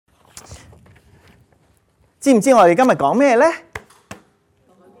知唔知我哋今日講咩咧？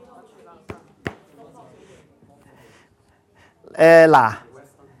嗱，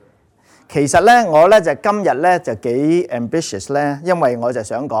其實咧我咧就今日咧就幾 ambitious 咧，因為我就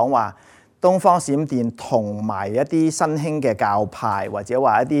想講話東方閃電同埋一啲新興嘅教派，或者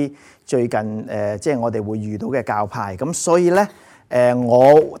話一啲最近即係我哋會遇到嘅教派。咁所以咧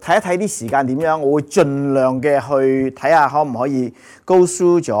我睇一睇啲時間點樣，我會盡量嘅去睇下可唔可以 go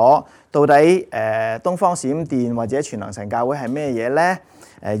through 咗到底東方閃電或者全能神教會係咩嘢咧？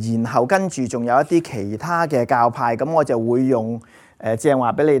然後跟住仲有一啲其他嘅教派，咁我就會用正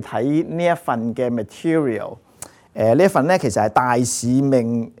話俾你睇呢一份嘅 material。呢一份咧其實係大使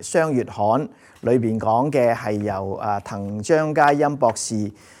命雙月刊裏邊講嘅，係由滕張佳音博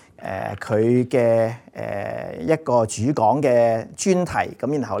士佢嘅一個主講嘅專題，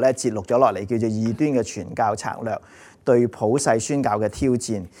咁然後咧節錄咗落嚟，叫做異端嘅傳教策略對普世宣教嘅挑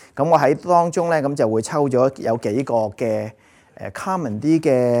戰。咁我喺當中咧咁就會抽咗有幾個嘅common 啲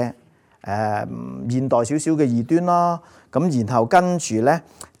嘅現代少少嘅異端啦，咁然後跟住咧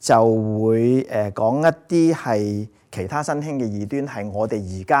就會講一啲係其他新興嘅異端，係我哋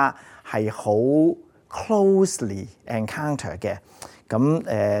而家係好 closely encounter 嘅。咁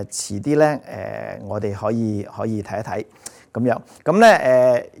遲啲咧我哋可以睇一睇咁樣。咁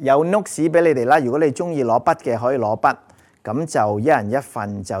咧有 notes 俾你哋啦，如果你中意攞筆嘅可以攞筆，咁就一人一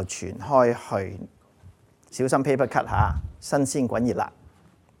份就傳開去，小心 paper cut 嚇，新鮮滾熱辣。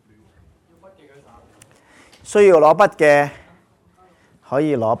需要攞筆嘅可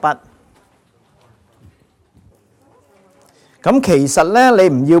以攞筆。咁其實咧，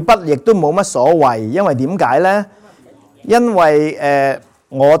你唔要筆亦都冇乜所謂，因為點解咧？因為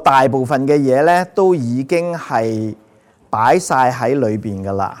我大部分嘅嘢咧都已經係擺晒喺裏邊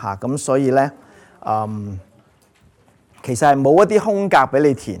噶啦嚇，咁所以咧，其實係冇一啲空格俾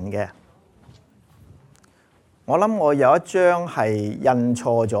你填嘅。我諗我有一張係印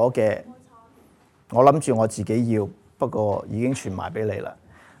錯咗嘅，我諗住我自己要，不過已經傳埋俾你啦。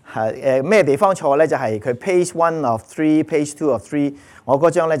係咩地方錯咧？就係佢 page 1 of 3，page 2 of 3，我嗰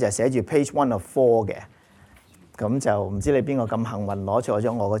張咧就係寫住 page 1 of 4嘅。咁就唔知你邊個咁幸運攞錯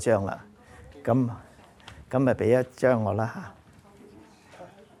咗我嗰張啦。咁咪俾一張我啦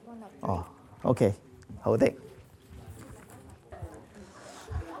嚇。哦 ，OK， 好的。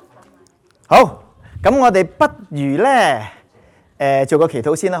好，咁我哋不如咧做個祈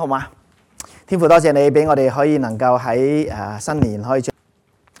禱先啦，好嗎？天父，多謝你俾我哋可以能夠喺新年可以做。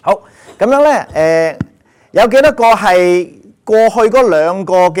好，咁樣咧有幾多個係過去嗰兩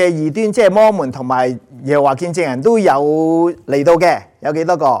個嘅異端，即係摩門同埋耶和華見證人都有嚟到嘅？有幾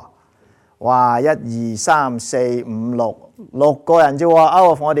多個？哇！1、2、3、4、5、6個人啫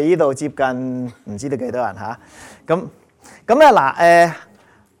喎。我哋呢度接近唔知道幾多人嚇。咁咧嗱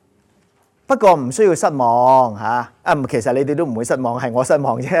不過唔需要失望嚇。其實你哋都唔會失望，係我失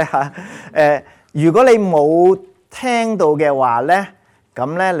望啫嚇。如果你冇聽到嘅話咧，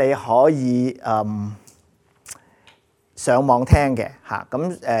咁咧你可以上網聽嘅嚇。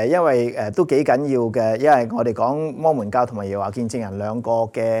咁因為都幾緊要嘅，因為我哋講摩門教同埋耶和華見證人兩個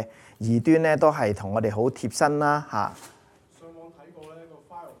嘅異端咧，都係同我哋好貼身啦嚇。上網睇過咧個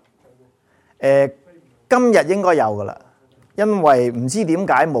file 今日應該有噶啦，因為唔知點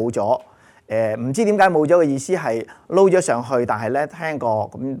解冇咗。唔知點解冇咗嘅意思係撈咗上去，但係咧聽過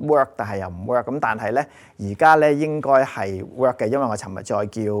咁 work， 但係又唔 work。咁但係咧而家咧應該係 work 嘅，因為我尋日再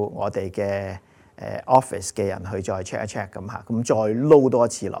叫我哋嘅office 嘅人去再 check 一 check 咁嚇，咁再撈多一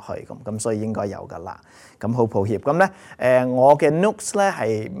次落去咁所以應該有噶啦。咁好抱歉。咁咧我嘅 notes 咧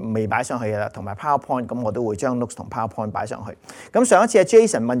係未擺上去嘅啦，同埋 PowerPoint， 咁我都會將 notes 同 PowerPoint 擺上去。咁上一次阿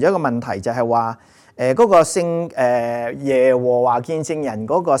Jason 問咗一個問題，就係話嗰個聖耶和華見證人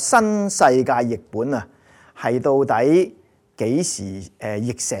嗰個新世界譯本啊，係到底幾時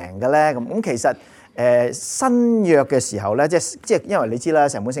譯成嘅咧？咁其實新約嘅時候咧，即係因為你知啦，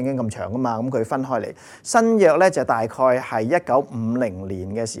成本聖經咁長噶嘛，咁佢分開嚟。新約咧就大概係1950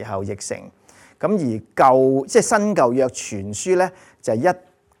年嘅時候譯成，咁而即係新舊約全書咧就係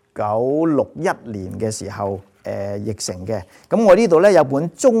1961年嘅時候譯成嘅。咁我呢度咧有本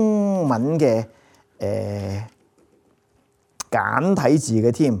中文嘅簡體字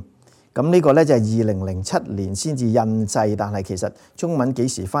嘅添，咁呢個咧就係2007年先至印製，但係其實中文幾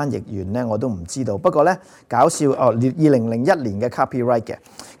時翻譯完咧我都唔知道。不過咧搞笑2001年嘅 copyright 嘅，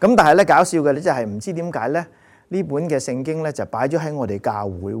咁但係咧搞笑嘅咧就係唔知點解咧呢本嘅聖經咧就擺咗喺我哋教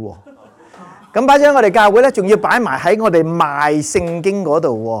會喎，咁擺咗喺我哋教會咧仲要擺埋喺我哋賣聖經嗰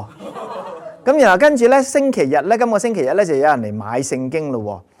度喎，咁然後跟住咧星期日咧今個星期日咧就有人嚟買聖經咯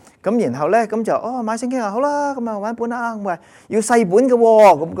喎。咁然後咧咁就買聖經啊，好啦，咁啊揾一本啦，咁話要細本嘅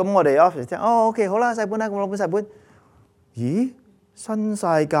喎，咁我哋 office 聽OK 好啦，細本啦，咁攞本細本。咦？新世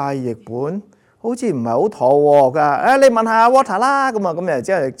界譯本好似唔係好妥喎㗎，你問下 Water 啦，咁誒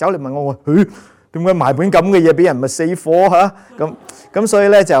即係走嚟問我，點解買本咁嘅嘢俾人咪死火嚇？咁所以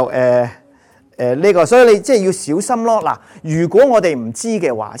咧就呢個，所以你即係要小心咯。嗱，如果我哋唔知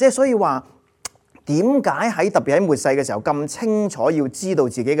嘅話，即係所以話點解喺特別喺末世嘅時候咁清楚要知道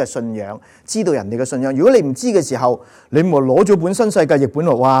自己嘅信仰，知道人哋嘅信仰？如果你唔知嘅時候，你咪攞咗本新世界譯本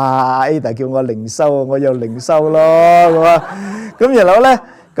喎，哇 Ada 叫我靈修，我又靈修咯咁啊。咁然後咧，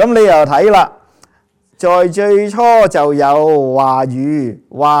咁你又睇啦，在最初就有話語，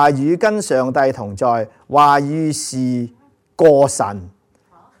話語跟上帝同在，話語是個神。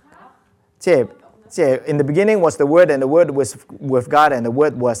即係 in the beginning was the word and the word was with God and the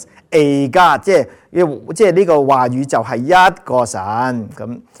word was a God， 即係呢個話語就係一個神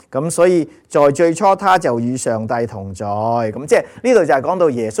咁所以在最初他就與上帝同在，咁即係呢度就係講到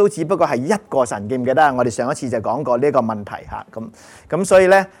耶穌只不過係一個神，記唔記得啊？我哋上一次就講過呢個問題嚇，咁所以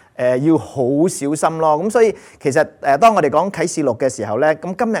咧要好小心咯。咁所以其實當我哋講啟示錄嘅時候咧，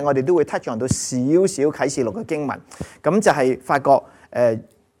咁今日我哋都會 touch on 到少少啟示錄嘅經文，咁就係發覺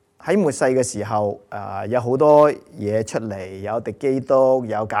喺末世嘅時候，有好多嘢出嚟，有敵基督，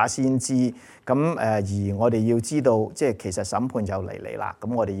有假先知，咁而我哋要知道，即係其實審判就嚟啦，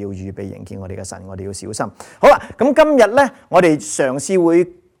咁我哋要預備迎見我哋嘅神，我哋要小心。好啦，咁今日咧，我哋嘗試會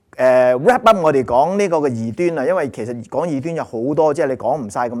wrap up 我哋講呢個嘅異端啊，因為其實講異端有好多，即係你講唔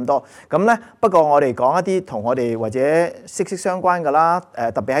晒咁多。咁咧，不過我哋講一啲同我哋或者息息相關㗎啦。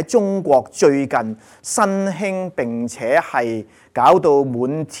特別喺中國最近新興並且係搞到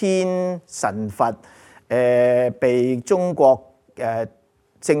滿天神佛，被中國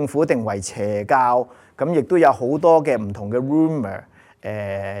政府定為邪教，咁亦都有好多嘅唔同嘅 rumor，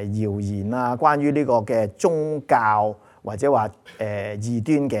 謠言啊，關於呢個嘅宗教或者話異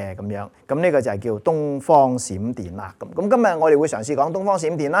端嘅咁樣，咁呢個就係叫東方閃電啦。咁今日我哋會嘗試講東方閃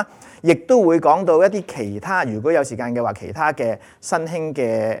電啦，亦都會講到一啲其他，如果有時間嘅話，其他嘅新興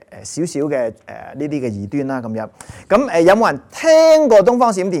嘅少少嘅呢啲嘅異端啦咁樣。咁有冇人聽過東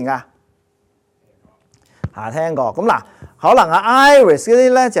方閃電㗎？聽過。咁嗱，可能Iris 嗰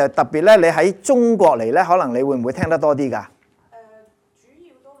啲咧就特別咧，你喺中國嚟咧，可能你會唔會聽得多啲㗎？主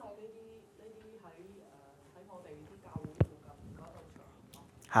要都係呢啲喺我哋啲教會附近嗰度場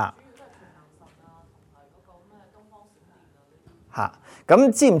咯。主要都係全能神啊，同埋嗰個咩東方閃電啊呢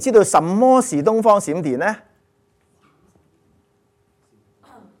啲。咁知唔知道什麼是東方閃電咧？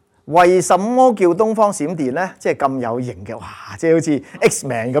為什麼叫東方閃電咧？即係咁有型嘅，哇！即係好似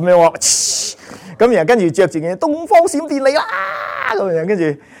X-Men 咁樣喎，咁然後跟住着住件東方閃電嚟啦，咁樣跟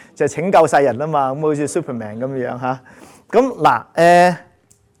住就拯救世人啊嘛，咁好似 Superman 咁樣嚇。咁嗱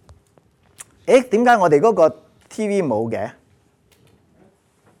點解我哋嗰個 TV 冇嘅？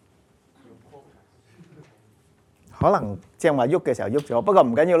可能正話喐嘅時候喐咗，不過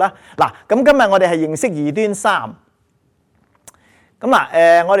唔緊要啦。嗱，咁今日我哋係認識異端3。咁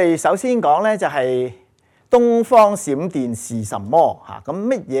嗱，我哋首先講咧就係東方閃電是什麼嚇？咁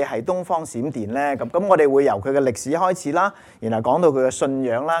乜嘢係東方閃電咧？咁我哋會由佢嘅歷史開始啦，然後講到佢嘅信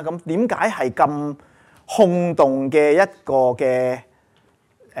仰啦。咁點解係咁轟動嘅一個嘅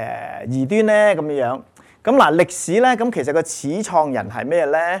異端咧？咁樣咁嗱，歷史咧，咁其實個始創人係咩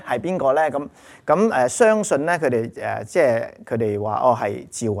咧？係邊個咧？咁相信咧，佢哋即係佢哋話係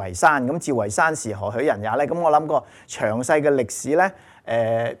趙維山。咁趙維山是何許人也咧？咁我諗個詳細嘅歷史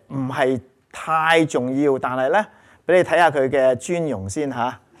咧，唔係太重要，但係咧，俾你睇下佢嘅尊容先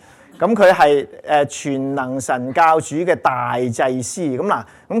嚇。咁佢係全能神教主嘅大祭司。咁嗱，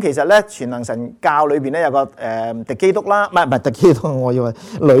咁其實咧，全能神教裏邊咧有個敵基督啦，唔係敵基督，我以為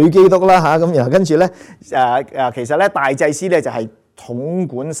女基督啦嚇。咁然後跟住咧其實咧大祭司咧就係統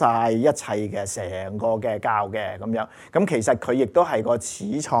管晒一切嘅成個嘅教嘅咁樣。咁其實佢亦都係個始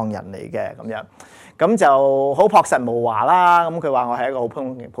創人嚟嘅咁樣。咁就好樸實無華啦。咁佢話我係一個好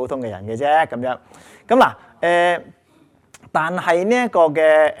普通嘅人嘅啫咁樣。咁嗱但係呢一個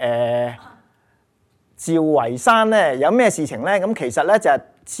嘅趙維山咧有咩事情咧？咁其實咧就係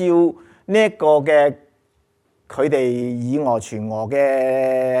照呢一個嘅佢哋以訛傳訛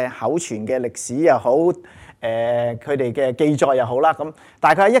嘅口傳嘅歷史又好，佢哋嘅記載又好啦。咁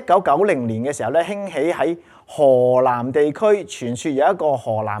大概喺1990年嘅時候咧，興起喺河南地區，傳說有一個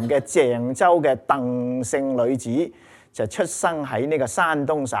河南嘅鄭州嘅鄧姓女子就出生喺呢個山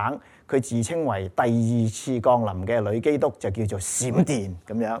東省。佢自稱為第2次降臨嘅女基督，就叫做閃電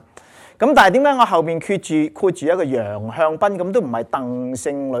咁樣。咁但係點解我後面括住一個楊向斌？咁都唔係鄧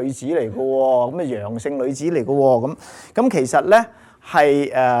姓女子嚟嘅喎，咁啊楊姓女子嚟嘅喎。咁其實咧係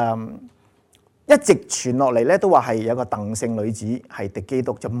一直傳落嚟咧，都話係有個鄧姓女子係敵基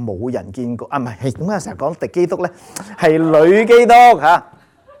督，就冇人見過啊！唔係點解成日講敵基督咧？係女基督嚇。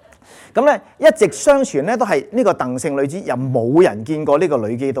咁咧一直相傳咧都係呢個鄧姓女子，又冇人見過呢個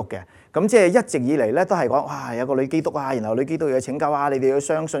女基督嘅。咁即係一直以嚟咧都係講哇有個女基督啊，然後女基督要拯救啊，你哋要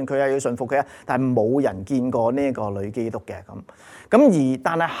相信佢啊，要信服佢啊。但係冇人見過呢個女基督嘅咁。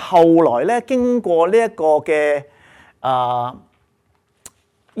但係後來咧經過呢一個嘅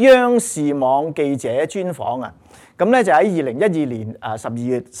央視網記者專訪啊，咁咧就喺2012年12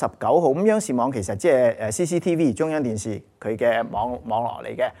月19號，咁央視網其實即係CCTV 中央電視佢嘅網絡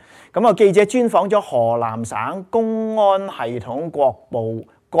嚟嘅。咁啊記者專訪咗河南省公安系統國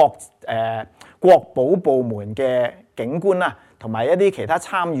保部門嘅警官啦，同埋一啲其他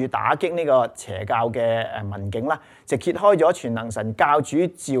參與打擊呢個邪教嘅民警啦，就揭開咗全能神教主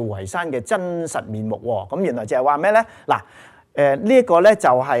趙維山嘅真實面目喎。咁原來就係話咩咧？嗱。呢一個咧就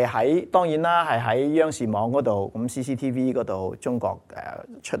係當然啦，係喺央視網嗰度，咁 CCTV 嗰度中國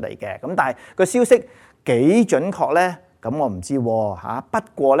出嚟嘅。咁但係個消息幾準確咧？咁我唔知喎。不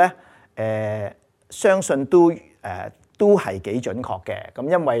過咧相信都係幾準確嘅。咁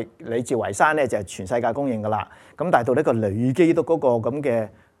因為你趙維山咧就係全世界公認噶啦。咁但係到呢個女基督嗰個咁嘅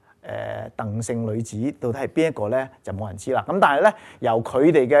鄧姓女子到底係邊一個咧，就冇人知啦。咁但係咧由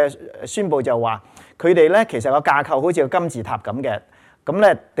佢哋嘅宣佈就話，佢哋咧其實個架構好似個金字塔咁嘅。咁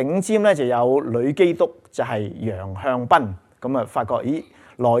咧頂尖咧就有女基督，就係楊向斌。咁啊發覺咦，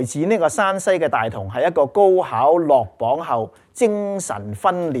來自呢個山西嘅大同係一個高考落榜後精神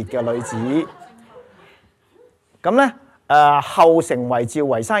分裂嘅女子。咁咧後成為趙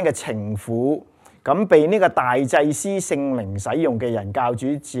維山嘅情婦。咁被呢個大祭司聖靈使用嘅人教主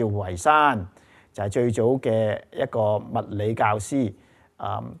趙維山，就係最早嘅一個物理教師。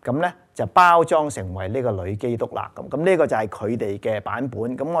咁咧就包裝成為呢個女基督啦。咁呢個就係佢哋嘅版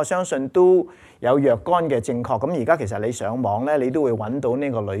本。咁我相信都有若干嘅正確。咁而家其實你上網咧，你都會揾到呢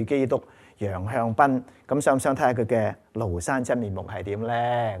個女基督楊向斌。咁想唔想睇下佢嘅廬山真面目係點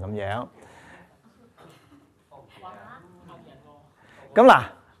咧？咁樣。咁嗱。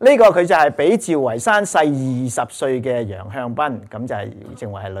呢個佢就係比趙維山細20歲嘅楊向斌，咁就係認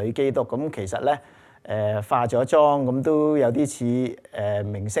為係女基督。咁其實咧化咗妝，咁都有啲似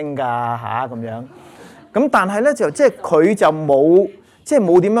明星㗎嚇咁樣。咁但係咧就即係佢就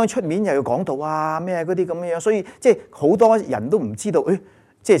冇點樣出面，又要講道啊咩嗰啲咁樣，所以即係好多人都唔知道，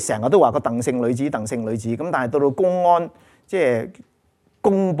即係成日都話個鄧姓女子。咁但係到公安即係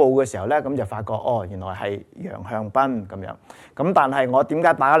公佈嘅時候咧，咁就發覺原來係楊向斌咁樣。咁但係我點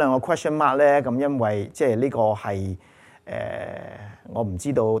解打兩個 question mark 咧？咁因為即係呢個係我唔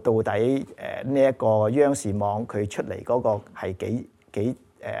知道到底呢一個央視網佢出嚟嗰個係幾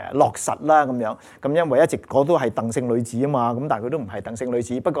落實啦咁樣。咁因為一直我都係鄧姓女子啊嘛，咁但係佢都唔係鄧姓女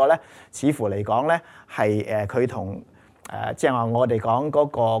子。不過咧，似乎嚟講咧係佢同即係話我哋講嗰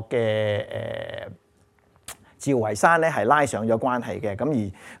個嘅趙維山咧係拉上咗關係嘅。咁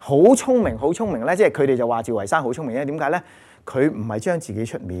而好聰明咧，即係佢哋就話趙維山好聰明咧。點解咧？佢唔係將自己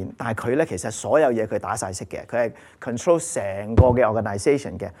出面，但係佢咧其實所有嘢佢打晒色嘅，佢係 control 成個嘅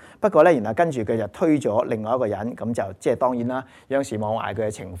organisation 嘅。不過咧，然後跟住佢就推咗另外一個人，咁就即係當然啦，央視網嗌佢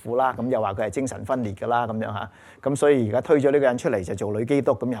係情婦啦，咁又話佢係精神分裂㗎啦，咁樣嚇。咁所以而家推咗呢個人出嚟就做女基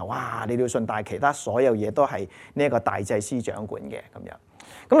督，咁又哇你都要信，但係其他所有嘢都係呢一個大祭司掌管嘅咁樣。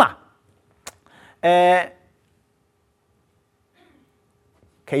咁嗱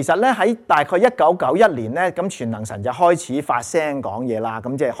其實咧喺大概1991年咧，咁全能神就開始發聲講嘢啦，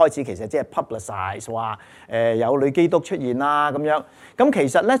咁即係開始其實即係 publicize 話有女基督出現啦咁樣。咁其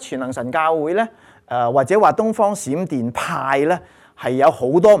實咧全能神教會咧或者話東方閃電派咧係有好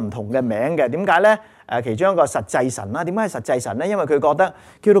多唔同嘅名嘅。點解咧？其中一個實際神啦。點解係實際神咧？因為佢覺得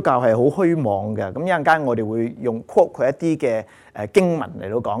基督教係好虛妄嘅。咁一陣間我哋會用 quote 佢一啲嘅經文嚟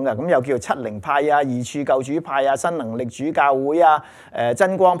到講嘅。咁又叫七靈派啊、異處救主派啊、新能力主教會啊、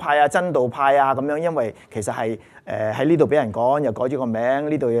真光派啊、真道派啊咁樣。因為其實係喺呢度俾人趕，又改咗個名，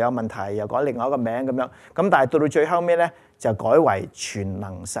呢度又有問題，又改另外一個名咁樣。咁但係到最後尾咧，就改為全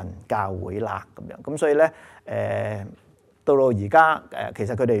能神教會啦咁樣。咁所以咧到而家其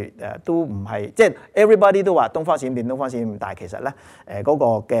實佢哋都唔係即係 everybody 都話東方閃電，但係其實咧嗰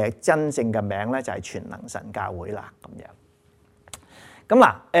個嘅真正嘅名咧就係全能神教會啦咁樣。咁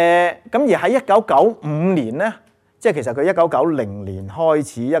嗱咁而喺1995年咧，即係其實佢1990年開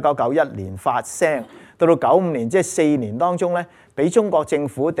始，1991年發聲，到95年即係4年當中咧，俾中國政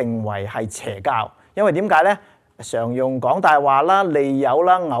府定為係邪教。因為點解咧？常用講大話啦、利誘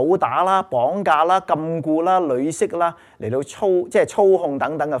啦、毆打啦、綁架啦、禁錮啦、女色啦，嚟到操控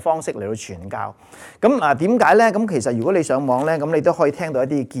等等嘅方式嚟到傳教。咁點解咧？咁其實如果你上網咧，咁你都可以聽到一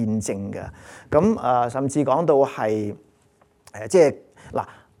啲見證嘅。咁甚至講到係即係嗱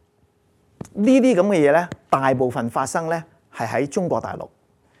呢啲咁嘅嘢咧，大部分發生咧係喺中國大陸。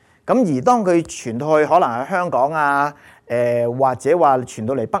咁而當佢傳到去可能係香港啊，或者話傳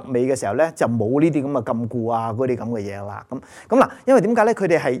到嚟北美嘅時候咧，就冇呢啲咁嘅禁錮啊嗰啲咁嘅嘢啦。咁嗱，因為點解咧？佢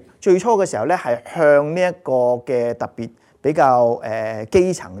哋係最初嘅時候咧，係向呢一個嘅特別比較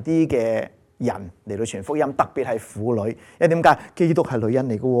基層啲嘅人嚟到傳福音，特別係婦女。因為點解？基督係女人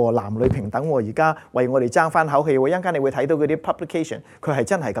嚟嘅喎，男女平等喎。而家為我哋爭翻口氣喎。一陣間你會睇到嗰啲 publication， 佢係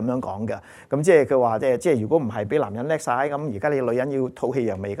真係咁樣講嘅。咁即係佢話即係如果唔係俾男人叻晒，咁而家你女人要吐氣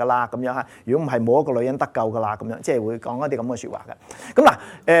揚眉㗎啦咁樣嚇。如果唔係冇一個女人得救㗎啦咁樣，即係會講一啲咁嘅説話嘅。咁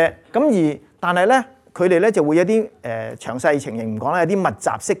嗱但係咧。佢哋咧就會有啲詳細情形唔講啦，有啲密集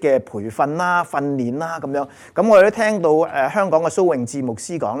式嘅培訓啦、訓練啦咁樣。咁我哋都聽到香港嘅蘇永智牧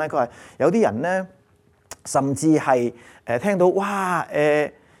師講咧，佢話有啲人咧，甚至係聽到哇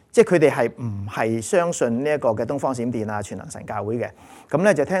即係佢哋係唔係相信呢一個嘅東方閃電啊、全能神教會嘅。咁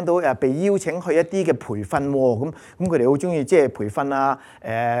咧就聽到被邀請去一啲嘅培訓喎，咁佢哋好中意即係培訓啊，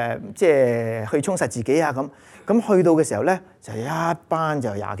即係去充實自己啊咁。咁去到嘅時候咧，就一班就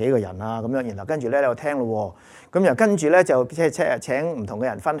20幾個人啊咁樣，然後跟住咧就聽咯喎，咁又跟住咧就即係請唔同嘅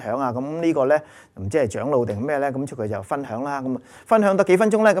人分享啊，咁呢個咧唔知係長老定咩咧，咁佢就分享啦，咁分享得幾分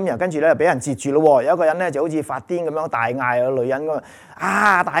鐘咧，咁又跟住咧俾人截住咯喎，有一個人咧就好似發癲咁樣大嗌，有個女人咁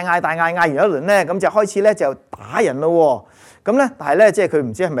大嗌嗌完一輪咧，咁就開始咧就打人咯喎。咁咧，但係咧，即係佢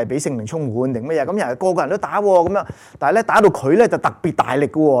唔知係咪俾聖靈充滿定乜嘢，咁又係個個人都打喎，咁樣，但係咧打到佢咧就特別大力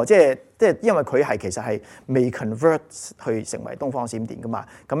嘅喎，即係因為佢係其實係未 convert 去成為東方閃電噶嘛，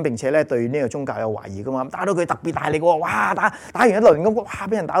咁並且咧對呢個宗教有懷疑噶嘛，打到佢特別大力喎，哇打完一輪咁，哇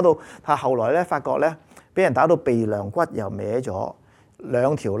俾人打到，後來咧發覺咧俾人打到鼻梁骨又歪咗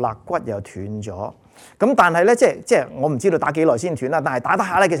，2條肋骨又斷咗。咁但係咧，即係我唔知道打幾耐先斷啦。但係打得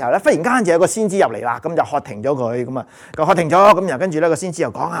下咧嘅時候咧，忽然間就有個先知入嚟啦，咁就喝停咗佢咁啊，喝停咗咁，然後跟住咧個先知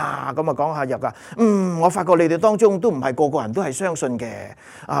又講啊，咁啊講下入噶。我發覺你哋當中都唔係個個人都係相信嘅。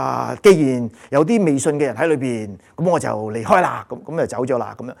既然有啲未信嘅人喺裏邊，咁我就離開啦。咁就走咗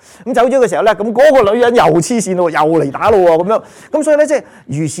啦。咁樣咁走咗嘅時候咧，咁嗰個女人又黐線咯，又嚟打咯喎，咁樣。咁所以咧，即係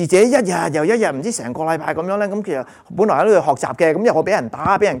如是者一日又一日，唔知成個禮拜咁樣咧。咁其實本來喺度學習嘅，咁又我俾人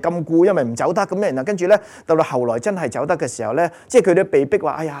打，俾人禁錮，因為唔走得咁樣，然後跟住咧，到後來真係走得嘅時候咧，即係佢哋被逼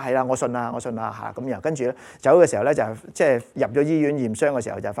話：哎呀，係啦，我信啦嚇。咁然後跟住咧走嘅時候咧，就即係入咗醫院驗傷嘅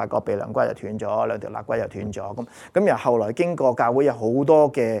時候，就發覺鼻梁骨又斷咗，2條肋骨又斷咗。咁然後後來經過教會有好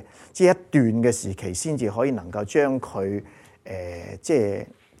多嘅即係一段嘅時期，先至可以能夠將佢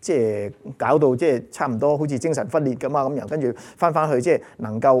即係搞到即係差唔多好似精神分裂咁啊！咁然後跟住翻去即係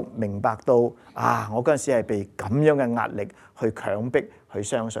能夠明白到我嗰陣時係被咁樣嘅壓力去強迫去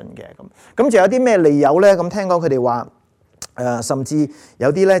相信嘅咁就有啲咩利誘咧？咁聽講佢哋話甚至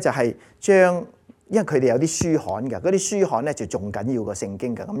有啲咧就係將，因為佢哋有啲書刊嘅，嗰啲書刊咧就仲緊要過聖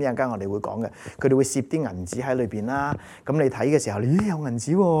經嘅。咁一陣間我哋會講嘅，佢哋會攝啲銀紙喺裏邊啦。咁你睇嘅時候，咦有銀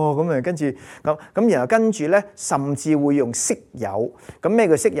紙喎？咁啊跟住咁然後跟住咧，甚至會用色誘。咁咩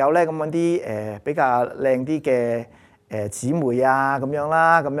叫色誘咧？咁揾啲比較靚啲嘅姊妹啊咁樣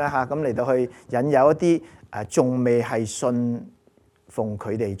啦，咁樣嚇，咁嚟到去引誘一啲仲未係信奉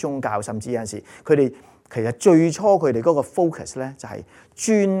佢哋宗教，甚至有陣時佢哋其實最初佢哋嗰個 focus 咧就係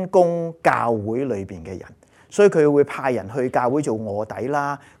專攻教會裏邊嘅人，所以佢會派人去教會做臥底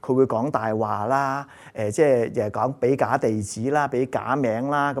啦，佢會講大話啦，即係又係講俾假地址啦，俾假名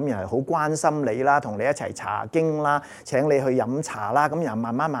啦，咁又係好關心你啦，同你一齊查經啦，請你去飲茶啦，咁然後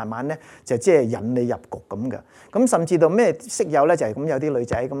慢慢咧就即係引你入局咁嘅。咁甚至到咩色誘咧，就係咁有啲女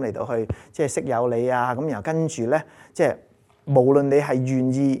仔咁嚟到去即係色誘你啊，咁然後跟住咧即係無論你係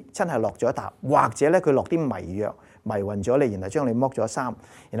願意真係落咗一沓，或者咧佢落啲迷藥迷暈咗你，然後將你剝咗衫，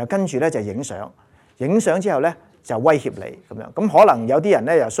然後跟住咧就影相，影相之後咧就威脅你咁樣。咁可能有啲人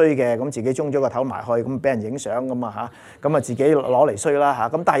咧又衰嘅，咁自己中咗個頭埋去，咁俾人影相咁啊嚇，咁啊自己攞嚟衰啦嚇。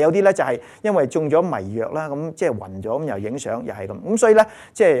咁但係有啲咧就係因為中咗迷藥啦，咁即係暈咗，咁又影相又係咁。咁所以咧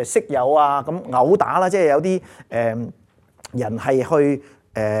即係色誘啊，咁毆打啦，即係有啲人係去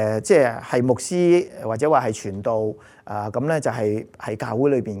即係牧師或者話係傳道咁咧就係教會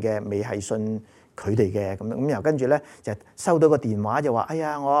裏邊嘅未係信佢哋嘅咁樣，咁又跟住咧就收到個電話就話：哎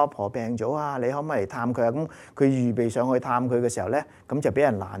呀，我阿婆病咗啊，你可唔可以嚟探佢啊？咁佢預備上去探佢嘅時候咧，咁就俾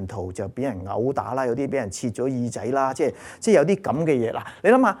人攔途，就俾人毆打啦，有啲俾人切咗耳仔啦，即係有啲咁嘅嘢啦。你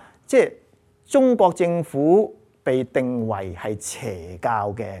諗下，即係中國政府被定為係邪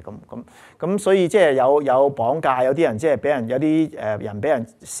教嘅咁，所以即係有綁架，有啲人即係俾人有啲人俾人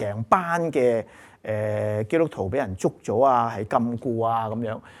成班嘅基督徒俾人捉咗啊，係禁錮啊咁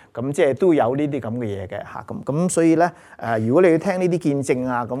樣，咁即係都有呢啲咁嘅嘢嘅嚇咁，所以咧如果你要聽呢啲見證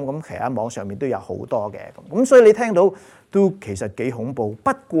啊咁，其實喺網上面都有好多嘅咁，所以你聽到都其實幾恐怖。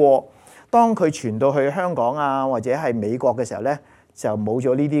不過當佢傳到去香港啊或者係美國嘅時候咧，就冇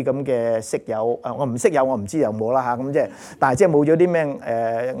咗呢啲咁嘅識友，我唔識友，我唔知有冇啦嚇咁即係，但係即係冇咗啲咩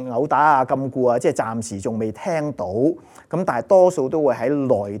毆打啊、禁錮啊，即係暫時仲未聽到，咁但係多數都會喺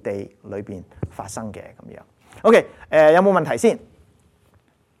內地裏邊發生嘅咁樣。OK， 有冇問題先？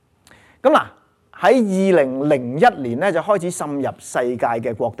咁嗱喺2001年咧就開始滲入世界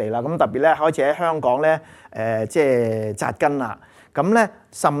嘅各地啦，咁特別咧開始喺香港咧即係紮根啦，咁咧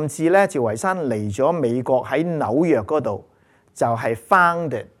甚至咧趙維山嚟咗美國喺紐約嗰度。就係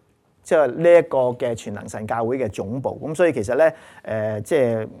founded 即係呢一個嘅全能神教會嘅總部，咁所以其實咧即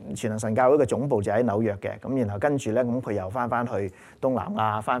係全能神教會嘅總部就喺紐約嘅，咁然後跟住咧咁佢又翻去東南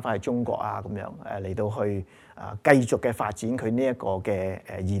亞，翻去中國啊咁樣嚟到去繼續嘅發展佢呢一個嘅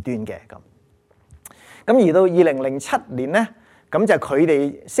異端嘅咁。咁而到2007年咧，咁就佢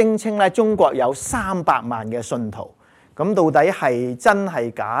哋聲稱咧中國有300萬嘅信徒，咁到底係真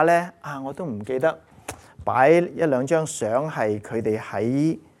係假咧？我都唔記得。擺一兩張相係佢哋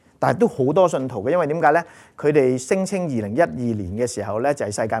喺，但係都好多信徒嘅，因為點解咧？佢哋聲稱2012年嘅時候咧就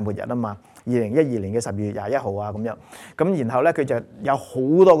係世界末日啊嘛，2012年嘅12月21號啊咁樣，咁然後咧佢就有好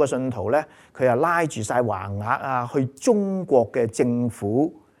多個信徒咧，佢又拉住晒橫額啊，去中國嘅政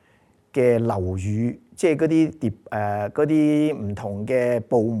府嘅樓宇，即係嗰啲唔同嘅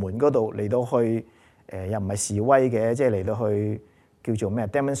部門嗰度嚟到去又唔係示威嘅，即係嚟到去。叫做咩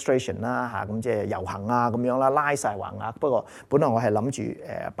demonstration 啦嚇，咁即係遊行啊咁樣啦，拉晒橫額。不過本來我係諗住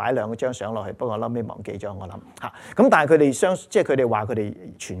擺兩張相落去，不過後尾忘記咗我諗嚇。咁但係佢哋即係佢哋話佢哋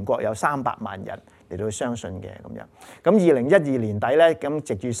全國有300萬人嚟到相信嘅咁樣。咁2012年底咧，咁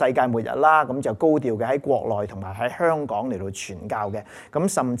藉住世界末日啦，咁就高調嘅喺國內同埋喺香港嚟到傳教嘅。咁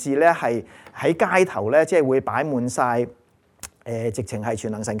甚至咧係喺街頭咧，即係會擺滿晒。直情係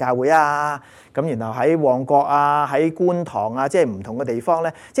全能神教會啊，咁然後喺旺角啊、喺觀塘啊，即係唔同嘅地方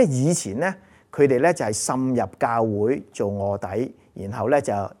咧，即係以前咧，佢哋咧就係滲入教會做臥底，然後咧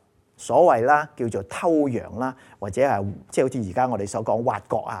就所謂啦叫做偷羊啦，或者係即係好似而家我哋所講挖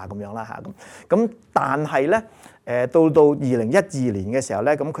角啊咁樣啦嚇咁，但係咧到2012年嘅時候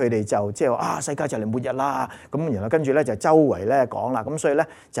咧，咁佢哋就即係話世界就嚟末日啦，咁然後跟住咧就周圍咧講啦，咁所以咧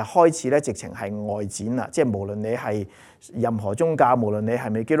就開始咧直情係外展啦，即係無論你係任何宗教，無論你係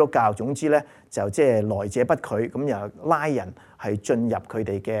咪基督教，總之咧就即係來者不拒，咁又拉人係進入佢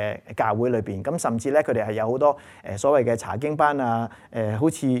哋嘅教會裏邊，咁甚至咧佢哋係有好多所謂嘅查經班啊，好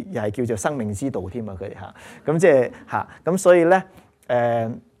似又係叫做生命之道添啊，佢哋嚇，咁即係嚇，咁所以咧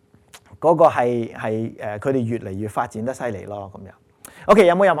嗰個係佢哋越嚟越發展得犀利咯，咁樣。OK，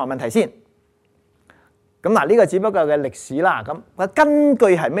 有冇任何問題先？咁嗱，呢個只不過嘅歷史啦。咁根據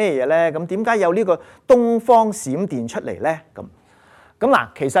係咩嘢咧？咁點解有呢個東方閃電出嚟咧？咁嗱，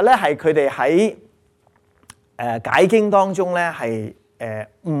其實咧係佢哋喺解經當中咧係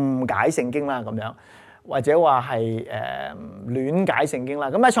誤解聖經啦，咁樣或者話係亂解聖經啦。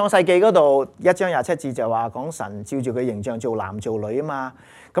咁喺創世記嗰度1章27節就話講神照住佢形象做男做女啊嘛。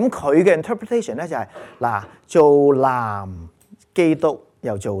咁佢嘅 interpretation 咧就係做男基督。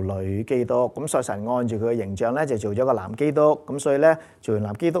又做女基督，咁所以神按住佢嘅形象咧，就做咗個男基督，咁所以咧做完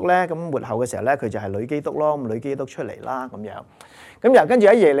男基督咧，咁末後嘅時候咧，佢就係女基督咯，咁女基督出嚟啦，咁樣。咁然後跟住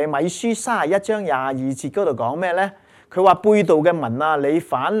喺耶利米書31章22節嗰度講咩咧？佢話背道嘅民啊，你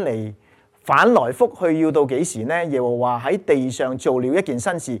反來覆去要到幾時呢？耶和華喺地上做了一件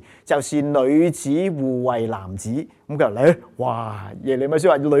新事，就是女子護衛男子。咁佢話咧，哇！耶利米書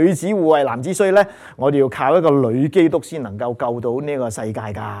話女子護衛男子，所以咧我哋要靠一個女基督先能夠救到呢個世界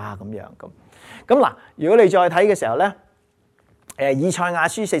㗎，咁樣咁嗱。如果你再睇嘅時候咧，以賽亞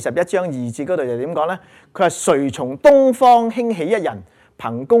書41章2節嗰度就點講咧？佢話誰從東方興起一人，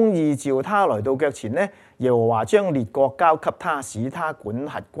憑公義召他來到腳前呢？耶和華將列國交給他，使他管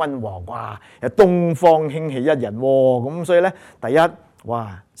轄君王。哇！有東方興起一人喎，咁所以咧，第一，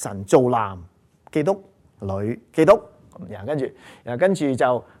哇！神造男基督，女基督，然後跟住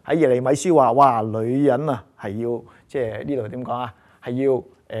就喺耶利米書話，哇！女人啊係要即係呢度點講啊？係要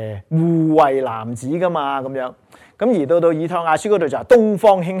護衛男子噶嘛咁樣。咁而到以賽亞書嗰度就係東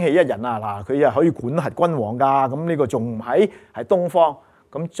方興起一人啊！嗱，佢又可以管轄君王噶。咁呢個仲唔係東方？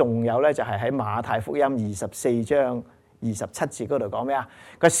咁仲有咧，就係喺馬太福音24章27節嗰度講咩啊？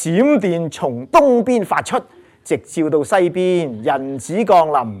個閃電從東邊發出，照直照到西邊，人子降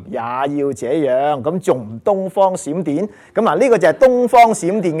臨也要這樣。咁仲唔東方閃電？咁嗱，呢個就係東方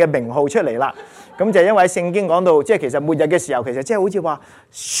閃電嘅名號出嚟啦。咁就係因為聖經講到，即係其實末日嘅時候，其實即係好似話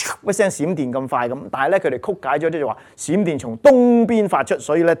一聲閃電咁快咁，但係咧佢哋曲解咗就話閃電從東邊發出，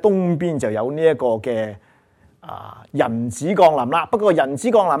所以咧東邊就有呢一個嘅人子降臨啦。不過人子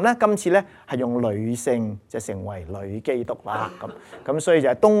降臨咧，今次咧係用女性就成為女基督啦。咁所以就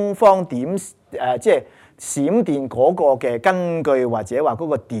係東方點即係閃電嗰個嘅根據或者話嗰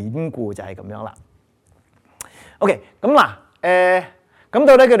個典故就係咁樣啦。OK， 咁嗱咁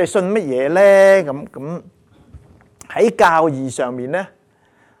到底佢哋信乜嘢咧？咁喺教義上面咧，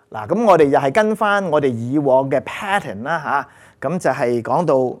嗱咁我哋又係跟翻我哋以往嘅 pattern 啦嚇，咁就係講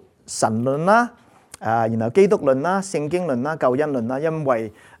到神論啦，然後基督論啦、聖經論啦、救恩論啦，因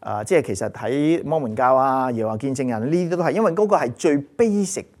為即係其實喺摩門教啊、耶和華見證人呢啲都係，因為嗰個係最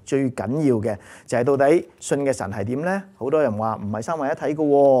basic 最緊要嘅，就係到底信嘅神係點咧？好多人話唔係三位一體嘅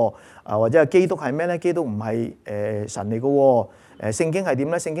喎，或者係基督係咩咧？基督唔係神嚟嘅喎。聖經係點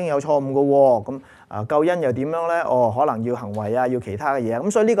咧？聖經有錯誤嘅喎，咁救恩又點樣咧？可能要行為啊，要其他嘅嘢，咁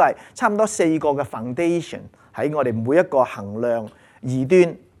所以呢個係差唔多4個嘅 foundation 喺我哋每一個衡量異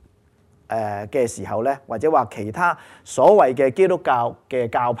端嘅時候咧，或者話其他所謂嘅基督教嘅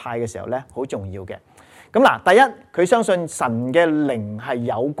教派嘅時候咧，好重要嘅。咁嗱，第一佢相信神嘅靈係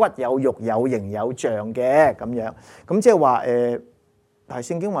有骨有肉有形有像嘅咁樣，咁即係話但係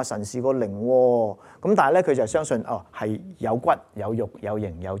聖經話神是個靈喎，咁但係咧佢就相信係有骨有肉有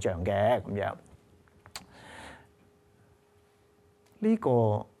形有像嘅咁樣。呢個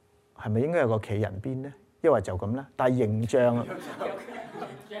係咪應該有個企人邊咧？抑或就咁咧？但係形象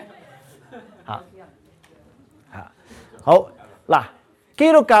好嗱，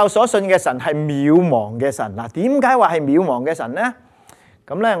基督教所信嘅神係渺茫嘅神嗱，點解話係渺茫嘅神咧？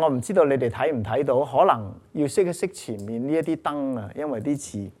咁咧，我唔知道你哋睇唔睇到，可能要熄一熄前面呢一啲燈啊，因為啲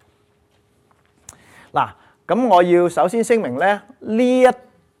字嗱。咁我要首先聲明咧，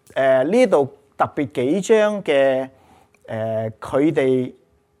呢度特別幾章嘅佢哋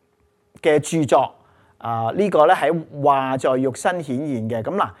嘅著作呢個咧喺話在肉身顯現嘅。咁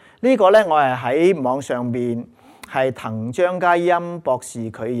嗱，呢個咧我係喺網上邊係滕張嘉音博士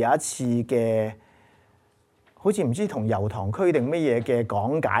佢有一次嘅。好似唔知同油塘區定乜嘢嘅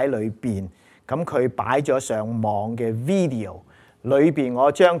講解裏邊，咁佢擺咗上網嘅 video 裏邊，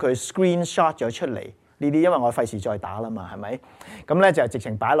我將佢 screenshot 咗出嚟。呢啲因為我費事再打啦嘛，係咪？咁咧就直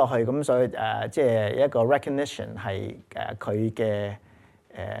情擺落去，咁所以即係一個 recognition 係佢嘅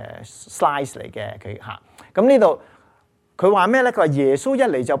slice 嚟嘅佢嚇。咁呢度佢話咩咧？佢話耶穌一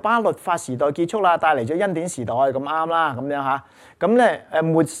嚟就把律法時代結束啦，帶嚟咗恩典時代，咁啱啦，咁樣嚇。咁咧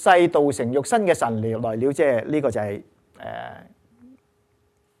末世道成肉身嘅神嚟了，即係呢個就係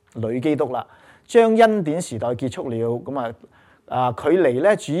女基督啦。將恩典時代結束了，咁佢嚟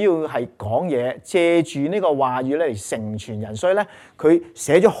咧主要係講嘢，借住呢個話語咧嚟成全人，所以咧佢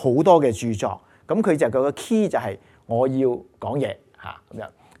寫咗好多嘅著作。咁佢就佢個 key 就係我要講嘢嚇咁樣。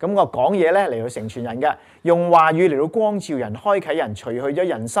咁我講嘢咧嚟到成全人嘅，用話語嚟到光照人、開啟人，除去咗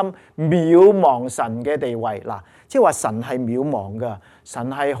人心渺茫神嘅地位。嗱，即係話神係渺茫㗎，神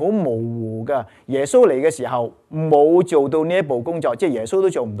係好模糊㗎。耶穌嚟嘅時候冇做到呢一步工作，即係耶穌都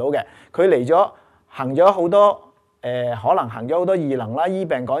做唔到嘅。佢嚟咗行咗好多可能行咗好多異能啦、醫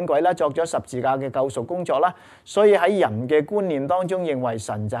病趕鬼啦、作咗十字架嘅救贖工作啦，所以喺人嘅觀念當中認為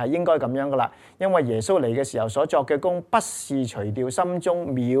神就係應該咁樣噶啦。因為耶穌嚟嘅時候所作嘅工，不是除掉心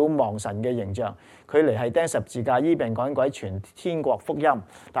中渺茫神嘅形象，佢嚟係釘十字架、醫病趕鬼、傳天國福音。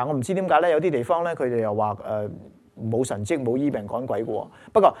但我唔知點解咧，有啲地方咧佢哋又話冇神蹟、冇醫病趕鬼嘅喎。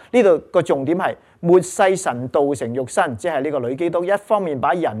不過呢度個重點係末世神道成肉身，即係呢個女基督，一方面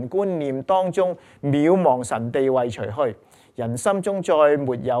把人觀念當中渺茫神地位除去，人心中再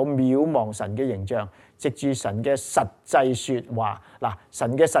沒有渺茫神嘅形象，藉住神嘅實際説話。嗱，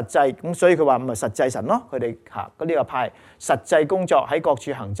神嘅實際，咁所以佢話唔係實際神咯。佢哋呢個派實際工作喺各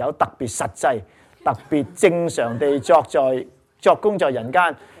處行走，特別實際、特別正常地作工在人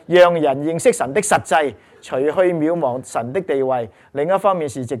間，讓人認識神的實際，除去渺茫神的地位。另一方面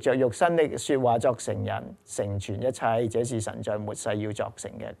是藉着肉身的説話作成人，成全一切，這是神在末世要作成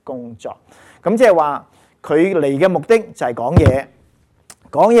嘅工作。咁即係話佢嚟嘅目的就係講嘢，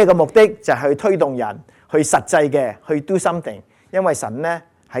講嘢嘅目的就係去推動人去實際嘅去 do something。因為神咧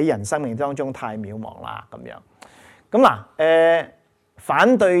喺人生命當中太渺茫啦，咁樣。咁嗱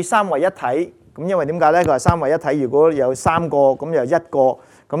反對三位一體。咁因為點解咧？佢話三位一體，如果有三個，咁又一個，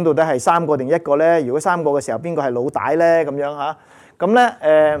咁到底係三個定一個咧？如果三個嘅時候，邊個係老大咧？咁樣嚇，咁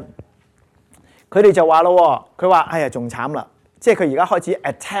咧佢哋就話咯，佢話哎呀仲慘啦，即係佢而家開始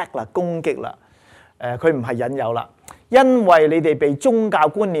attack 啦，攻擊啦。佢唔係引誘啦，因為你哋被宗教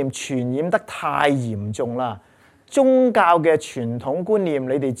觀念傳染得太嚴重啦。宗教嘅傳統觀念，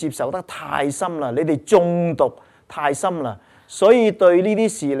你哋接受得太深啦，你哋中毒太深啦，所以對呢啲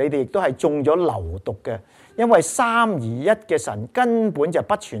事你哋亦都係中咗流毒嘅。因為三而一嘅神根本就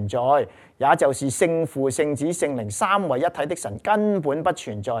不存在，也就是聖父、聖子、聖靈三位一體的神根本不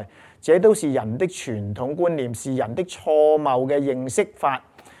存在，這都是人的傳統觀念，是人的錯謬嘅認識法。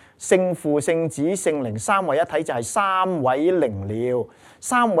聖父、聖子、聖靈三位一體就係三位靈了，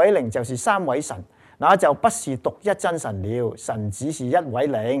三位靈就是三位神，那就不是獨一真神了。神只是一位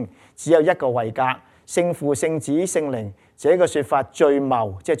靈，只有一個位格。聖父、聖子、聖靈，這個說法最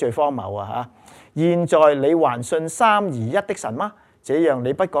謬，即係最荒謬啊！現在你還信三而一的神嗎？這樣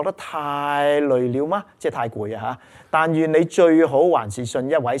你不覺得太累了嗎？即係太攰啊！但願你最好還是信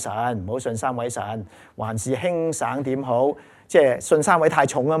一位神，唔好信三位神，還是輕省點好？即係信三位太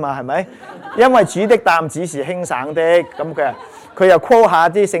重啊嘛，係咪？因為主的擔子是輕省的。咁佢又 quote 下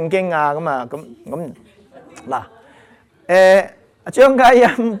啲聖經啊，咁嗱，張嘉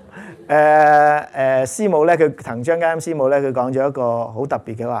欣師母咧，佢同張嘉欣師母咧，佢講咗一個好特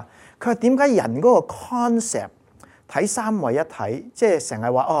別嘅話，佢話點解人嗰個 concept 睇三位一體，即係成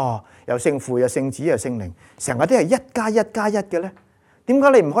日話哦，有聖父、有聖子、有聖靈，成日都係一加一加一嘅咧？點解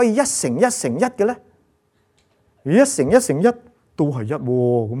你唔可以一乘一乘一嘅咧？一乘一乘一都係一喎，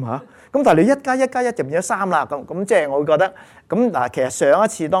咁嚇。咁但係你一加一加一就變咗三啦。咁即係我會覺得咁嗱。其實上一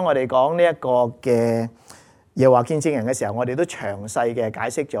次當我哋講呢一個嘅耶和華見證人嘅時候，我哋都詳細嘅解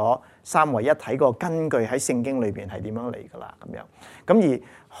釋咗三位一體個根據喺聖經裏邊係點樣嚟㗎啦。咁樣咁而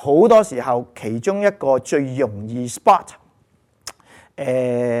好多時候，其中一個最容易 spot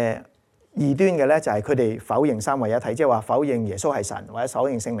異端嘅咧，就係佢哋否認三位一體，即係話否認耶穌係神，或者否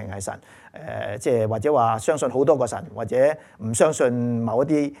認聖靈係神，即係或者話相信好多個神，或者唔相信某一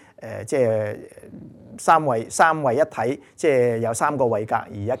啲即係三位一體，即係有三個位格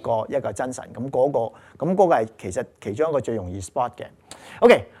而一個真神。咁嗰個係其實其中一個最容易 spot 嘅。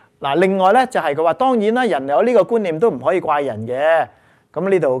OK， 嗱，另外咧就係佢話，當然啦，人有呢個觀念都唔可以怪人嘅。咁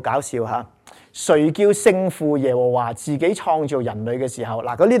呢度搞笑嚇。誰叫聖父耶和華自己創造人類嘅時候？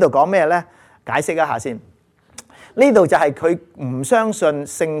嗱，佢呢度講咩咧？解釋一下先。呢度就係佢唔相信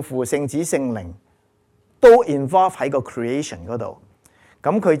聖父、聖子、聖靈都 involve 喺個 creation 嗰度。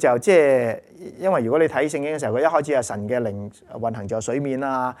咁佢就即係因為如果你睇聖經嘅時候，佢一開始係神嘅靈運行在水面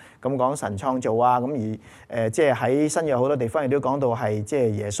啊，咁講神創造啊，咁而即係喺新約好多地方亦都講到係即係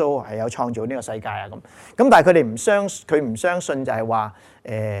耶穌係有創造呢個世界啊咁。咁但係佢哋唔相信就係話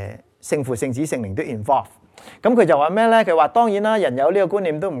聖父、聖子、聖靈都 involve。咁佢就話咩咧？佢話當然啦，人有呢個觀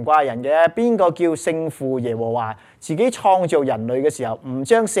念都唔怪人嘅。邊個叫聖父耶和華自己創造人類嘅時候，唔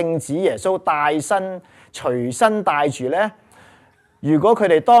將聖子耶穌隨身帶住咧？如果佢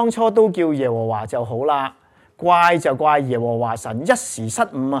哋當初都叫耶和華就好啦，怪就怪耶和華神一時失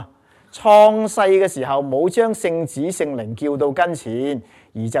誤啊！創世嘅時候冇將聖子聖靈叫到跟前，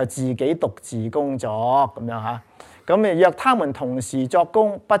而就自己獨自工作咁樣嚇。咁若他們同時作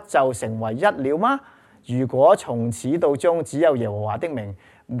工，不就成為一了嗎？如果從始到終只有耶和華的名，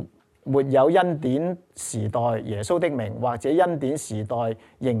沒有恩典時代耶穌的名，或者恩典時代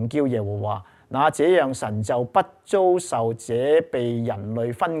仍叫耶和華，那這樣神就不遭受這被人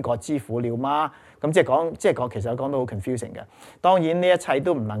類分割之苦了嗎？咁即係講，其實講到好 confusing 嘅。當然呢一切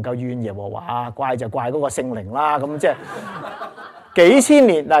都唔能夠怨耶和華，怪就怪嗰個聖靈啦。咁即係幾千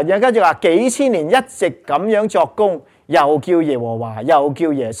年嗱，而家就話幾千年一直咁樣作工，又叫耶和華，又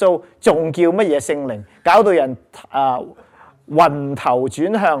叫耶穌，仲叫乜嘢聖靈，搞到人暈頭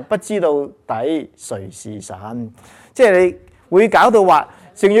轉向，不知道底誰是神。即係你會搞到話，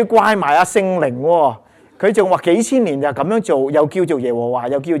仲要怪埋阿聖靈喎。佢仲話幾千年就咁樣做，又叫做耶和華，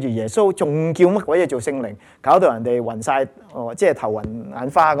又叫做耶穌，仲叫乜鬼嘢做聖靈，搞到人哋暈晒，即係頭暈眼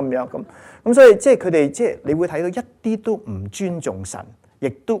花咁樣咁所以即係佢哋即係你會睇到一啲都唔尊重神，亦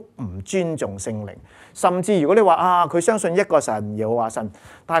都唔尊重聖靈。甚至如果你話佢相信一個神耶和華神，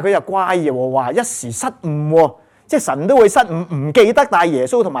但係佢又怪耶和華一時失誤喎，即係神都會失誤，唔記得帶耶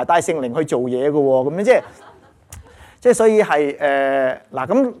穌同埋帶聖靈去做嘢嘅喎，咁樣即係所以係嗱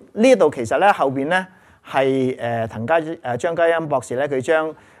咁呢一度其實咧後邊咧係張嘉欣博士咧佢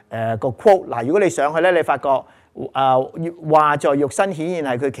將個 quote 嗱，如果你上去咧你發覺話在肉身顯現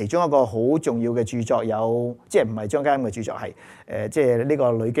係佢其中一個好重要嘅著作，有即係唔係張嘉欣嘅著作，係即係呢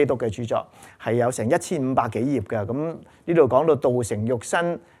個女基督嘅著作，係有成1500幾頁嘅。咁呢度講到道成肉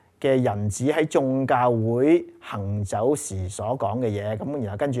身嘅人子喺眾教會行走時所講嘅嘢，咁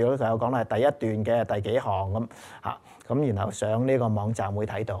然後跟住咧佢有講係第一段嘅第幾行咁嚇，咁然後上呢個網站會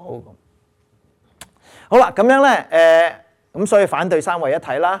睇到。好啦，咁樣咧咁所以反對三位一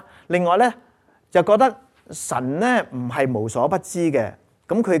體啦。另外咧就覺得神咧唔係無所不知嘅。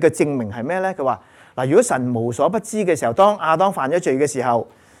咁佢嘅證明係咩咧？佢話嗱，如果神無所不知嘅時候，當亞當犯咗罪嘅時候，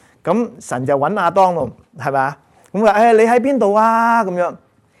咁神就揾亞當咯，係咪啊？咁佢話你喺邊度啊？咁樣。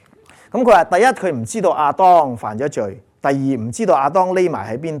咁佢話第一佢唔知道亞當犯咗罪，第二唔知道亞當匿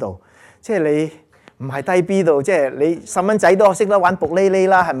埋喺邊度。即係你唔係低 B 度，即係你細蚊仔都識得玩卜哩哩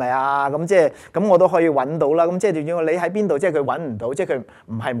啦，係咪啊？咁即係咁我都可以揾到啦。咁即係仲要你喺邊度，即係佢揾唔到，即係佢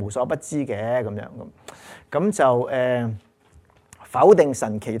唔係無所不知嘅咁樣咁就否定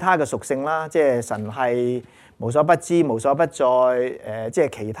神其他嘅屬性啦，即係神係無所不知、無所不在，即係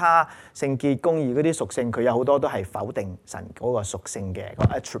其他聖潔、公義嗰啲屬性，佢有好多都係否定神嗰個屬性嘅、個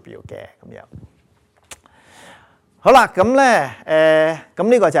attribute 嘅咁樣。好啦，咁咧咁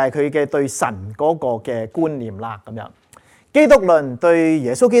呢個就係佢嘅對神嗰個嘅觀念啦，咁樣。基督論對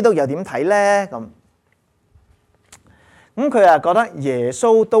耶穌基督又點睇咧？咁佢啊覺得耶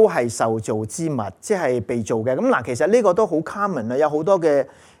穌都係受造之物，即係被造嘅。咁嗱，其實呢個都好 common 啊，有好多嘅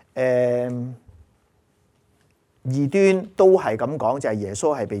異端都係咁講，就係耶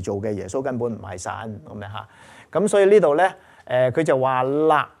穌係被造嘅，耶穌根本唔係神咁樣嚇。咁所以呢度咧佢就話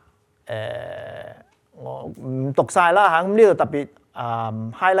啦我唔讀晒啦嚇。咁呢度特別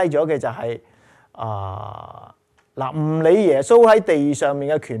highlight 咗嘅就係嗱，唔理耶穌喺地上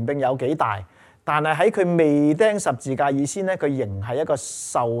面嘅權柄有幾大，但係喺佢未釘十字架以先咧，佢仍係一個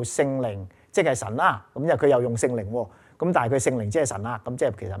受聖靈，即係神啦。咁因為佢又用聖靈喎，咁但係佢聖靈即係神啦。咁即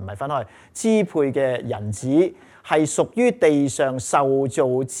係其實唔係分開支配嘅人子，係屬於地上受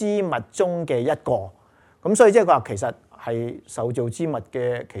造之物中嘅一個。咁所以即係佢話其實係受造之物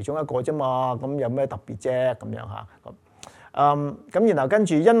嘅其中一個啫嘛。咁有咩特別啫？咁樣嚇咁然後跟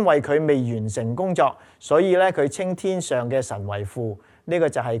住因為佢未完成工作，所以咧佢稱天上嘅神為父。呢個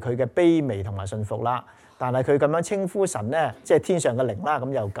就係佢嘅卑微同埋信服啦。但係佢咁樣稱呼神咧，即係天上嘅靈啦，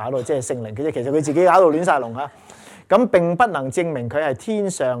咁又搞到即係聖靈。其實佢自己搞到亂晒龍嚇。咁並不能證明佢係天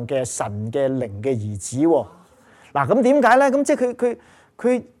上嘅神嘅靈嘅兒子喎。嗱，咁點解咧？咁即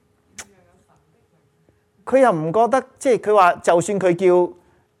係佢又唔覺得，即係佢話就算佢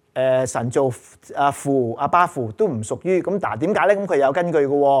叫神做父阿爸父都唔屬於。咁但係點解咧？咁佢有根據嘅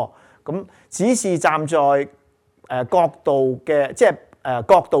喎。咁只是站在角度嘅，即係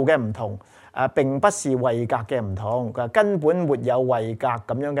角度嘅唔同，並不是位格嘅唔同。佢話根本沒有位格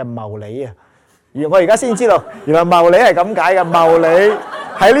咁樣嘅謬理啊！我而家先知道，原來謬理係咁解嘅，謬理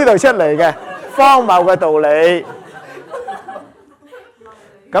喺呢度出嚟嘅荒謬嘅道理。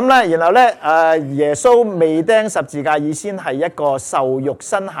咁咧，然後咧耶穌未釘十字架以先係一個受肉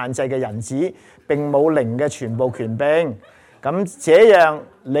身限制嘅人子，並冇靈嘅全部權柄。咁這樣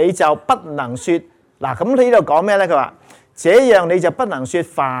你就不能説嗱，咁你呢度講咩咧？佢話這樣你就不能説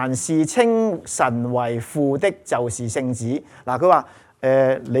凡是稱神為父的，就是聖子。嗱，佢話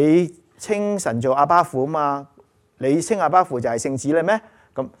你稱神做阿爸父啊嘛，你稱阿爸父就係聖子咧咩？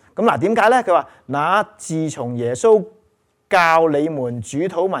咁嗱，點解咧？佢話那自從耶穌教你們主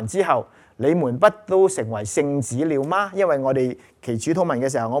禱文之後，你們不都成為聖子了嗎？因為我哋祈主禱文嘅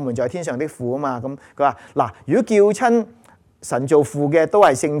時候，我們在天上的父啊嘛。咁佢話嗱，如果叫親神做父嘅都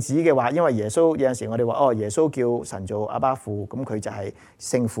係聖子嘅話，因為耶穌有陣時我哋話耶穌叫神做阿爸父，咁佢就係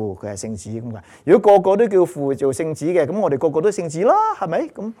聖父，佢係聖子咁嘅。如果個個都叫父做聖子嘅，咁我哋個個都聖子啦，係咪？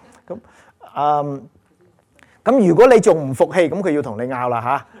咁如果你仲唔服氣，咁佢要同你拗啦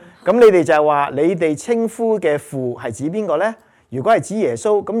嚇。咁你哋就係話你哋稱呼嘅父係指邊個咧？如果係指耶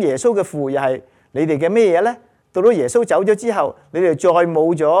穌，咁耶穌嘅父又係你哋嘅咩嘢咧？到耶穌走咗之後，你哋再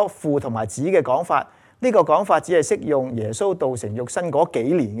冇咗父同埋子嘅講法。呢個講法只係適用耶穌道成肉身嗰幾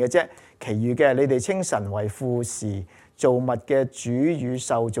年嘅啫，其餘嘅你哋稱神為父時，造物嘅主與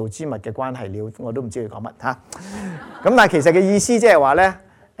受造之物嘅關係了，我都唔知佢講乜嚇。咁但係其實嘅意思即係話咧，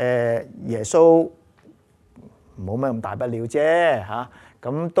耶穌冇乜咁大不了啫嚇，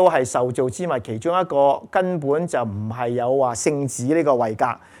咁都係受造之物其中一個，根本就唔係有話聖子呢個位格。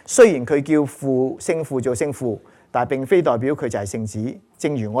雖然佢叫父聖父做聖父，但係並非代表佢就係聖子。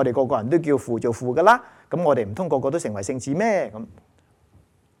正如我哋個個人都叫父做父噶啦，咁我哋唔通個個都成為聖子咩？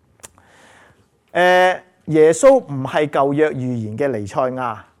耶穌唔係舊約預言嘅彌賽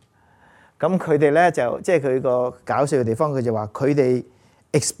亞，咁佢哋咧就即係佢個搞笑嘅地方，佢就話佢哋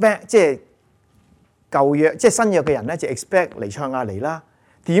expect 即係舊約即係新約嘅人咧就 expect 彌賽亞嚟啦，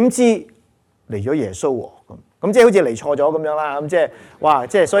點知嚟咗耶穌喎，咁即係好似嚟錯咗咁樣啦，咁即係哇，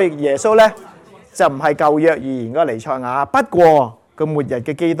即係所以耶穌咧就唔係舊約預言嗰個彌賽亞，不過個末日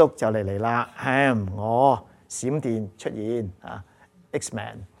嘅基督就嚟啦，我閃電出現啊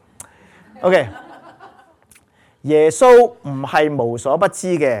X-Man。OK， 耶穌唔係無所不知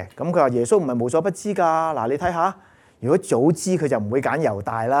嘅，咁佢話耶穌唔係無所不知㗎。嗱，你睇下，如果早知佢就唔會揀猶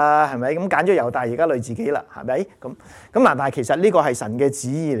大啦，係咪？咁揀咗猶大，而家累自己啦，係咪？咁嗱，但係其實呢個係神嘅旨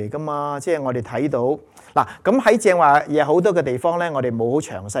意嚟噶嘛，即係我哋睇到嗱。咁喺正話有好多嘅地方咧，我哋冇好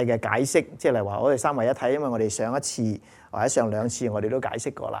詳細嘅解釋，即係例如話我哋三位一體，因為我哋上一次或者上兩次我哋都解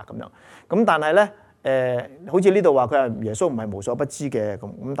釋過啦，咁樣。咁但係咧好似呢度話佢係耶穌唔係無所不知嘅咁，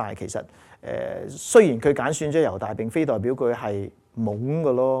但係其實雖然佢揀選咗猶大，並非代表佢係懵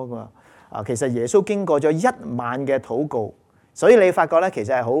嘅咯。其實耶穌經過咗1晚嘅禱告，所以你發覺咧，其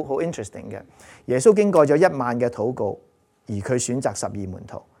實係好 interesting 嘅。耶穌經過咗1晚嘅禱告，而佢選擇12門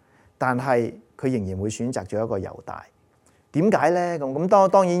徒，但係佢仍然會選擇咗一個猶大。點解咧？咁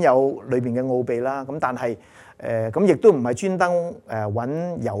當然有裏邊嘅奧秘啦。咁但係咁亦都唔係專登揾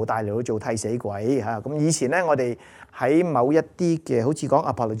猶大嚟去做替死鬼嚇。咁以前咧，我哋喺某一啲嘅好似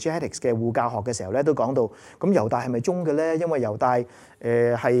講 apologetics 嘅護教學嘅時候咧，都講到咁猶大係咪忠嘅咧？因為猶大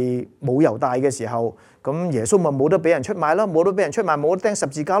係冇猶大嘅時候，咁耶穌咪冇得俾人出賣咯，冇得俾人出賣，冇得釘十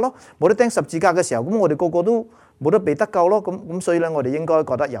字架咯，冇得釘十字架嘅時候，咁我哋個個都冇得被得救咯。咁所以咧，我哋應該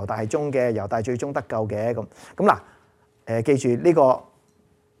覺得猶大係忠嘅，猶大最終得救嘅。咁嗱記住呢個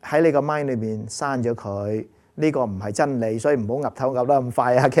喺你個 mind 裏面刪咗佢，呢個唔係真理，所以唔好岌頭岌得咁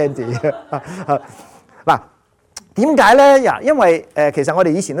快啊 ，Candy。嗱，點解咧？因為其實我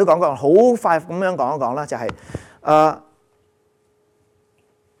哋以前都講過，好快咁樣講一講啦，就係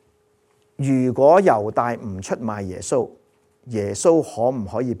如果猶大唔出賣耶穌，耶穌可唔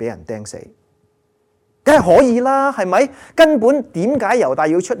可以俾人釘死？梗係可以啦，係咪？根本點解猶大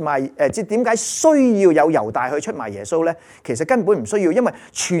要出賣？即係點解需要有猶大去出賣耶穌咧？其實根本唔需要，因為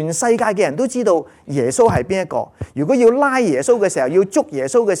全世界嘅人都知道耶穌係邊一個。如果要拉耶穌嘅時候，要捉耶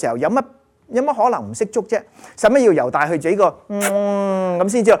穌嘅時候，有乜可能唔識捉啫？使乜要猶大去這個咁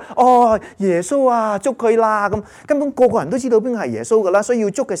先知道？哦，耶穌啊，捉佢啦！咁根本個個人都知道邊個係耶穌噶啦，所以要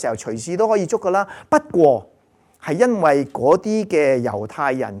捉嘅時候隨時都可以捉噶啦。不過係因為嗰啲嘅猶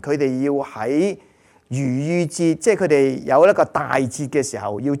太人，佢哋要喺逾越節，即係佢哋有一個大節嘅時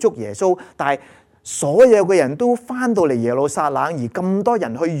候要捉耶穌，但係所有嘅人都翻到嚟耶路撒冷，而咁多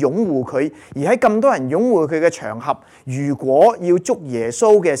人去擁護佢，而喺咁多人擁護佢嘅場合，如果要捉耶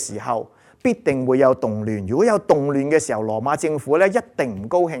穌嘅時候，必定會有動亂。如果有動亂嘅時候，羅馬政府咧一定唔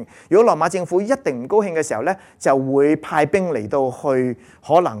高興。如果羅馬政府一定唔高興嘅時候咧，就會派兵嚟到去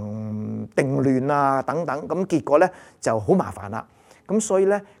可能定亂啊等等，咁結果咧就好麻煩啦。咁所以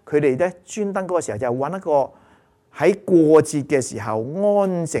咧，佢哋咧專登嗰個時候就揾一個喺過節嘅時候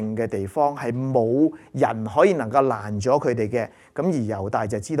安靜嘅地方，係冇人可以能夠攔咗佢哋嘅。咁而猶大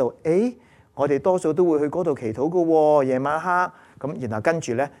就知道，我哋多數都會去嗰度祈禱嘅喎，夜晚黑。咁然後跟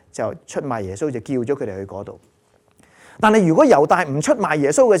住咧就出賣耶穌，就叫咗佢哋去嗰度。但係如果猶大唔出賣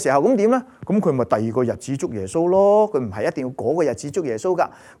耶穌嘅時候，咁點咧？咁佢咪第二個日子捉耶穌咯？佢唔係一定要嗰個日子捉耶穌㗎。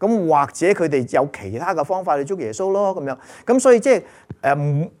咁或者佢哋有其他嘅方法去捉耶穌咯？咁樣咁所以即係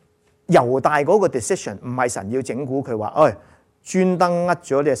猶大嗰個 decision 唔係神要整蠱佢話，專登呃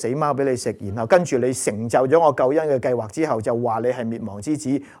咗隻死貓俾你食，然後跟住你成就咗我救恩嘅計劃之後，就話你係滅亡之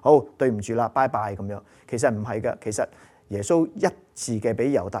子。好，對唔住啦，拜拜咁樣。其實唔係㗎，其實耶穌一致嘅俾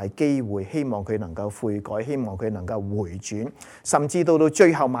猶大機會，希望佢能夠悔改，希望佢能夠回轉，甚至到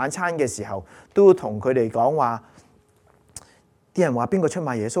最後晚餐嘅時候，都同佢哋講話。啲人話邊個出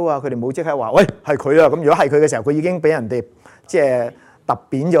賣耶穌啊？佢哋冇即刻話，喂，係佢啊！咁如果係佢嘅時候，佢已經俾人哋即係揼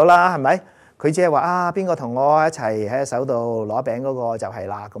扁咗啦，係咪？佢只係話啊，邊個同我一齊喺手度攞餅嗰個就係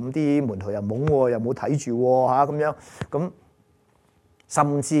啦。咁啲門徒又懵喎，又冇睇住喎嚇咁樣。咁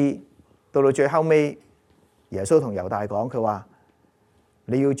甚至到最後尾。耶穌同猶大講，佢話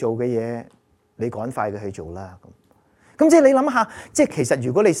你要做嘅嘢，你趕快嘅去做啦。咁即係你諗下，即係其實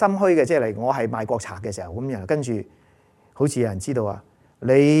如果你心虛嘅，即係嚟我係賣國賊嘅時候，咁然後跟住好似有人知道啊，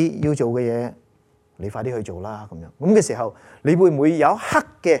你要做嘅嘢，你快啲去做啦。咁嘅時候，你會唔會有一刻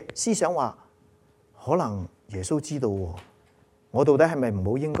嘅思想話，可能耶穌知道喎，我到底係咪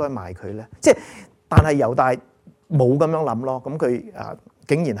唔好應該賣佢咧？即係但係猶大冇咁樣諗咯。咁佢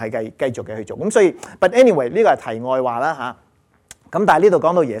竟然係繼續嘅去做，咁所以 but anyway 呢個係題外話啦嚇。咁但係呢度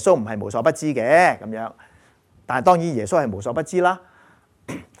講到耶穌唔係無所不知嘅咁樣，但係當然耶穌係無所不知啦。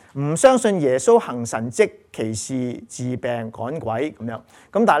唔相信耶穌行神蹟奇事治病趕鬼咁樣，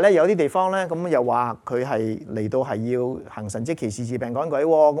咁但係咧有啲地方咧咁又話佢係嚟到係要行神蹟奇事治病趕鬼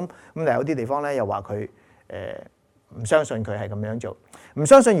喎，咁但有啲地方咧又話佢唔相信佢係咁樣做，唔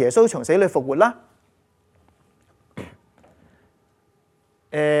相信耶穌從死裏復活啦。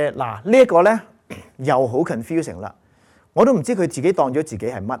嗱呢一個咧又好 confusing 啦，我都唔知佢自己當咗自己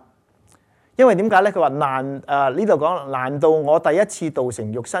係乜，因為點解咧？佢話呢度講，難道我第一次道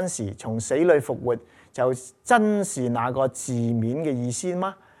成肉身時從死裏復活就真是那個字面嘅意思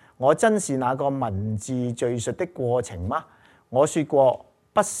嗎？我真是那個文字敘述的過程嗎？我說過，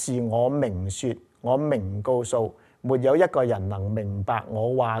不是我明說，我明告訴，沒有一個人能明白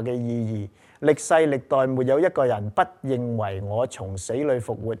我話嘅意義。歷世歷代沒有一個人不認為我從死裏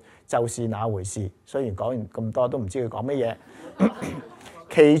復活就是那回事。雖然講完咁多都唔知佢講乜嘢，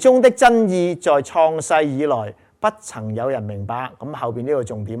其中的真意在創世以來不曾有人明白。咁後邊呢個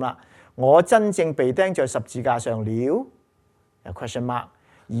重點啦，我真正被釘在十字架上了，有 question mark，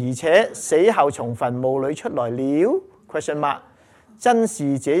 而且死後從墳墓裏出來了 question mark， 真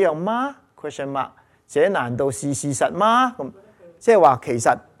是這樣嗎 question mark， 這難道是事實嗎？咁即係話其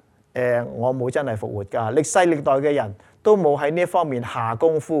實我冇真係復活㗎，歷世歷代嘅人都冇喺呢一方面下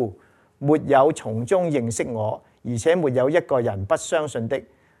功夫，沒有從中認識我，而且沒有一個人不相信的，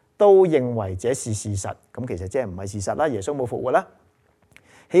都認為這是事實。咁其實即係唔係事實啦，耶穌冇復活啦。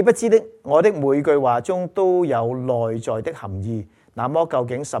豈不知的，我的每句話中都有內在的含義。那麼究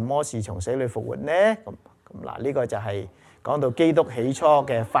竟什麼是從死裏復活呢？咁嗱，呢個就係講到基督起初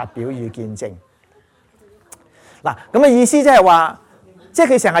嘅發表與見證。嗱，咁嘅意思即係話，即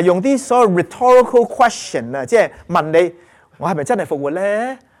係佢成日用啲所謂 rhetorical question 啊，即係問你我係咪真係復活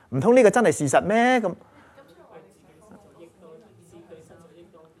咧？唔通呢個真係事實咩？咁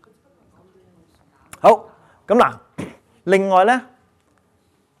好咁嗱，另外咧，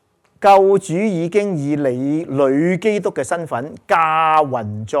救主已經以女基督嘅身份駕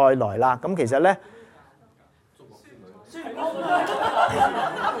雲再來啦。咁其實咧，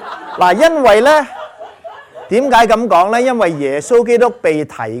嗱，因為咧。點解咁講咧？因為耶穌基督被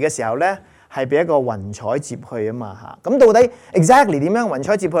提嘅時候咧，係俾一個雲彩接去啊嘛嚇。咁到底 exactly 點樣雲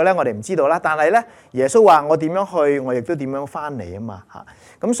彩接去咧？我哋唔知道啦。但係咧，耶穌話我點樣去，我亦都點樣翻嚟啊嘛嚇。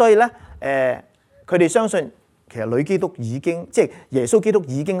咁所以咧，佢哋相信其實女基督已經即係耶穌基督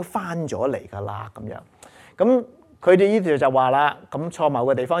已經翻咗嚟㗎啦咁樣。咁佢哋呢條就話啦，咁錯謬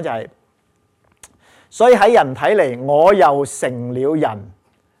嘅地方就係，所以喺人睇嚟，我又成了人。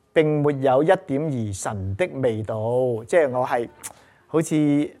並沒有一點兒神的味道，即係我係好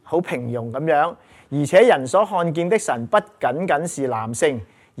似好平庸咁樣，而且人所看見的神不僅僅是男性，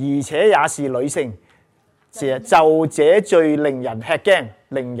而且也是女性，就這最令人吃驚，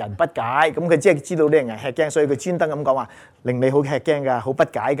令人不解。咁佢即係知道令人吃驚，所以佢專登咁講話，令你好吃驚㗎，好不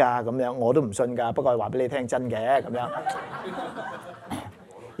解㗎咁樣，我都唔信㗎，不過話俾你聽真嘅咁樣。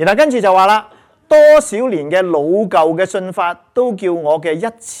然後跟住就話啦。多少年嘅老舊嘅信法都叫我嘅一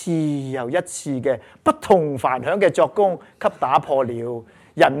次又一次嘅不同凡響嘅作工給打破了，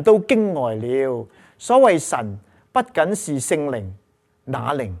人都驚呆了。所謂神不僅是聖靈、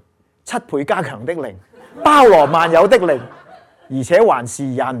那靈、7倍加強的靈、包羅萬有的靈，而且還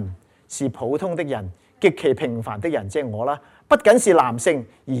是人，是普通的人，極其平凡的人，即係我啦。不僅是男性，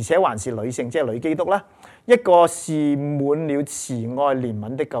而且還是女性，即係女基督啦。一個是滿了慈愛憐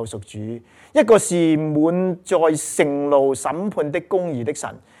憫的救贖主，一個是滿載盛怒審判的公義的神，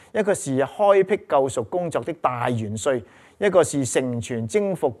一個是開闢救贖工作的大元帥，一個是成全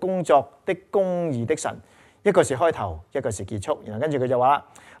征服工作的公義的神，一個是開頭，一個是結束。然後跟住佢就話：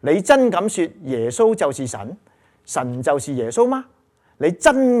你真敢說耶穌就是神，神就是耶穌嗎？你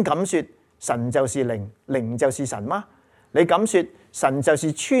真敢說神就是靈，靈就是神嗎？你敢說神就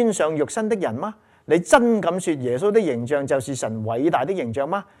是穿上肉身的人嗎？你真敢說耶穌的形象就是神偉大的形象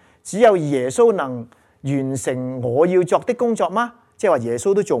嗎？只有耶穌能完成我要做的工作嗎？即係話耶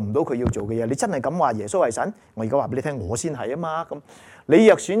穌都做唔到佢要做嘅嘢，你真係咁話耶穌係神？我而家話俾你聽，我先係啊嘛。咁你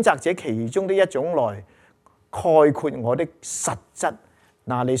若選擇這其中的一種來概括我的實質，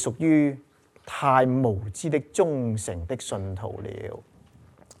那你屬於太無知的忠誠的信徒了。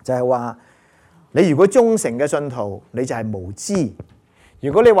就係話你如果忠誠嘅信徒，你就係無知。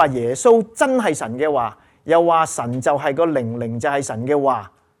如果你話耶穌真係神嘅話，又話神就係個靈，靈就係神嘅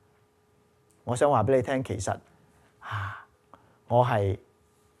話，我想話俾你聽，其實我係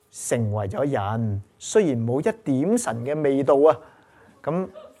成為咗人，雖然冇一點神嘅味道啊，咁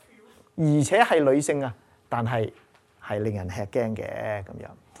而且係女性啊，但係令人吃驚嘅咁樣。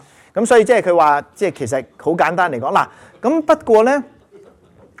咁所以即係佢話，即係其實好簡單嚟講嗱。咁不過咧，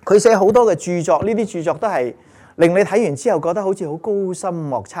佢寫好多嘅著作，呢啲著作都係令你睇完之後覺得好似好高深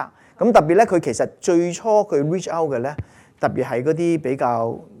莫測。咁特別咧，佢其實最初佢 reach out 嘅咧，特別係嗰啲比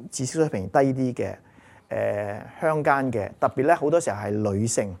較知識水平低啲嘅鄉間嘅，特別咧好多時候係女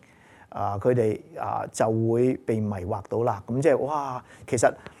性佢哋就會被迷惑到啦。咁即係哇，其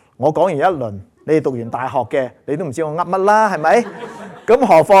實我講完一輪，你哋讀完大學嘅，你都唔知我噏乜啦，係咪？咁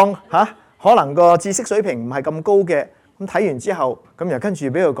何況可能個知識水平唔係咁高嘅，咁睇完之後，咁又跟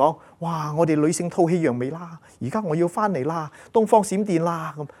住俾佢講，哇！我哋女性吐氣揚眉啦，而家我要翻嚟啦，東方閃電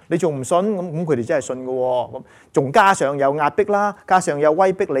啦咁，你仲唔信？咁佢哋真係信嘅喎，咁仲加上有壓迫啦，加上有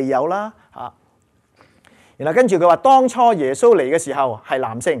威逼利誘啦嚇。然後跟住佢話：當初耶穌嚟嘅時候係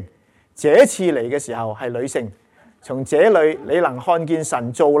男性，這次嚟嘅時候係女性。從這裏你能看見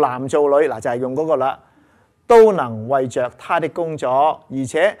神造男造女，嗱就係用嗰個啦，都能為着他的工作，而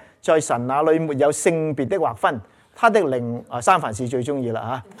且在神那裏沒有性別的劃分。他的靈三藩市最中意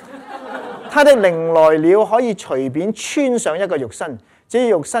啦嚇，他的靈來了可以隨便穿上一個肉身，這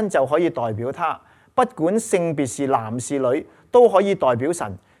肉身就可以代表他，不管性別是男是女，都可以代表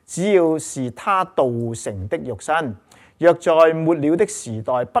神，只要是他道成的肉身。若在末了的時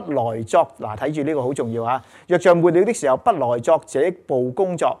代不來作，嗱睇住呢個好重要啊！若在末了的時候不來作這部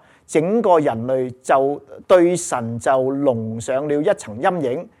工作，整個人類就對神就籠上了一層陰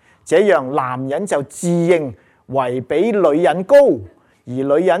影，這樣男人就自認為比女人高，而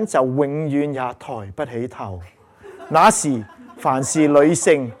女人就永遠也抬不起頭。那時凡是女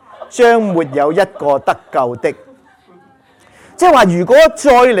性，將沒有一個得救的。即係話，如果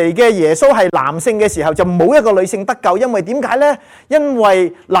再嚟嘅耶穌係男性嘅時候，就冇一個女性得救，因為點解呢？因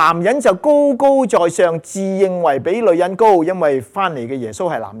為男人就高高在上，自認為比女人高，因為翻嚟嘅耶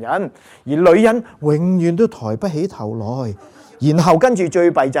穌係男人，而女人永遠都抬不起頭來。然後跟住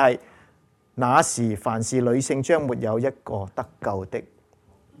最弊就係，那時凡是女性，將沒有一個得救的。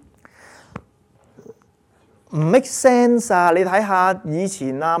唔 make sense 啊！你睇下以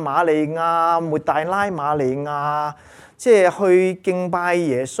前啊，瑪利亞、抹大拉瑪利亞。即係去敬拜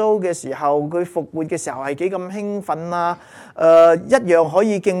耶穌嘅時候，佢復活嘅時候係幾咁興奮啊！一樣可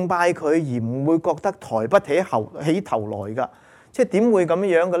以敬拜佢，而唔會覺得抬不起頭來㗎。即係點會咁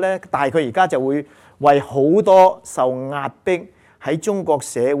樣嘅咧？但係佢而家就會為好多受壓迫喺中國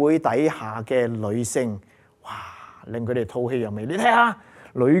社會底下嘅女性，哇！令佢哋吐氣揚眉。你睇下，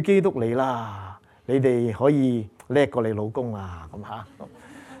女基督嚟啦，你哋可以叻過你老公啊，咁嚇，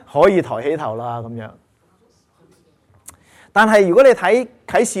可以抬起頭啦咁樣。但係如果你睇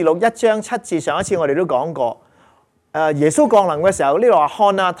啟示錄1章7節，上一次我哋都講過，耶穌降臨嘅時候，呢度話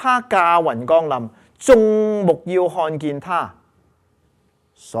看啊，他駕雲降臨，眾目要看見他，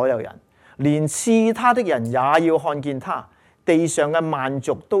所有人，連刺他的人也要看見他，地上嘅萬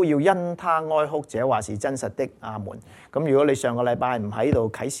族都要因他哀哭，這話是真實的。阿門。咁如果你上個禮拜唔喺度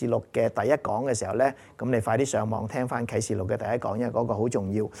啟示錄嘅第一講嘅時候呢，咁你快啲上網聽翻啟示錄嘅第一講，因為嗰個好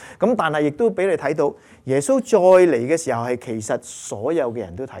重要。咁但係亦都俾你睇到耶穌再嚟嘅時候係其實所有嘅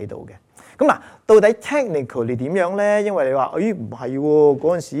人都睇到嘅。咁嗱，到底 technically 點樣呢？因為你話，唔係喎，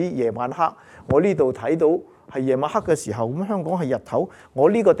嗰陣時夜晚黑，我呢度睇到係夜晚黑嘅時候，咁香港係日頭，我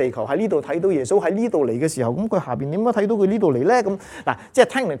呢個地球喺呢度睇到耶穌喺呢度嚟嘅時候，咁佢下邊點樣睇到佢呢度嚟呢？咁嗱，即係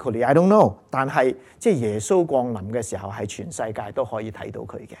technically I don't know， 但係即係耶穌降臨嘅時候係全世界都可以睇到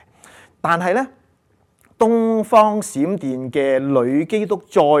佢嘅。但係呢，東方閃電嘅女基督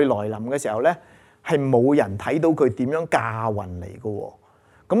再來臨嘅時候呢，係冇人睇到佢點樣駕雲嚟嘅喎。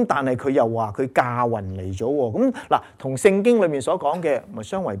咁但係佢又話佢駕雲嚟咗喎。咁嗱，同聖經裏面所講嘅咪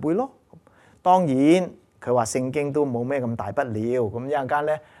相違背咯。當然。佢話聖經都冇咩咁大不了，咁一陣間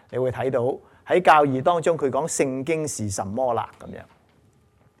咧，你會睇到喺教義當中佢講聖經是什麼啦咁樣。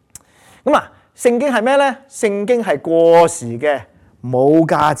咁啊，聖經係咩咧？聖經係過時嘅、冇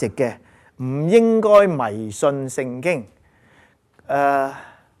價值嘅，唔應該迷信聖經。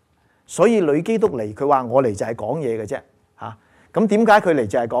所以女基督嚟，佢話我嚟就係講嘢嘅啫嚇。咁點解佢嚟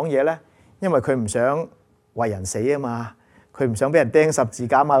就係講嘢咧？因為佢唔想為人死啊嘛。佢唔想俾人釘十字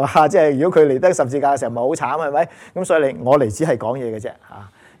架嘛，即係如果佢嚟釘十字架嘅時候，咪好慘係咪？咁所以我嚟只係講嘢嘅啫嚇，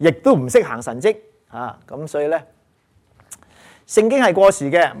亦都唔識行神蹟嚇，咁所以咧，聖經係過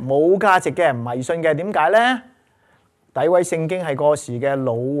時嘅、冇價值嘅、迷信嘅。點解咧？詆毀聖經係過時嘅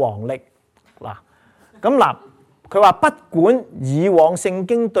老黃歷嗱。咁嗱，佢話不管以往聖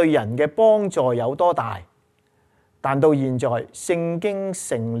經對人嘅幫助有多大，但到現在聖經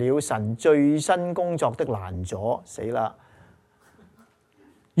成了神最新工作的攔阻，死啦！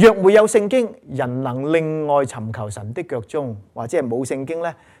若沒有聖經，人能另外尋求神的腳蹤，或者係冇聖經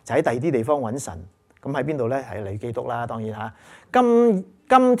咧，就喺第二啲地方揾神。咁喺邊度咧？係女基督啦，當然嚇。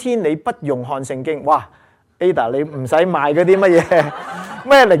今天你不用看聖經，哇 Ada 你唔使賣嗰啲乜嘢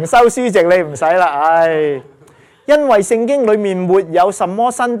咩靈修書籍，你唔使啦，唉，因為聖經裡面沒有什麼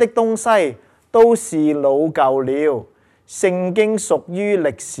新的東西，都是老舊了。聖經屬於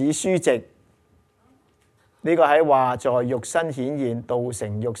歷史書籍。呢個係話在肉身顯現，道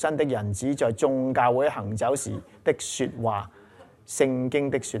成肉身的人子在眾教會行走時的説話，聖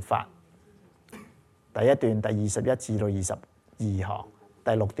經的説法。第一段第21至到22行，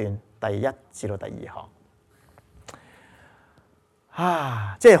第6段第1至到第2行。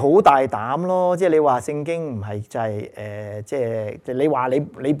即係好大膽咯！即係你話聖經唔係就係即係你話你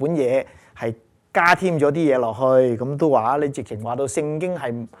本嘢係加添咗啲嘢落去，咁都話你直情話到聖經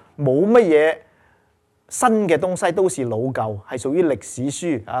係冇乜嘢新嘅東西，都是老舊，係屬於歷史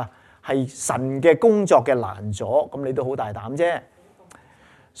書啊，係神嘅工作嘅攔阻，咁你都好大膽啫。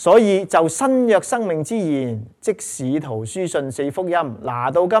所以就新約生命之言，即使徒書信4福音，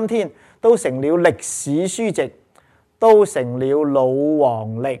拿到今天都成了歷史書籍，都成了老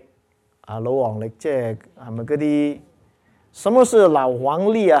黃歷。老黃歷即係咪嗰啲？什麼是老黃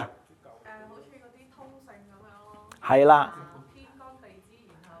歷啊？好似嗰啲通勝咁樣咯。係啦。天干地支，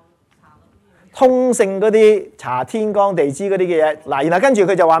然後查嗰啲嘢。通勝嗰啲查天干地支嗰啲嘅嘢，嗱，然後跟住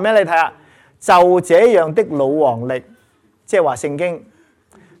佢就話咩？你睇下，就這樣的老黃歷，即係話聖經。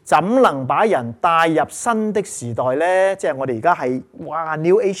怎能把人帶入新的時代呢？即係我哋而家係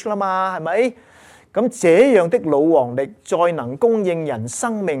New Age 啦嘛，係咪？咁這樣的老黃歷，再能供應人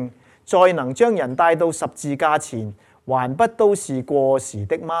生命，再能將人帶到十字架前，還不都是過時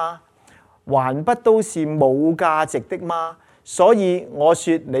的嗎？還不都是冇價值的嗎？所以我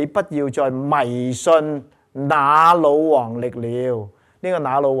說你不要再迷信那老黃歷了。呢個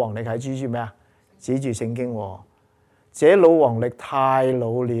那老黃歷係指住咩啊？指住聖經喎。這老黃歷太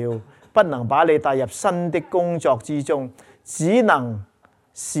老了，不能把你帶入新的工作之中，只能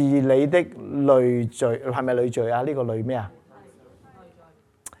是你的累贅，係咪累贅啊？呢個累咩啊？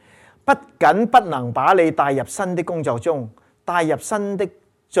不僅不能把你帶入新的工作中，帶入新的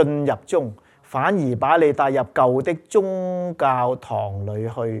進入中，反而把你帶入舊的宗教堂裏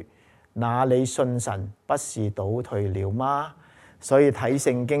去，那你信神不是倒退了嗎？所以睇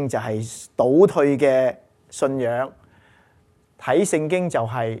聖經就係倒退嘅信仰。睇聖經就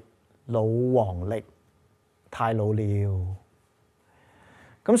係老黃歷，太老了。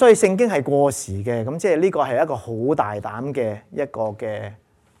咁所以聖經係過時嘅，咁即係呢個係一個好大膽嘅一個嘅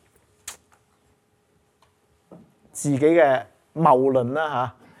自己嘅謬論啦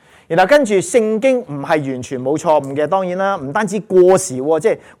嚇。然後跟住聖經唔係完全冇錯誤嘅，當然啦，唔單止過時喎，即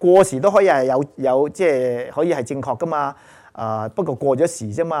係過時都可以係有即係可以係正確噶嘛。不過過咗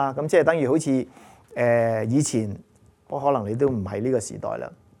時啫嘛，咁即係等於好似以前。可能你都唔係呢個時代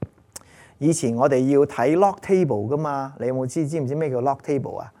啦。以前我哋要睇 log table 噶嘛，你有冇知唔知咩叫 log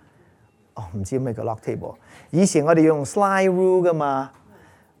table 啊？唔知咩叫 log table。以前我哋要用 slide rule 噶嘛。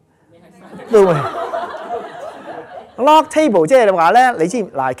log table 即係話咧，你知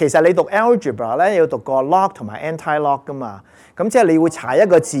嗱，其實你讀 algebra 咧要讀個 log 同埋 anti-log 噶嘛。咁即係你會查一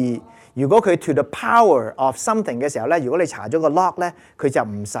個字。如果佢 to the power of something 嘅時候咧，如果你查咗個 log 咧，佢就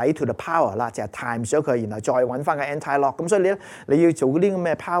唔使 to the power 啦，就係 times 咗佢，然後再揾翻個 anti-log。咁所以你要做嗰啲咁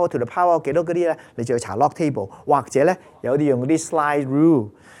嘅 power to the power 幾多嗰啲咧，你就要查 log table， 或者咧有啲用嗰啲 slide rule。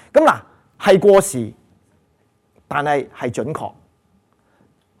咁嗱係過時，但係準確。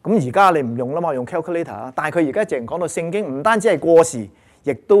咁而家你唔用啦嘛，用 calculator 啦。但係佢而家淨係講到聖經唔單止係過時，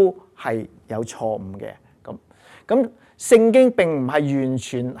亦都係有錯誤嘅。咁聖經並唔係完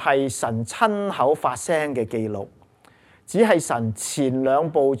全係神親口發聲嘅記錄，只係神前兩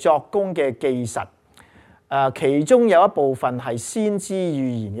部作工嘅記實。其中有一部分係先知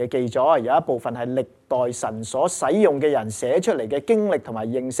預言嘅記載，有一部分係歷代神所使用嘅人寫出嚟嘅經歷同埋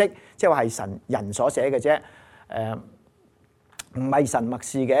認識，即係話係神人所寫嘅啫。唔係神默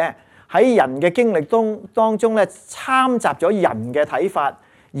示嘅，喺人嘅經歷當中咧，參雜咗人嘅睇法、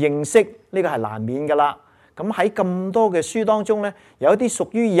認識，呢個係難免㗎啦。咁喺咁多嘅書當中咧，有一啲屬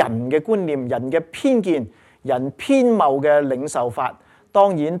於人嘅觀念、人嘅偏見、人偏謬嘅領受法。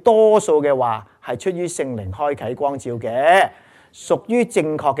當然多數嘅話係出於聖靈開啟光照嘅，屬於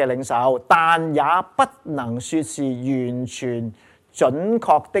正確嘅領受，但也不能說是完全準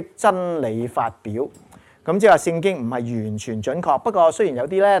確的真理發表。咁即係話聖經唔係完全準確，不過雖然有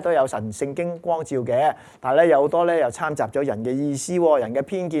啲咧都有神聖經光照嘅，但係咧有好多咧又參雜咗人嘅意思、人嘅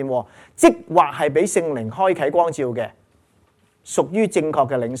偏見，即或係俾聖靈開啟光照嘅，屬於正確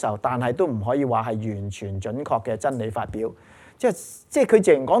嘅領受，但係都唔可以話係完全準確嘅真理發表。即係佢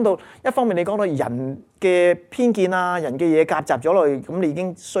淨講到一方面，你講到人嘅偏見啊，人嘅嘢夾雜咗落去，咁你已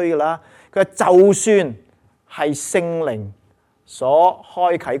經衰㗎啦。佢話就算係聖靈所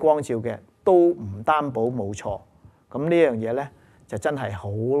開啟光照嘅，都唔擔保冇錯，咁呢樣嘢咧就真係好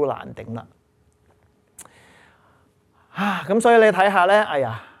難頂啦。咁所以你睇下咧，哎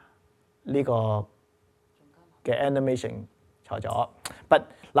呀呢個嘅 animation 錯咗。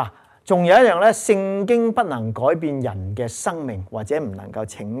嗱，仲有一樣咧，聖經不能改變人嘅生命，或者唔能夠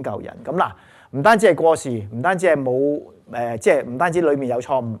拯救人。咁嗱，唔單止係過時，唔單止係冇即係唔單止裡面有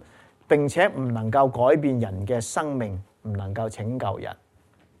錯誤，並且唔能夠改變人嘅生命，唔能夠拯救人。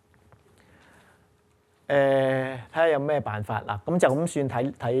睇下有咩辦法嗱，咁就咁算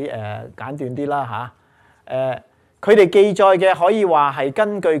睇簡短啲啦嚇。佢哋記載嘅可以話係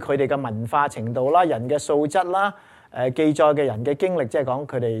根據佢哋嘅文化程度啦、人嘅素質啦、記載嘅人嘅經歷，即係講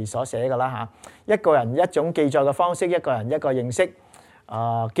佢哋所寫嘅啦嚇。一個人一種記載嘅方式，一個人一個認識，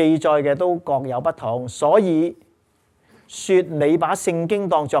記載嘅都各有不同，所以說你把聖經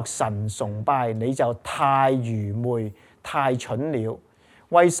當作神崇拜，你就太愚昧、太蠢了。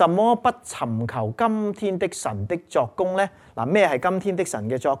為什麼不尋求今天的神的作工呢？嗱，咩係今天的神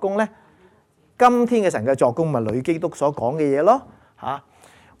嘅作工呢？今天嘅神嘅作工咪女基督所講嘅嘢咯嚇。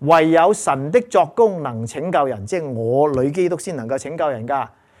唯有神的作工能拯救人，即係我女基督先能夠拯救人㗎。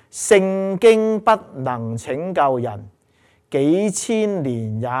聖經不能拯救人，幾千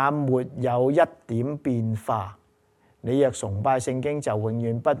年也沒有一點變化。你若崇拜聖經，就永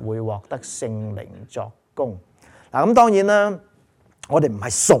遠不會獲得聖靈作工。嗱，咁當然啦。我哋唔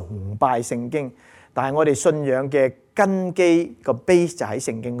係崇拜聖經，但係我哋信仰嘅根基個 base 就喺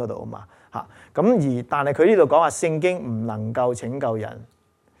聖經嗰度啊嘛嚇。咁但係佢呢度講話聖經唔能夠拯救人，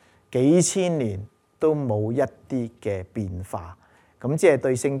幾千年都冇一啲嘅變化。咁即係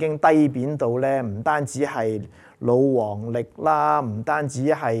對聖經低貶到咧，唔單止係老黃歷啦，唔單止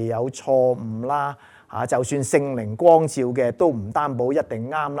係有錯誤啦嚇，就算聖靈光照嘅都唔擔保一定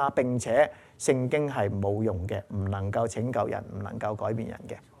啱啦。並且聖經係冇用嘅，唔能夠拯救人，唔能夠改變人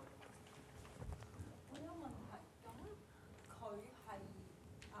嘅。我有問題，咁佢係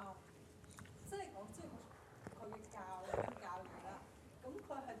即係講即係佢嘅教義啦。咁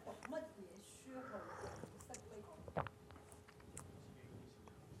佢係讀乜嘢書去認識呢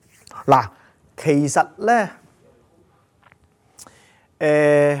個？嗱，其實咧，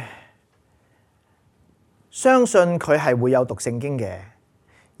相信佢係會有讀聖經嘅。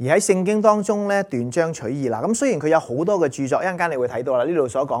而喺聖經當中咧，斷章取義啦。咁雖然佢有好多嘅著作，一陣間你會睇到啦。呢度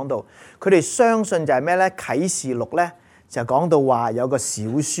所講到，佢哋相信就係咩咧？啟示錄咧就講到話有個小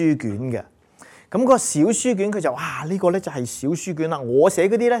書卷嘅。咁個小書卷佢就呢個咧就係小書卷啦。我寫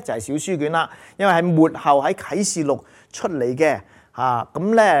嗰啲咧就係小書卷啦，因為係末後喺啟示錄出嚟嘅嚇。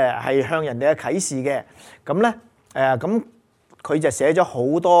咁咧係向人哋嘅啟示嘅。咁咧咁佢就寫咗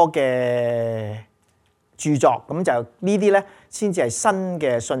好多嘅著作，咁就呢啲咧先至係新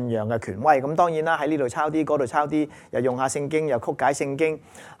嘅信仰嘅權威。咁當然啦，喺呢度抄啲，嗰度抄啲，又用下聖經，又曲解聖經。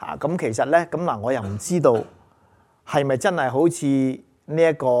咁其實咧，咁嗱，我又唔知道係咪真係好似呢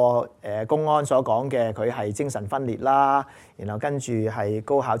一個公安所講嘅，佢係精神分裂啦，然後跟住係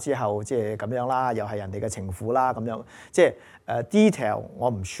高考之後即係咁樣啦，又係人哋嘅情婦啦咁樣。即係detail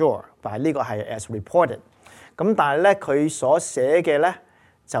我唔 sure，但係呢個係 as reported。咁但係咧，佢所寫嘅咧。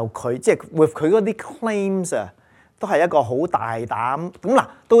就佢即係 with 佢嗰啲 claims 啊，都係一個好大膽。咁嗱，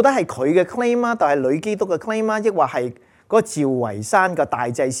到底係佢嘅 claim 啊，定係女基督嘅 claim 啊，抑或係嗰個趙維山嘅大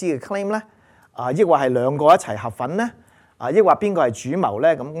祭司嘅 claim 咧？抑或係兩個一齊合份咧？抑或邊個係主謀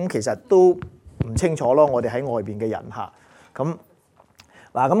咧？咁其實都唔清楚咯。我哋喺外邊嘅人嚇，咁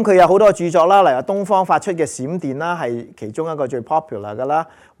咁佢有好多著作啦，例如東方發出嘅閃電啦，係其中一個最 popular 㗎啦。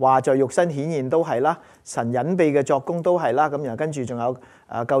話在肉身顯現都係啦，神隱秘嘅作工都係啦。咁然後跟住仲有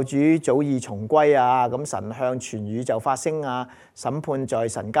救主早已重歸啊，咁神向全宇宙發聲啊，審判在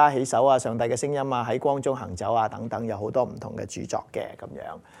神家起手啊，上帝嘅聲音啊，喺光中行走啊等等，有好多唔同嘅著作嘅咁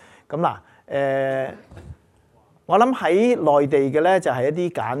樣。咁嗱我諗喺內地嘅咧就係一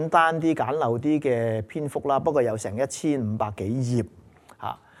啲簡單啲、簡陋啲嘅篇幅啦，不過有成1500幾頁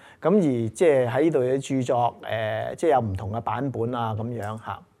嚇。咁而即係喺呢度嘅著作即係有唔同嘅版本啊咁樣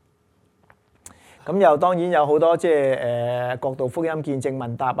嚇。咁又當然有好多即係國度福音見證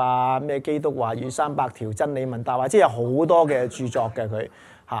問答啊，咩基督話語300條真理問答啊，即係有好多嘅著作嘅佢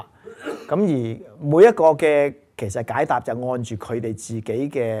嚇。咁而每一個嘅其實解答就按住佢哋自己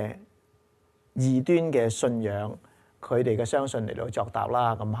嘅異端嘅信仰，佢哋嘅相信嚟到作答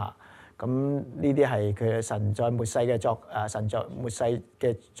啦咁嚇。咁呢啲係佢神在末世嘅神在末世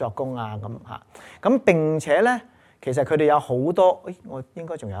嘅作工啊咁嚇。咁並且咧，其實佢哋有好多，我應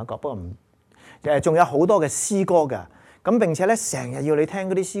該仲有一個，不過唔。仲有好多嘅詩歌㗎，咁並且咧成日要你聽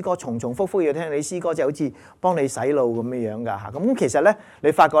嗰啲詩歌，重重複複要聽你詩歌，就好似幫你洗腦咁樣㗎嚇。咁其實咧，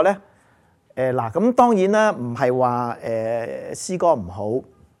你發覺咧，咁當然啦，唔係話詩歌唔好，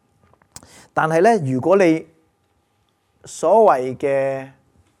但係咧，如果你所謂嘅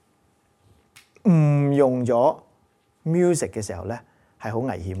誤用咗 music 嘅時候咧，係好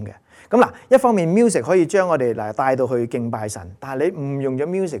危險嘅。咁嗱，一方面 music 可以將我哋帶到去敬拜神，但係你誤用咗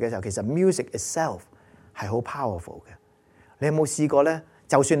music 嘅時候，其實 music itself 係好 powerful 嘅。你有冇試過咧？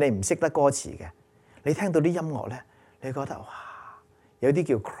就算你唔識得歌詞嘅，你聽到啲音樂咧，你覺得哇，有啲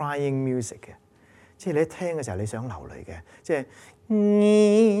叫 crying music 嘅，即係你一聽嘅時候你想流淚嘅，即係咁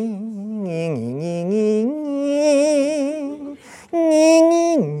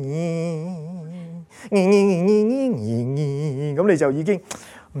你就已經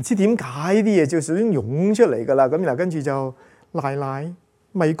唔知點解啲嘢就首先湧出嚟㗎啦。咁然後跟住就奶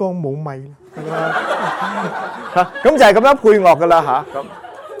米缸冇米啦，咁就係咁樣配樂㗎啦嚇。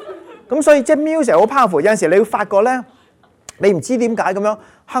咁所以即係 music 好 powerful。有陣時你會發覺咧，你唔知點解咁樣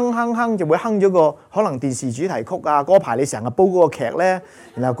哼就會哼咗個可能電視主題曲啊。嗰排你成日煲嗰個劇咧，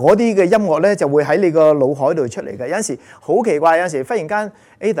然後嗰啲嘅音樂咧就會喺你個腦海度出嚟嘅。有陣時好奇怪，有陣時忽然間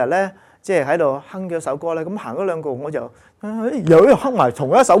Ada 咧即係喺度哼咗首歌咧，咁行咗兩個我就又哼埋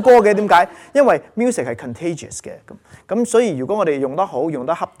同一首歌嘅。點解？因為 music 係 contagious 嘅。咁所以如果我哋用得好，用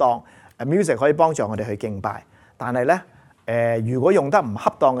得恰當，music 可以幫助我哋去敬拜。但係咧如果用得唔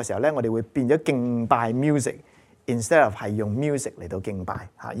恰當嘅時候咧，我哋會變咗敬拜 music。Instead of 係用 music 嚟到敬拜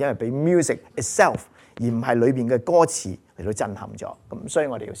嚇，因為俾 music itself 而唔係裏邊嘅歌詞嚟到震撼咗，咁所以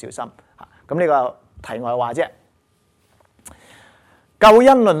我哋要小心嚇。咁呢個題外話啫。救恩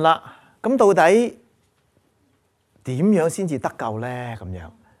論啦，咁到底點樣先至得救咧？咁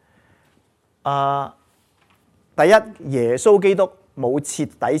樣第一，耶穌基督冇徹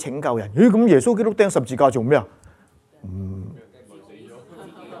底拯救人。咁耶穌基督釘十字架做咩啊？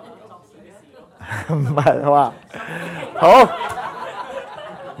唔係話好，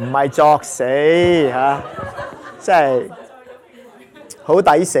唔係作死嚇，真係好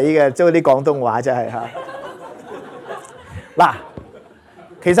抵死嘅，即係啲廣東話真係嚇。嗱，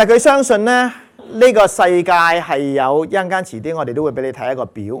其實佢相信咧，呢個世界係有一陣間遲啲，我哋都會俾你睇一個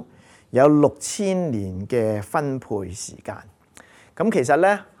表，有6000年嘅分配時間。咁其實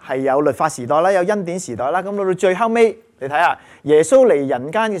咧係有律法時代啦，有恩典時代啦。咁到最後尾，你睇下耶穌嚟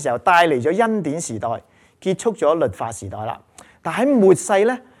人間嘅時候，帶嚟咗恩典時代，結束咗律法時代啦。但喺末世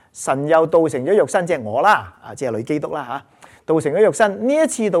咧，神又道成咗肉身，即係我啦，即係女基督啦嚇，道成咗肉身。呢一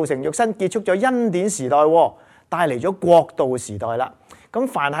次道成肉身，結束咗恩典時代，帶嚟咗國度時代啦。咁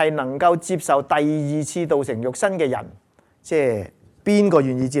凡係能夠接受第二次道成肉身嘅人，即係邊個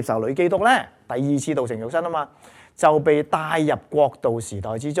願意接受女基督咧？第二次道成肉身啊嘛，就被帶入國度時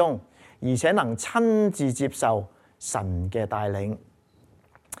代之中，而且能親自接受神嘅帶領。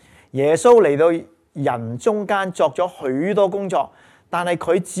耶穌嚟到人中間作咗許多工作，但係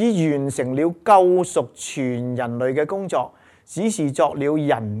佢只完成了救贖全人類嘅工作，只是作了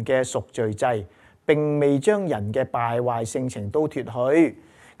人嘅贖罪祭，並未將人嘅敗壞性情都脫去。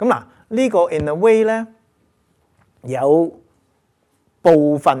咁嗱，呢個 in a way 咧有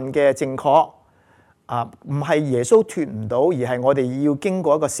部分嘅正確。唔係耶穌脫唔到，而係我哋要經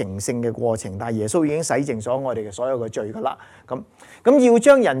過一個成聖嘅過程。但係耶穌已經洗淨咗我哋嘅所有嘅罪㗎啦。咁要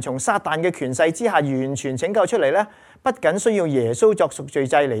將人從撒旦嘅權勢之下完全拯救出嚟咧，不僅需要耶穌作贖罪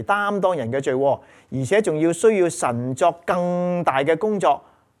祭嚟擔當人嘅罪，而且仲需要神作更大嘅工作，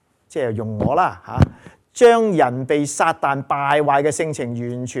即係用我啦嚇，將人被撒旦敗壞嘅性情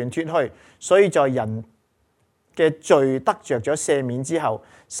完全脫去。所以在人嘅罪得着咗赦免之後，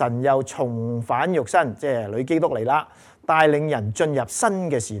神又重返肉身，即係女基督嚟啦，帶領人進入新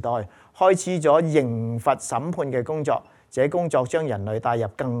嘅時代，開始咗刑罰審判嘅工作。這工作將人類帶入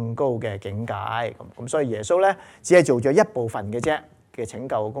更高嘅境界。咁所以耶穌咧只係做咗一部分嘅啫嘅拯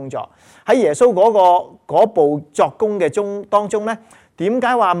救嘅工作。喺耶穌嗰部作工嘅當中咧，點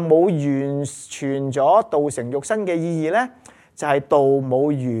解話冇完全咗道成肉身嘅意義咧？就係道冇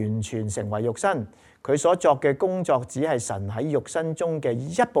完全成為肉身。佢所作嘅工作只係神喺肉身中嘅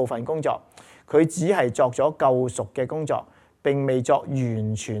一部分工作，佢只係作咗救贖嘅工作，並未作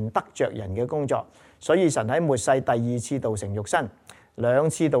完全得着人嘅工作。所以神喺末世第二次道成肉身，兩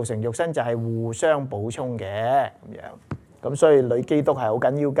次道成肉身就係互相補充嘅咁樣。咁所以女基督係好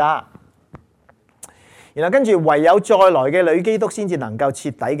緊要㗎。然後跟住唯有再來嘅女基督先至能夠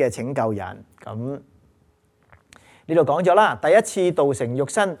徹底嘅拯救人。咁呢度講咗啦，第一次道成肉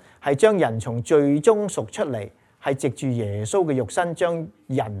身係將人從罪中贖出嚟，係藉住耶穌嘅肉身將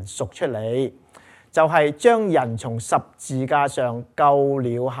人贖出嚟，就係將人從十字架上救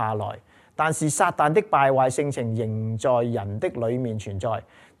了下來。但是撒旦的敗壞性情仍在人的裡面存在。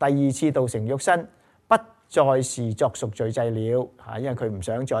第二次道成肉身不再是作贖罪祭了，因為佢唔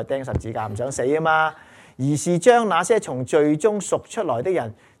想再釘十字架，唔想死啊嘛，而是將那些從罪中贖出來的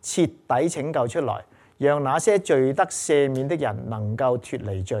人徹底拯救出來，讓那些罪得赦免的人能夠脫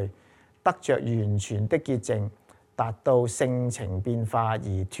離罪，得着完全的潔淨，達到性情變化而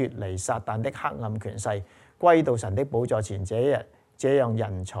脫離撒旦的黑暗權勢，歸到神的寶座前。這樣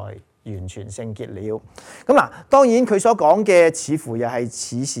人才完全聖潔了。咁嗱，當然佢所講嘅似乎又係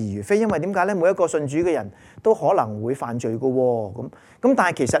似是而非，因為點解咧？每一個信主嘅人都可能會犯罪嘅喎。咁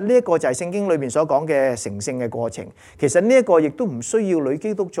但係其實呢一個就係聖經裏邊所講嘅成聖嘅過程。其實呢一個亦都唔需要女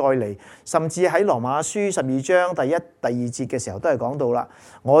基督再嚟，甚至喺羅馬書12章第1、第2節嘅時候都係講到啦。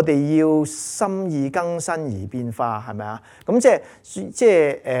我哋要心意更新而變化，係咪啊？咁即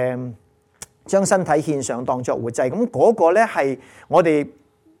係將身體獻上當作活祭。咁嗰個咧係我哋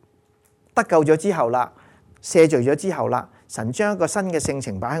得救咗之後啦，赦罪咗之後啦，神將一個新嘅性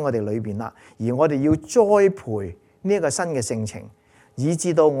情擺喺我哋裏邊啦，而我哋要栽培呢一個新嘅性情，以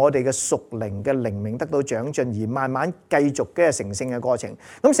至到我哋嘅屬靈嘅靈命得到長進，而慢慢繼續嘅成聖嘅過程。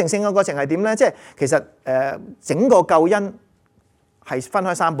咁成聖嘅過程係點咧？即係其實整個救恩係分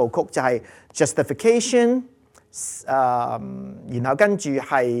開3部曲，就係 justification， 然後跟住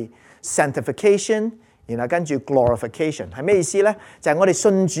係 sanctification， 然後跟住 glorification。 係咩意思咧？就係我哋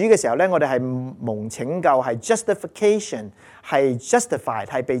信主嘅時候咧，我哋係蒙拯救，係 justification， 係 justified，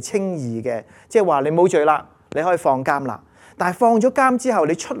 係被稱義嘅，即係話你冇罪啦，你可以放監啦。但係放咗監之後，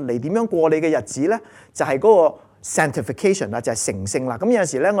你出嚟點樣過你嘅日子咧？就係嗰個 sanctification 啦，就係成聖啦。咁有陣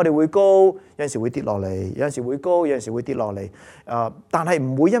時咧，我哋會高，有陣時會跌落嚟，有陣時會高，有陣時會跌落嚟。但係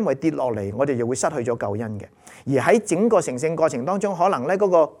唔會因為跌落嚟，我哋就會失去咗救恩嘅。而喺整個成聖過程當中，可能咧嗰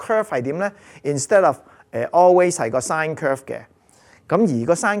個 curve 係點咧 ？Instead of always 係個 sine curve 嘅。咁而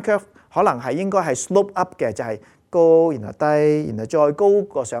個 sine curve 可能係應該係 slope up 嘅，就係高，然後低，然後再高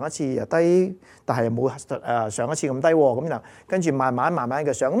過上一次又低，但係冇上一次咁低喎。咁然後跟住慢慢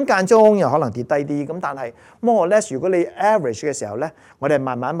嘅上，咁間中又可能跌低啲。咁但係 more or less，如果你 average 嘅時候咧，我哋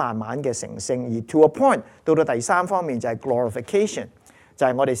慢慢嘅成聖，而 to a point 到第3方面就係 glorification， 就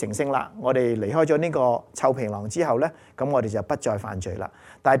係我哋成聖啦。我哋離開咗呢個臭皮囊之後咧，咁我哋就不再犯罪啦。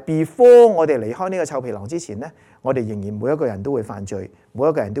但係 before 我哋離開呢個臭皮囊之前咧，我哋仍然每一個人都會犯罪，每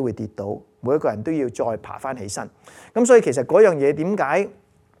一個人都會跌倒，每一個人都要再爬翻起身。咁所以其實嗰樣嘢點解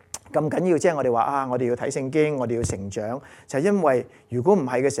咁緊要？即係我哋話我哋要睇聖經，我哋要成長，就係因為如果唔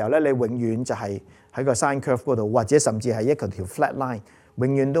係嘅時候咧，你永遠就係喺個 sine curve 嗰度，或者甚至係一條 flat line， 永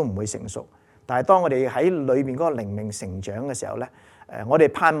遠都唔會成熟。但係當我哋喺裏邊嗰個靈命成長嘅時候咧，我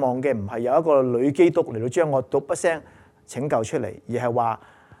哋盼望嘅唔係有一個女基督嚟到將我獨不聲拯救出嚟，而係話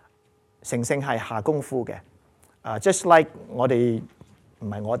成聖係下功夫嘅。just like 我哋唔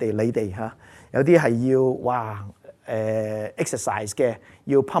係我哋你哋嚇，有啲係要exercise 嘅，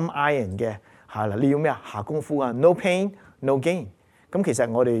要 pump iron 嘅嚇啦。你要咩啊？下功夫啊 ，no pain no gain。咁其實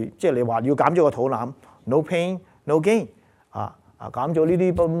我哋即係你話要減咗個肚腩 ，no pain no gain 減咗呢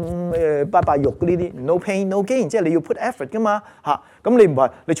啲拜拜肉呢啲 no pain no gain， 即係你要 put effort 噶嘛嚇。咁你唔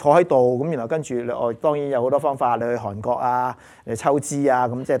係你坐喺度咁，然後跟住當然有好多方法，你去韓國啊，你抽脂啊，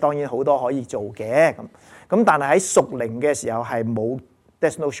咁即係當然好多可以做嘅咁但係喺屬靈嘅時候係冇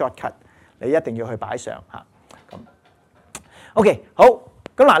there's no shortcut， 你一定要去擺上嚇咁。OK 好，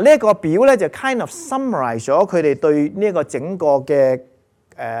咁嗱呢一個表咧就 kind of summarize 咗佢哋對呢一個整個嘅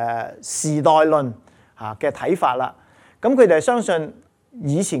時代論嚇嘅睇法啦。咁佢哋係相信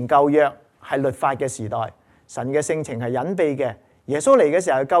以前舊約係律法嘅時代，神嘅性情係隱秘嘅。耶穌嚟嘅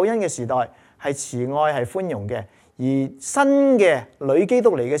時候係救恩嘅時代，係慈愛係寬容嘅。而新嘅女基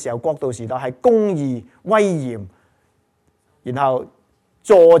督嚟嘅時候，國度時代係公義威嚴，然後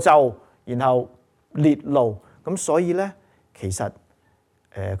詛咒，然後烈怒。咁所以咧，其實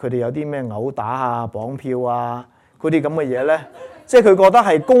佢哋有啲咩毆打啊、綁票啊嗰啲咁嘅嘢咧。即係佢覺得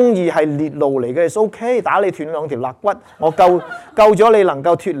係公義係烈怒嚟嘅，it's OK， 打你斷2條肋骨，我救咗你能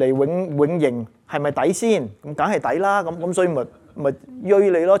夠脫離永刑，係咪抵先？咁梗係抵啦，咁所以咪銳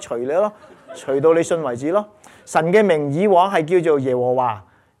你咯，除你咯，除到你信為止咯。神嘅名以往係叫做耶和華，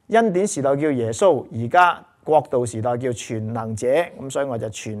恩典時代叫耶穌，而家國度時代叫全能者，咁所以我就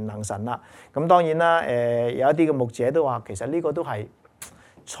全能神啦。咁當然啦，有一啲嘅牧者都話，其實呢個都係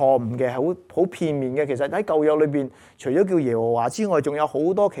錯誤嘅，好片面嘅。其實喺舊約裏邊，除咗叫耶和華之外，仲有好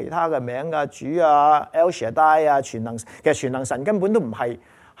多其他嘅名㗎，主啊、El Shaddai 啊，全能。其實全能神根本都唔係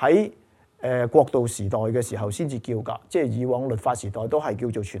喺國度時代嘅時候先至叫㗎，即係以往律法時代都係叫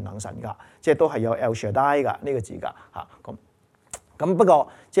做全能神㗎，即係都係有 El Shaddai 㗎呢個字㗎嚇咁不過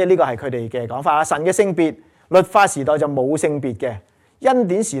即係呢個係佢哋嘅講法啦。神嘅性別，律法時代就冇性別嘅，恩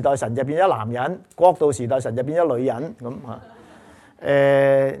典時代神就變咗男人，國度時代神就變咗女人咁嚇。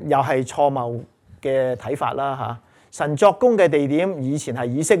又係錯謬嘅睇法啦嚇。神作工嘅地點以前係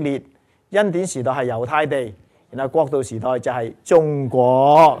以色列，恩典時代係猶太地，然後國度時代就係中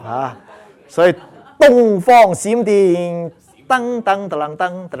國嚇。所以東方閃電噔噔噔噔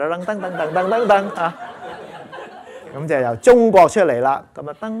噔噔噔噔噔噔噔嚇，咁就由中國出嚟啦。咁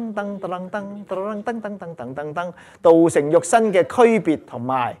啊噔噔噔噔噔噔噔噔噔噔噔，道成肉身嘅區別同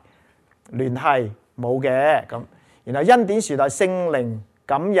埋聯繫冇嘅咁。然後恩典時代聖靈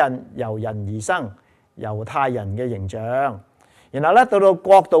感孕由人而生，猶太人嘅形象。然後咧到到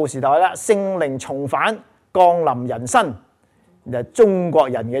國度時代咧，聖靈重返降臨人身，就係中國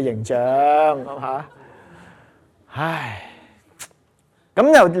人嘅形象咁嚇。唉，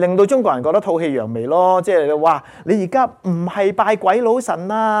咁又令到中國人覺得吐氣揚眉咯，即係話你而家唔係拜鬼佬神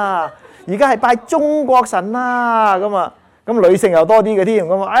啦，而家係拜中國神啦咁啊。咁女性又多啲嘅添，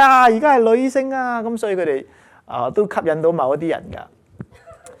咁哎呀而家係女性啊，咁所以佢哋都吸引到某一啲人㗎。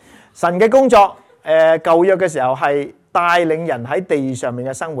神嘅工作舊約嘅時候係帶領人喺地上面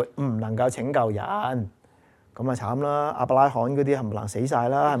嘅生活，唔能夠拯救人，咁啊慘啦！亞伯拉罕嗰啲冚唪唥死晒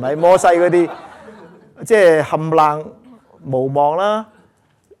啦，係咪？摩西嗰啲即係冚唪唥無望啦。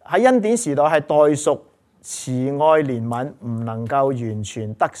喺恩典時代係代贖、慈愛、憐憫，唔能夠完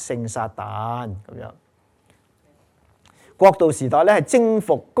全得勝撒旦咁樣。國度時代咧係征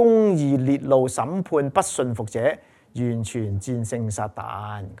服、公義、烈怒、審判不順服者，完全戰勝撒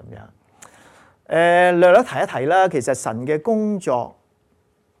旦咁樣。略略提一提啦，其實神嘅工作，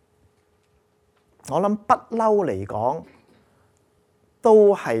我諗不嬲嚟講，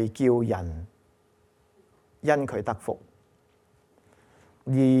都係叫人因佢得福。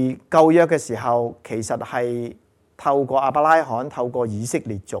而舊約嘅時候，其實係透過亞伯拉罕、透過以色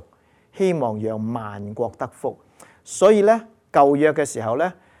列族，希望讓萬國得福。所以咧，舊約嘅時候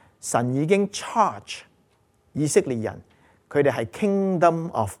咧，神已經 charge 以色列人，佢哋係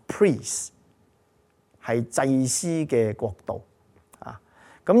kingdom of priests， 係祭司嘅國度啊。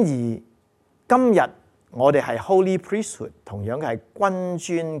咁而今日我哋係 holy priesthood， 同樣係君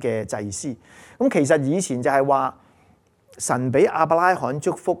尊嘅祭司。咁其實以前就係話神俾亞伯拉罕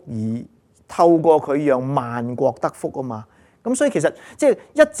祝福，而透過佢讓萬國得福啊嘛。咁所以其實即係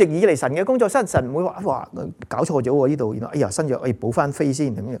一直以嚟神嘅工作，神唔會話搞錯咗喎呢度，哎呀新約補翻飛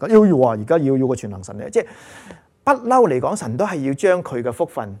先咁樣，要話而家要個全能神咧，即係不嬲嚟講，神都係要將佢嘅福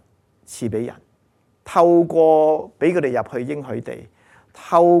分賜俾人，透過俾佢哋入去應許地，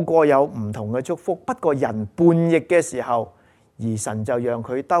透過有唔同嘅祝福。不過人叛逆嘅時候，而神就讓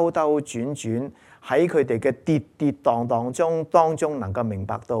佢兜兜轉轉喺佢哋嘅跌跌蕩蕩當中能夠明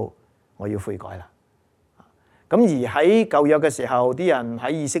白到我要悔改啦。咁而喺舊約嘅時候，啲人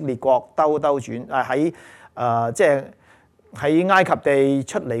喺以色列國兜兜轉，即係喺埃及地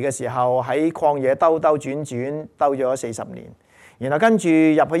出嚟嘅時候，喺曠野兜兜轉轉兜咗40年，然後跟住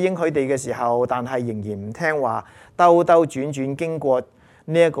入去應許地嘅時候，但係仍然唔聽話，兜兜轉轉經過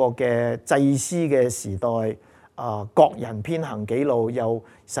呢一個嘅祭司嘅時代。各人偏行己路，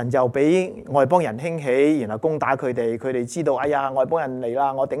神又俾外邦人興起，然後攻打佢哋。佢哋知道，哎呀，外邦人嚟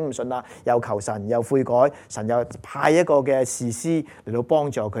啦，我頂唔順啦，又求神，又悔改，神又派一個嘅士師嚟到幫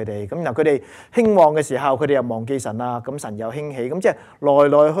助佢哋。咁然後佢哋興旺嘅時候，佢哋又忘記神啦，咁神又興起。咁即係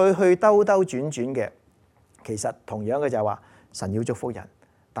來來去去兜兜轉轉嘅。其實同樣嘅就係話，神要祝福人，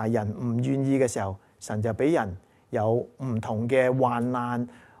但係人唔願意嘅時候，神就俾人有唔同嘅患難。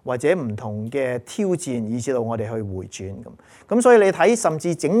或者唔同嘅挑戰，以至到我哋去回轉咁。所以你睇，甚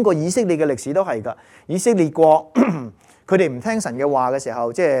至整個以色列嘅歷史都係㗎。以色列國佢哋唔聽神嘅話嘅時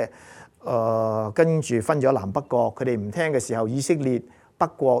候，即係跟住分咗南北國。佢哋唔聽嘅時候，以色列北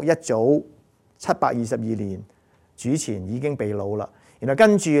國一早722年主前已經被擄啦。然後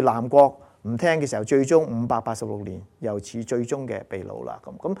跟住南國唔聽嘅時候，最終586年又似最終嘅被擄啦。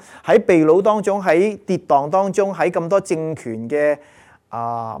咁喺被擄當中，喺跌宕當中，喺咁多政權嘅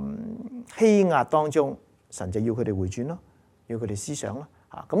欺壓當中，神就要佢哋回轉咯，要佢哋思想咯。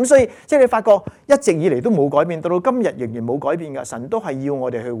咁所以即係你發覺一直以嚟都冇改變，到今日仍然冇改變㗎。神都係要我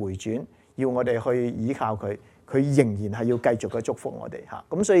哋去回轉，要我哋去依靠佢，佢仍然係要繼續嘅祝福我哋嚇。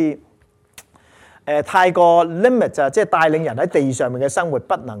咁所以太過 limit 就即係帶領人喺地上面嘅生活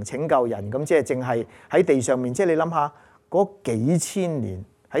不能拯救人，咁即係淨係喺地上面，即係你諗下嗰幾千年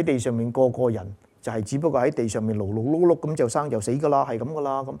喺地上面個人。就係只不過喺地上面勞勞碌碌咁就生就死㗎啦，係咁㗎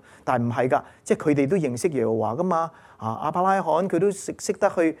啦咁。但係唔係㗎，即係佢哋都認識耶和華㗎嘛。亞伯拉罕佢都識得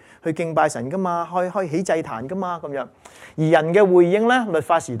去敬拜神㗎嘛，開起祭壇㗎嘛咁樣。而人嘅回應咧，律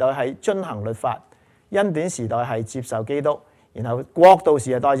法時代係遵行律法，恩典時代係接受基督，然後國度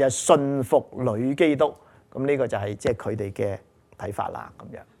時代就係信服女基督。咁呢個就係即係佢哋嘅睇法啦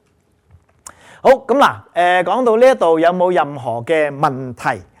咁樣。好咁嗱，講到呢一度有冇任何嘅問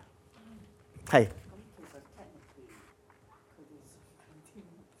題？係。咁其實 technically 佢哋信啲乜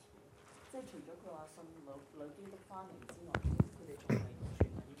嘢？即係除咗佢話信女基督翻嚟之外，佢哋仲係傳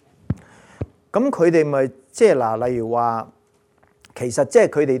啲咩？咁佢哋咪即係嗱，例如話，其實即係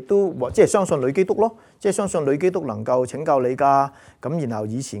佢哋都即係相信女基督咯，即係相信女基督能夠拯救你㗎。咁然後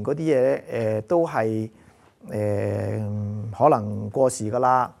以前嗰啲嘢都係可能過時噶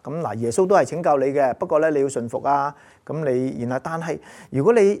啦。咁嗱，耶穌都係拯救你嘅，不過咧你要順服啊。咁你然後但係如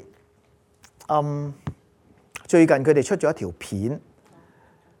果你最近佢哋出咗一條片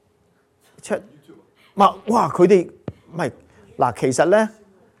哇！佢哋唔係嗱，其實咧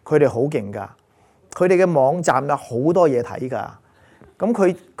佢哋好勁㗎，佢哋嘅網站有好多嘢睇㗎。咁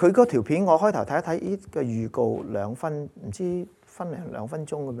佢嗰條片我開頭睇一睇，呢個預告2分，唔知分零2分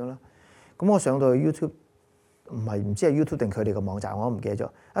鐘咁樣啦。咁我上到去 YouTube， 唔知係 YouTube 定佢哋個網站，我都唔記得咗。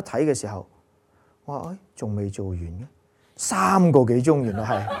一睇嘅時候，我話仲未做完嘅，3個幾鐘原來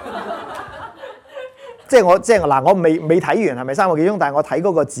係。即係嗱，我未睇完係咪3個幾鐘？但係我睇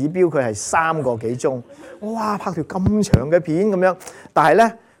嗰個指標，佢係3個幾鐘。哇！拍條咁長嘅片咁樣，但係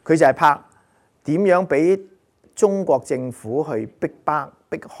咧佢就係拍點樣俾中國政府去逼迫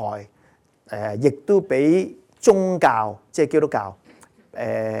害，亦都俾宗教即係基督教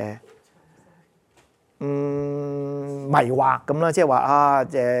迷惑咁啦，即係話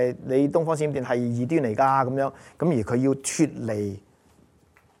你東方閃電係異端嚟㗎咁樣，咁而佢要脫離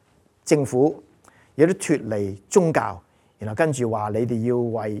政府。有啲脫離宗教，然後跟住話你哋要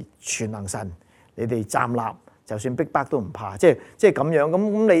為全能神，你哋站立，就算逼迫都唔怕，即係咁樣。咁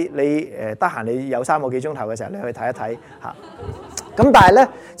你得閒你有3個幾鐘頭嘅時候，你去睇一睇嚇。咁但係咧，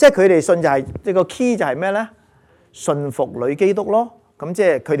即係佢哋信就係呢個 key 就係咩咧？順服女基督咯。咁即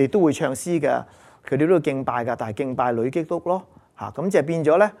係佢哋都會唱詩嘅，佢哋都會敬拜㗎，但係敬拜女基督咯嚇。咁即係變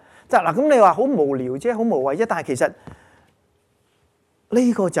咗咧，即係嗱。咁你話好無聊啫，好無謂啫。但係其實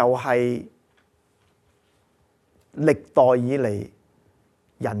呢個就係歷代以嚟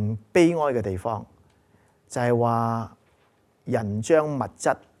人悲哀嘅地方，就係話人將物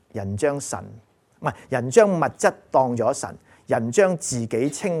質、人將神，唔係人將物質當咗神，人將自己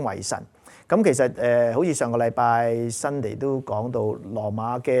稱為神。咁其實好似上個禮拜Sunday都講到羅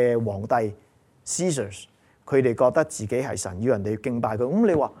馬嘅皇帝 Caesar， 佢哋覺得自己係神，要人哋敬拜佢。咁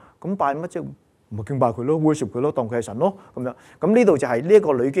你話咁拜乜啫？咪敬拜佢咯 ，worship 佢咯，當佢係神咯咁樣。咁呢度就係呢一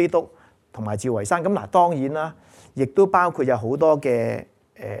個女基督同埋趙維山。咁嗱，當然啦。亦都包括有好多嘅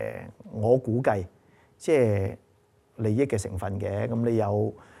我估計即係利益嘅成分嘅。咁你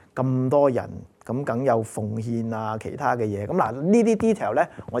有咁多人，咁梗有奉獻啊，其他嘅嘢。咁嗱，呢啲 detail 咧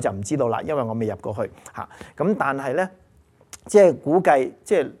我就唔知道啦，因為我未入過去嚇。咁但係咧，即係估計，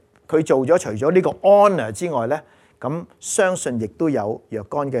即係佢做咗除咗呢個 honor 之外咧，咁相信亦都有若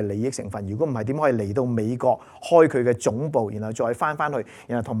干嘅利益成分。如果唔係，點可以嚟到美國開佢嘅總部，然後再翻去，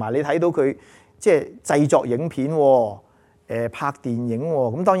然後同埋你睇到佢。即係製作影片拍電影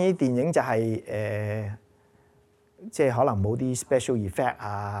喎。咁當然電影就係即係可能冇啲 special effect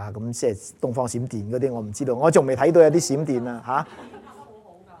啊，咁即係東方閃電嗰啲我唔知道，我仲未睇到有啲閃電啊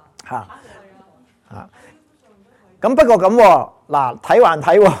嚇。咁不過咁嗱，睇還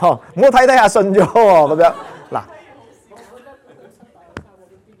睇喎，唔好睇下信咗喎咁樣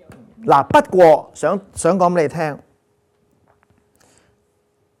嗱。不過想講俾你聽。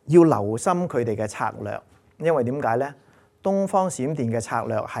要留心佢哋嘅策略，因為點解咧？東方閃電嘅策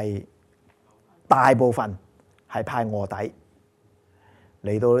略係大部分係派臥底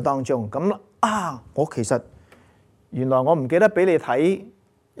嚟到當中。咁我其實原來我唔記得俾你睇，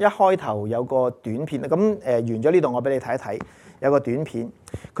一開頭有個短片。咁完咗呢度，我俾你睇一睇，有個短片。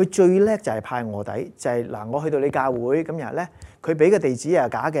佢最叻就係派臥底，就係嗱，我去到你教會咁，然後咧佢俾個地址又係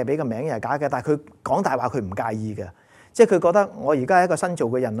假嘅，俾個名又係假嘅，但係佢講大話，佢唔介意嘅。即係佢覺得我而家係一個新造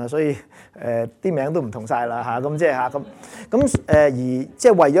嘅人啦，所以啲名都唔同晒啦嚇，咁即係嚇咁而即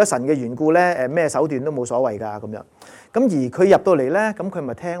係為咗神嘅緣故咧，咩手段都冇所謂㗎咁樣。咁而佢入到嚟咧，咁佢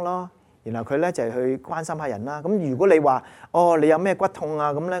咪聽咯，然後佢咧就係去關心下人啦。咁如果你話你有咩骨痛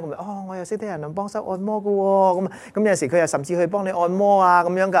啊咁咧，咁咪我又識啲人能幫手按摩㗎喎，咁有時佢又甚至去幫你按摩啊咁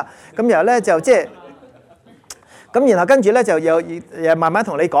樣㗎。咁然後咧就即係。咁然後跟住咧就又慢慢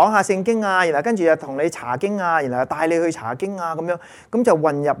同你講下聖經啊，然後跟住又同你查經啊，然後帶你去查經啊咁樣，咁就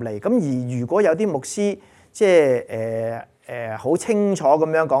混入嚟。咁而如果有啲牧師即係好清楚咁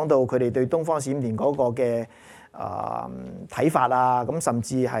樣講到佢哋對東方閃電嗰個嘅睇法啊，咁甚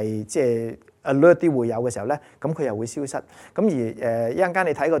至係即係 alert 啲會友嘅時候咧，咁佢又會消失。咁而一陣間你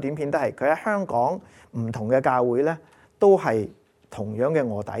睇個短片都係佢喺香港唔同嘅教會咧，都係同樣嘅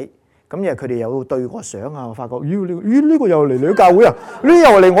臥底。咁因為佢哋有對過相啊，我發覺呢個又嚟你教會啊，呢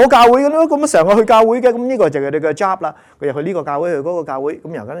又嚟我教會嘅咯，咁成日去教會嘅，咁呢個就係佢哋嘅 job 啦。佢又去呢個教會，去嗰個教會，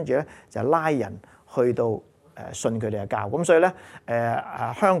咁然後跟住咧就拉人去到信佢哋嘅教。咁所以咧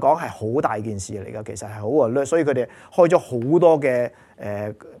香港係好大件事嚟㗎，其實係好啊，所以佢哋開咗好多嘅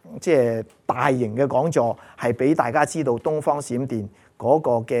即係大型嘅講座，係俾大家知道東方閃電嗰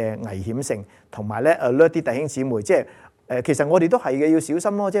個嘅危險性，同埋咧alert啲弟兄姊妹，即係其實我哋都係嘅，要小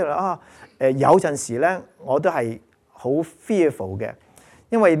心咯。即係有陣時咧，我都係好 fearful 嘅，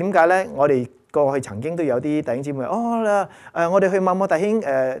因為點解咧？我哋過去曾經都有啲弟兄姊妹，我哋去某某弟兄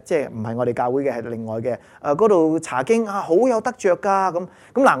即係唔係我哋教會嘅，係另外嘅嗰度查經好有得着㗎咁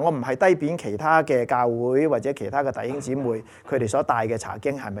嗱。我唔係低貶其他嘅教會或者其他嘅弟兄姊妹，佢哋所帶嘅查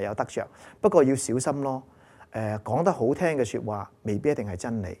經係咪有得着？不過要小心咯。講得好聽嘅説話，未必一定係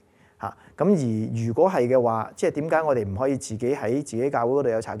真理嚇。咁而如果係嘅話，即係點解我哋唔可以自己喺自己教會嗰度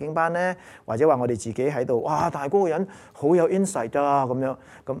有查經班咧？或者話我哋自己喺度，但係嗰個人好有 insight 啊咁樣，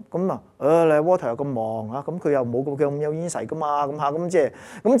咁你 Water 又咁忙啊，咁佢又冇咁有 insight 噶嘛，咁即係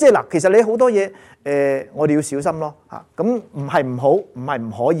嗱，其實你好多嘢我哋要小心咯嚇。咁唔係唔好，唔係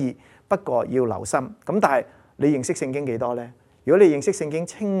唔可以，不過要留心。咁但係你認識聖經幾多咧？如果你認識聖經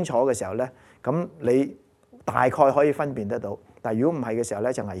清楚嘅時候咧，咁你大概可以分辨得到，但係如果唔係嘅時候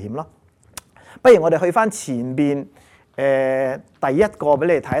咧，就危險咯。不如我哋去翻前邊第一個俾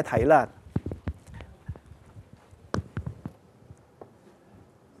你哋睇一睇啦。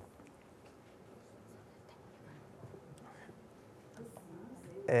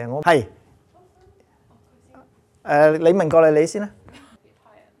我係你問過你先啦。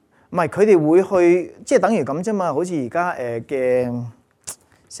唔係佢哋會去，即係等於咁啫嘛。好似而家嘅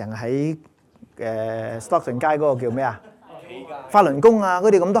成日喺Stockton 街嗰個叫咩啊？法輪功啊，嗰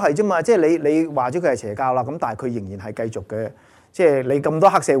啲咁都係啫嘛。即係你話咗佢係邪教啦，咁但係佢仍然係繼續嘅。即係你咁多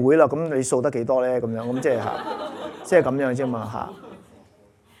黑社會啦，咁你掃得幾多咧？咁樣咁即係咁樣啫嘛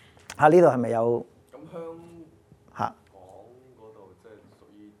嚇。呢度係咪有？咁香港嗰度即係屬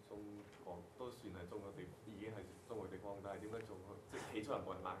於中國，都算係中國地，已經係中國地方，但係點解仲即係企出嚟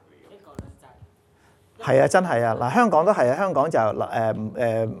冇人拉佢哋？一個兩制。係啊，真係啊！嗱，香港都係啊，香港就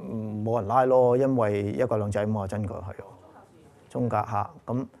冇人拉咯，因為一國兩制嘛，真佢係宗教嚇，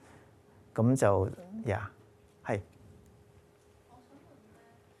咁就呀係。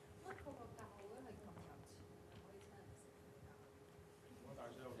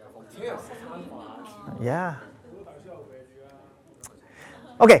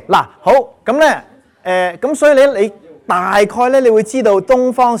OK 嗱，好咁咧，咁所以你大概咧，你會知道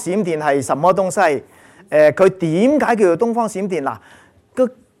東方閃電係什麼東西？佢點解叫做東方閃電？嗱，個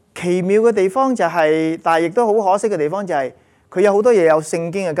奇妙嘅地方就係，但係亦都好可惜嘅地方就係，佢有好多嘢有聖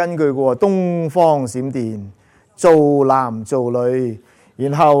經嘅根據嘅喎。東方閃電，做男做女，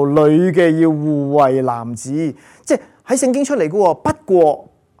然後女嘅要護衛男子，即係喺聖經出嚟嘅喎。不過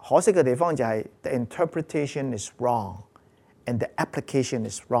可惜嘅地方就係 the interpretation is wrong and the application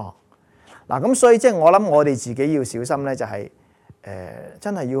is wrong。嗱，咁所以即係我諗我哋自己要小心咧，就係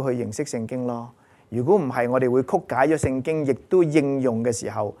真係要去認識聖經咯。如果唔係，我哋會曲解咗聖經，亦都應用嘅時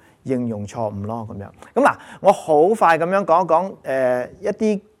候應用錯誤咯咁樣。咁嗱，我好快咁樣講一講一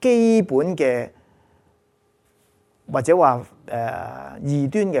啲基本嘅或者話異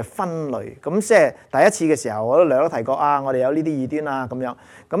端嘅分類。咁即係第一次嘅時候，我都略都提過我哋有呢啲異端啊咁樣。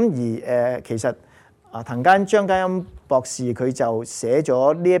咁而其實藤間張家欽博士佢就寫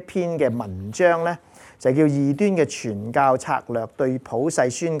咗呢一篇嘅文章咧，就叫異端嘅傳教策略對普世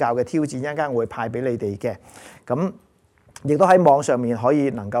宣教嘅挑戰，一陣間我會派俾你哋嘅。咁亦都喺網上面可以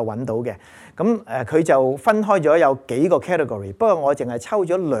能夠揾到嘅。咁佢就分開咗有幾個 category， 不過我淨係抽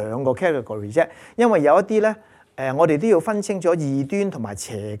咗2個 category 啫，因為有一啲咧我哋都要分清楚異端同埋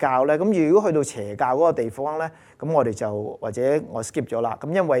邪教咧。咁如果去到邪教嗰個地方咧，咁我哋就或者我 skip 咗啦。咁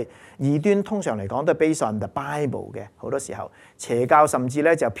因為異端通常嚟講都係 based on the Bible 嘅，好多時候邪教甚至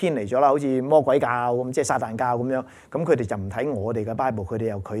咧就偏離咗啦，好似魔鬼教咁，即係撒旦教咁樣。咁佢哋就唔睇我哋嘅 Bible， 佢哋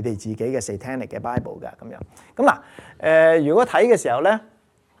有佢哋自己嘅 Satanic 嘅 Bible 嘅咁樣。咁嗱如果睇嘅時候咧，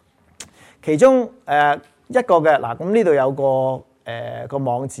其中一個嘅嗱，咁呢度有個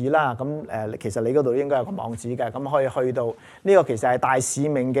網址啦。咁其實你嗰度應該有個網址嘅，咁可以去到呢個其實係大使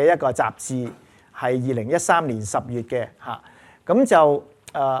命嘅一個雜誌。係2013年10月嘅嚇，咁就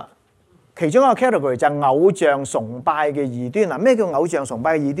其中一個 category 就係偶像崇拜嘅異端。嗱，咩叫偶像崇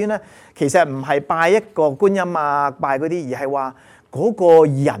拜嘅異端咧？其實唔係拜一個觀音啊，拜嗰啲，而係話嗰個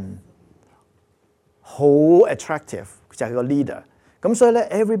人好 attractive，就係個 leader。咁所以咧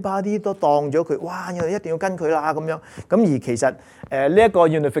 ，everybody 都當咗佢，哇！我哋一定要跟佢啦咁樣。咁而其實呢一個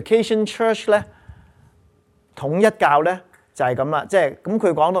Unification Church 咧，統一教咧。就係咁啦，即係咁佢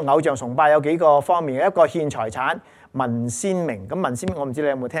講到偶像崇拜有幾個方面，一個獻財產、文鮮明。咁文鮮明我唔知你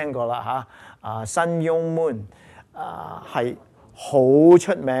有冇聽過啦嚇。Sun Myung Moon 係好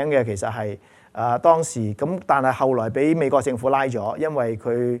出名嘅，其實係當時咁，但係後來俾美國政府拉咗，因為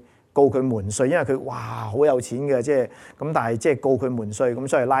佢告佢瞞稅，因為佢哇好有錢嘅，即係咁，但係即係告佢瞞稅，咁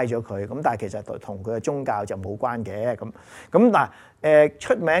所以拉咗佢。咁但係其實同佢嘅宗教就冇關嘅。咁嗱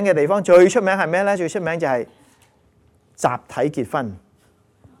出名嘅地方最出名係咩咧？最出名就係集體結婚。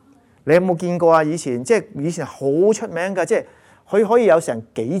你有冇見過啊？以前好出名㗎，即係佢可以有成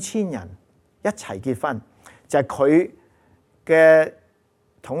幾千人一齊結婚，就係佢嘅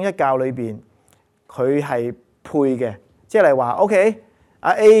統一教裏邊，佢係配嘅，即係例如話 OK，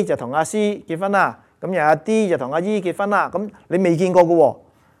 阿 A 就同阿 C 結婚啦，咁又阿 D 就同阿 E 結婚啦，咁你未見過嘅喎。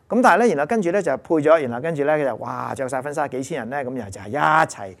咁但係咧，然後跟住咧就配咗，然後跟住咧佢就哇着晒婚紗幾千人咧，咁然後就係一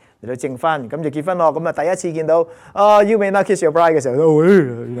齊嚟到證婚，咁就結婚咯。咁啊第一次見到You may not kiss your bride 嘅時候都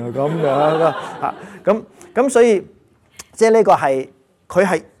原來咁樣啊，咁所以即係呢個係佢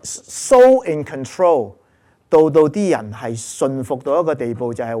係 so in control， 到啲人係信服到一個地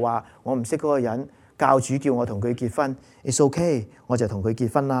步，就係話我唔識嗰個人，教主叫我同佢結婚 ，it's okay， 我就同佢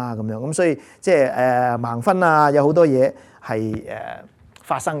結婚啦咁樣。咁所以即係盲婚啊，有好多嘢係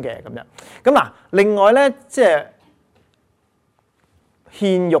發生嘅咁樣。咁嗱，另外咧即係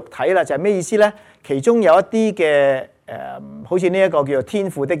獻肉體啦，就係咩意思咧？其中有一啲嘅好似呢一個叫做天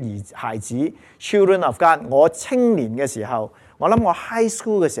父的孩子 Children of God。我青年嘅時候，我諗我 high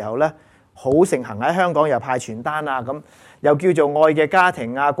school 嘅時候咧，好盛行喺香港，又派傳單啊，咁又叫做愛嘅家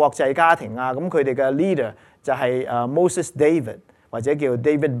庭啊、國際家庭啊。咁佢哋嘅 leader 就係Moses David 或者叫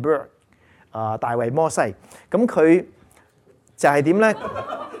David Burke 大衛摩西。咁佢就係點咧？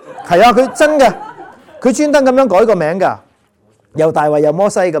係啊，佢真嘅，佢專登咁樣改個名㗎，又大衛又摩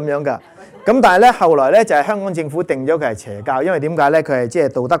西咁樣㗎。咁但係咧，後來咧就係香港政府定咗佢係邪教，因為點解咧？佢係即係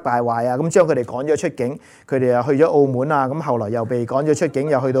道德敗壞啊，咁將佢哋趕咗出境，佢哋又去咗澳門啊，咁後來又被趕咗出境，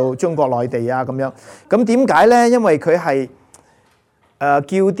又去到中國內地啊咁樣。咁點解咧？因為佢係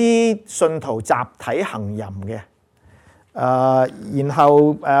叫啲信徒集體行淫嘅，然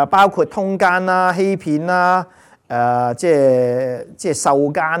後包括通姦啦、欺騙啦。即係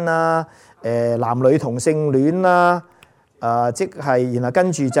受奸啦，男女同性戀啦，即係然後跟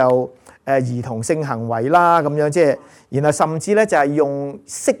住就兒童性行為啦咁樣，即係然後甚至咧就係用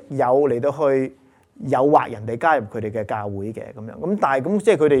色友嚟到去誘惑人哋加入佢哋嘅教會嘅咁樣。咁但係咁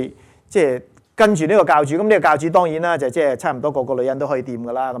即係佢哋即係跟住呢個教主，咁呢個教主當然啦就即係差唔多個個女人都可以掂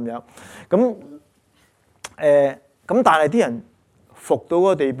噶啦咁樣。咁咁但係啲人服到嗰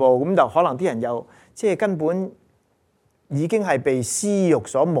個地步，咁就可能啲人又即係根本已經係被私慾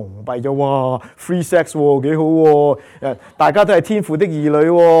所蒙蔽咗，哇 free sex 喎，幾好喎！大家都係天父的兒女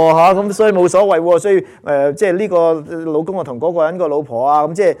喎嚇，咁所以冇所謂喎，所以即係呢個老公啊同嗰個人個老婆啊，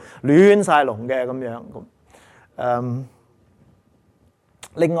咁即係亂晒龍嘅咁樣咁。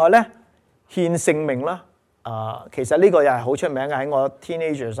另外咧獻性命啦，其實呢個又係好出名嘅，喺我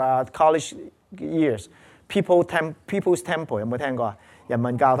teenagers 啊 college years，People's Temple 有冇聽過啊？人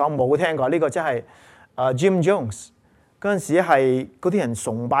民教堂冇聽過，呢個真係Jim Jones。嗰陣時係嗰啲人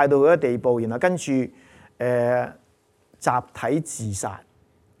崇拜到嗰個地步，然後跟住集體自殺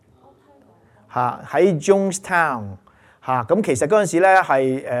嚇喺 Jonestown 嚇。咁其實嗰陣時咧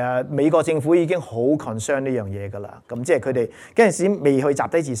係美國政府已經好 concern 呢樣嘢㗎啦。咁即係佢哋嗰陣時未去集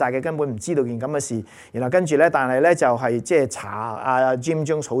體自殺嘅，根本唔知道件咁嘅事。然後跟住咧，但係咧就係即係查Jim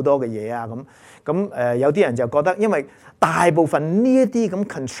Jones 好多嘅嘢啊咁有啲人就覺得，因為大部分呢一啲咁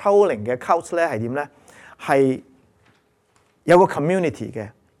controlling 嘅 cult 咧係點咧？係有個 community 嘅，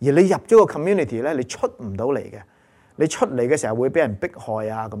而你入咗個 community 咧，你出唔到嚟嘅。你出嚟嘅時候會俾人迫害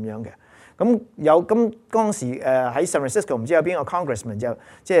啊咁樣嘅。咁當時喺 San Francisco 唔知有邊個 congressman 就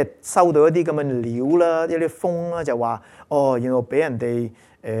即係收到一啲咁嘅料啦，一啲風啦，就話然後俾人哋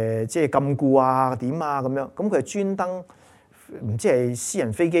即係禁錮啊點啊咁樣。咁佢係專登唔知係私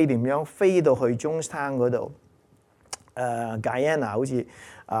人飛機點樣飛到去 Jonestown 嗰度Guyana 好似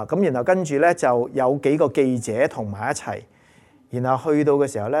咁，然後跟住咧就有幾個記者同埋一齊。然後去到嘅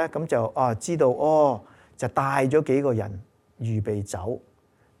時候咧，咁就知道就帶咗幾個人預備走，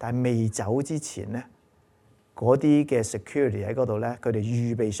但係未走之前咧，嗰啲嘅 security 喺嗰度咧，佢哋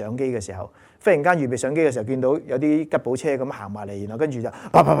預備上機嘅時候，忽然間預備上機嘅時候，見到有啲吉普車咁行埋嚟，然後跟住就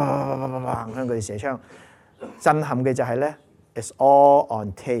啪向佢哋射槍。震撼嘅就係咧 ，it's all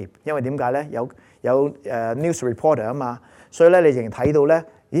on tape， 因為點解咧？有news reporter 啊嘛，所以咧你仍然睇到咧，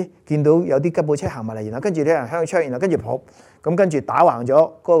咦，見到有啲吉普車行埋嚟，然後跟住啲人香槍，然後跟住撲。咁跟住打橫咗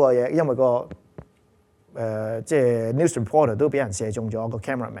嗰個嘢，因為即係 news reporter 都俾人射中咗個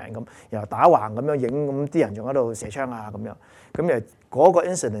cameraman 咁，然後打橫咁樣影，咁啲人仲喺度射槍啊咁樣。咁嗰個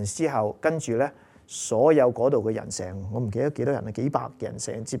incident 之後，跟住咧所有嗰度嘅人我唔記得幾多人啦，幾百人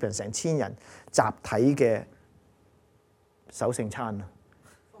接近成千人集體嘅守聖餐啊，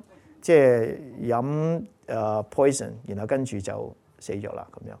即係飲poison， 然後跟住就死咗啦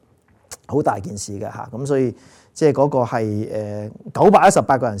咁樣，好大件事嘅嚇。咁所以即係嗰個係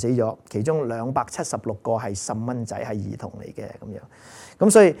918個人死咗，其中276個係細蚊仔，係兒童嚟嘅咁樣。咁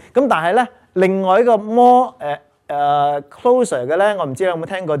所以但係咧，另外一個more closer 嘅咧，我唔知你有冇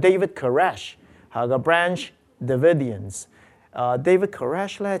聽過 David Koresh 係個 Branch Davidians。David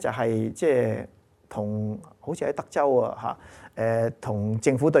Koresh 咧就係即係同好似喺德州啊同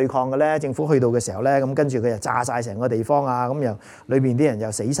政府對抗嘅咧，政府去到嘅時候咧，咁跟住佢就炸晒成個地方啊，咁又裏邊啲人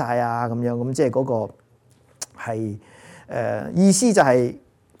又死晒啊，咁樣咁即係嗰個係意思就係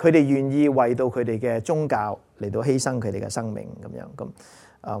佢哋願意為到佢哋嘅宗教嚟到犧牲佢哋嘅生命咁樣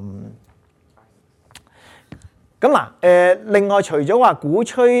咁嗱另外除咗話鼓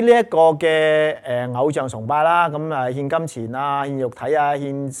吹呢一個嘅偶像崇拜啦，咁獻金錢啊、獻肉體啊、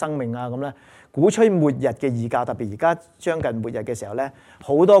獻生命啊咁咧。鼓吹末日嘅異教，特別而家將近末日嘅時候咧，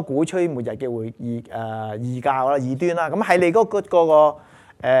好多鼓吹末日嘅異教啦、異端啦。咁喺你嗰個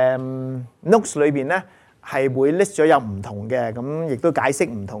notes 裏邊咧，係會 list 咗有唔同嘅，咁亦都解釋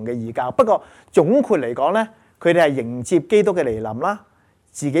唔同嘅異教。不過總括嚟講咧，佢哋係迎接基督嘅嚟臨啦，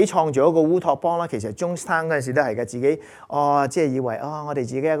自己創造一個烏托邦啦。其實中山嗰陣時都係嘅，自己即係以為我哋自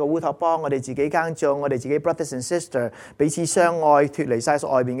己一個烏托邦，我哋自己耕種，我哋自己 brothers and sisters 彼此相愛，脫離晒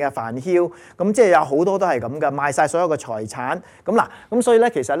外邊嘅煩囂。咁即係有好多都係咁嘅，賣晒所有嘅財產。咁所以咧，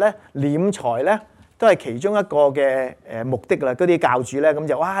其實咧斂財咧都係其中一個嘅目的啦。嗰啲教主咧咁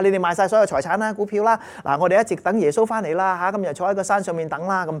就哇，你哋賣晒所有財產啦、股票啦，嗱我哋一直等耶穌翻嚟啦嚇，今日坐喺個山上面等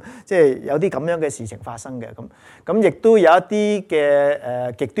啦，咁即係有啲咁樣嘅事情發生嘅咁亦都有一啲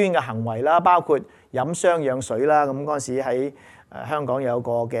嘅極端嘅行為啦，包括飲雙氧水啦。咁嗰陣時喺香港有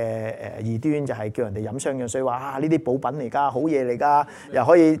個嘅異端就係叫人哋飲雙氧水，話呢啲補品嚟㗎，好嘢嚟㗎，又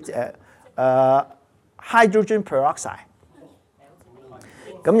可以hydrogen peroxide。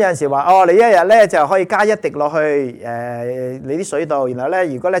咁有陣時話你一日咧就可以加1滴落去你啲水度，然後咧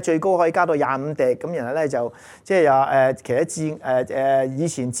如果咧最高可以加到25滴，咁然後咧就即係有其實以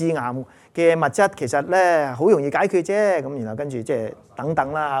前致癌嘅物質其實咧好容易解決啫，咁然後跟住即係等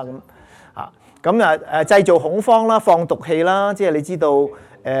等啦咁製造恐慌啦、放毒氣啦，即係你知道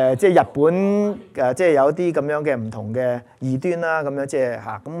即係日本即係有啲咁樣嘅唔同嘅異端啦，咁樣即係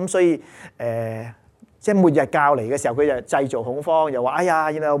咁所以即係末日教嚟嘅時候，佢就製造恐慌，又話哎呀，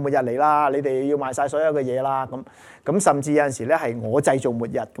然後末日嚟啦，你哋要賣晒所有嘅嘢啦，咁甚至有陣時咧係我製造末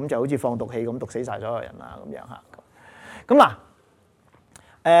日，咁就好似放毒氣咁毒死晒所有人啦，咁樣咁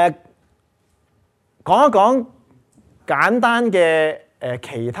嗱講一講簡單嘅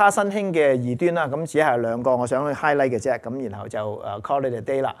其他新興嘅異端啦，咁只係兩個我想去 highlight 嘅啫，咁然後就call it a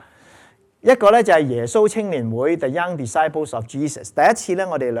day 啦。一個咧就係耶穌青年會 The Young Disciples of Jesus。第一次咧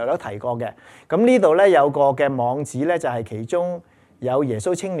我哋略略提過嘅，咁呢度咧有個嘅網址咧就係其中有耶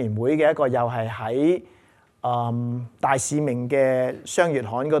穌青年會嘅一個，又係喺大使命嘅雙月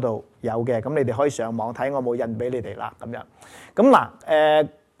刊嗰度有嘅，咁你哋可以上網睇，我冇印俾你哋啦，咁樣。咁嗱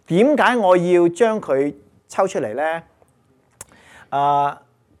點解我要將佢抽出嚟咧？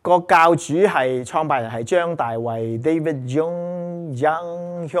個教主係創辦人係張大衛 David Young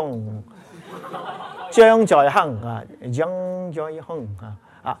張在亨張在亨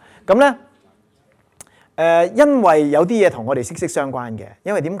咁咧因為有啲嘢同我哋息息相關嘅，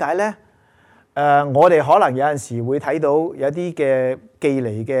因為點解咧？我哋可能有陣時會睇到有啲嘅寄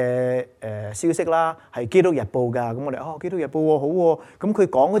嚟嘅消息啦，係基督日報㗎，咁我哋基督日報喎好喎，咁佢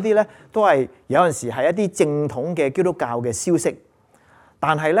講嗰啲咧都係有陣時係一啲正統嘅基督教嘅消息，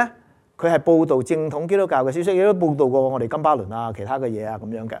但係咧佢係報導正統基督教嘅消息，亦都報導過我哋金巴倫啊其他嘅嘢啊咁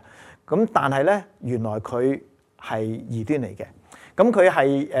樣嘅。咁但係咧，原來佢係異端嚟嘅。咁佢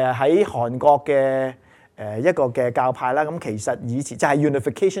係喺韓國嘅一個嘅教派啦。咁其實以前就係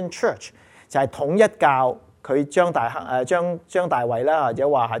Unification Church，就係統一教。佢張大衛啦，或者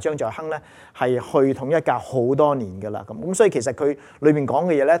話係張在亨咧，係去統一教好多年㗎啦。咁所以其實佢裏面講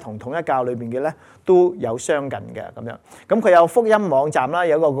嘅嘢咧，同統一教裏邊嘅咧都有相近嘅咁樣。咁佢有福音網站啦，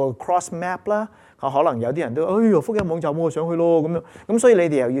有個 Cross Map 啦。可能有啲人都福音網站我上去咯咁樣。咁所以你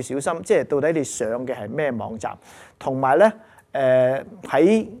哋又要小心，即係到底你上嘅係咩網站，同埋咧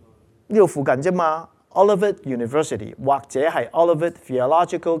喺呢度附近啫嘛。Olivet University 或者係 Olivet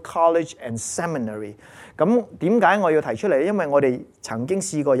Theological College and Seminary。咁點解我要提出嚟？因為我哋曾經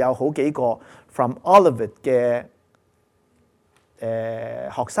試過有好幾個 from Olivet 嘅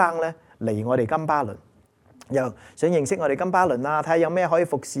學生咧嚟我哋金巴倫，又想認識我哋金巴倫啊，睇下有咩可以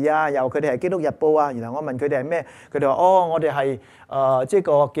服侍啊。又佢哋係基督日報啊，然後我問佢哋係咩，佢哋話我哋係即係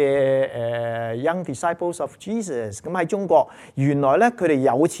個嘅Young Disciples of Jesus。咁喺中國原來咧佢哋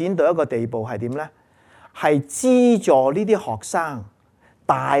有錢到一個地步係點咧？係資助呢啲學生，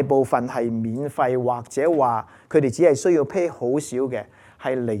大部分係免費或者話佢哋只係需要 pay 好少嘅，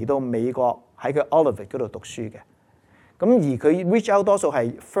係嚟到美國喺佢 Olivet 嗰度讀書嘅。咁而佢 reach out 多數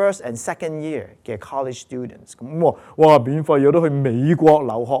係 first and second year 嘅 college students。咁哇免費有得去美國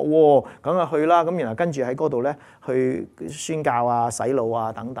留學喎，梗係去啦。咁然後跟住喺嗰度咧去宣教啊、洗腦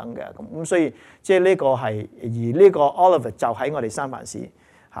啊等等嘅。咁所以即係呢個係而呢個 Olivet 就喺我哋三藩市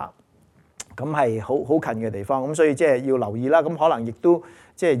嚇。咁係好近嘅地方，咁所以即係要留意啦。咁可能亦都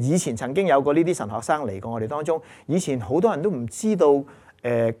即係以前曾經有過呢啲神學生嚟過我哋當中，以前好多人都唔知道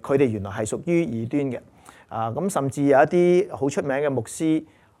佢哋原來係屬於異端嘅。咁甚至有一啲好出名嘅牧師，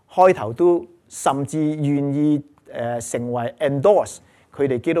開頭都甚至願意成為 endorse 佢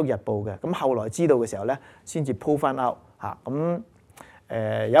哋基督日報嘅。咁後來知道嘅時候咧，先至 pull 翻 out 嚇。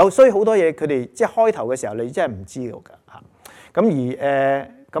咁所以好多嘢佢哋即係開頭嘅時候，你真係唔知道㗎嚇。咁而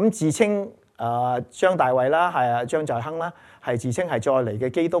咁自稱張大衛啦，係啊張在亨啦，係自稱係再嚟嘅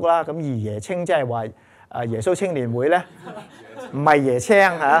基督啦。咁而耶青即係話耶穌青年會咧，唔係耶青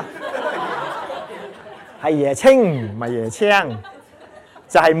嚇。係耶青，唔係耶青，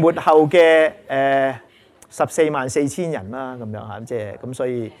就係末後嘅144000人啦，咁樣嚇，即係咁，所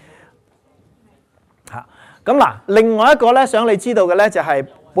以嚇咁嗱。另外一個咧，想你知道嘅咧，就係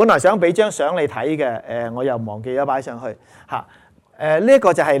本來想俾張相你睇嘅，我又忘記咗擺上去嚇。呢一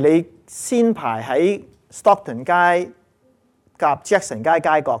個就係你先排喺 Stockton 街夾 Jackson 街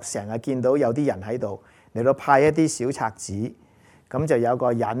街角，成日見到有啲人喺度嚟到派一啲小冊子，咁就有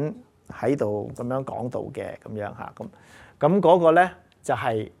個人喺度咁樣講道嘅咁樣嚇，咁嗰個咧就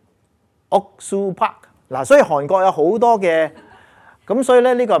係 Oksu Park 嗱，所以韓國有好多嘅，咁所以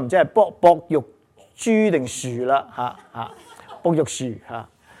咧呢個唔知係博玉珠定樹啦嚇，博玉樹嚇，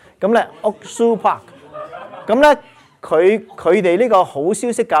咁咧 Oksu Park， 咁咧佢哋呢個好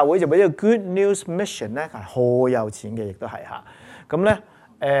消息教會就俾呢個 Good News Mission 咧係好有錢嘅，亦都係嚇，咁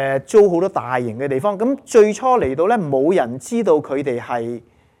咧租好多大型嘅地方，咁最初嚟到咧冇人知道佢哋係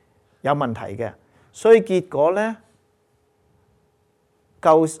有問題嘅，所以結果咧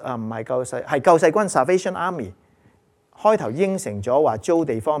唔係救世軍 Salvation Army 開頭應承咗話租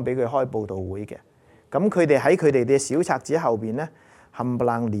地方俾佢開佈道會嘅，咁佢哋喺佢哋嘅小冊子後邊咧冚唪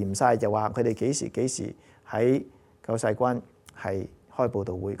唥黏晒，就話佢哋幾時喺救世軍係開佈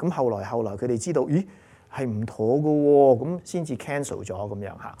道會，咁後來佢哋知道，咦係唔妥嘅喎，咁先至 cancel 咗咁樣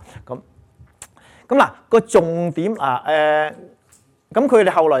嚇，咁嗱個重點咁佢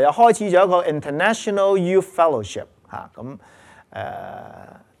哋後來又開始咗一個 International Youth Fellowship 嚇，咁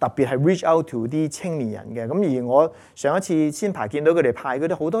特別係 reach out to 啲青年人嘅。咁而我上一次先排見到佢哋派嗰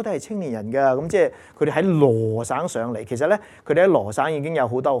啲好多都係青年人㗎，咁即係佢哋喺羅省上嚟。其實咧，佢哋喺羅省已經有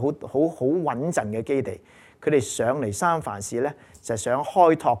好多好穩陣嘅基地。佢哋上嚟三藩市咧，就係想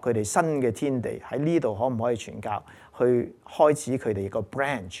開拓佢哋新嘅天地，喺呢度可唔可以傳教，去開始佢哋個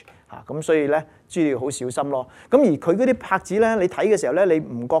branch 嚇。咁所以咧，注意好小心咯。咁而佢嗰啲拍子咧，你睇嘅時候咧，你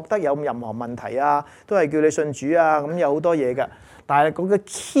唔覺得有任何問題啊？都係叫你信主啊，咁有好多嘢㗎。但係嗰個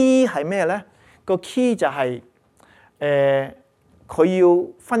key 係咩咧？個 key 就係佢要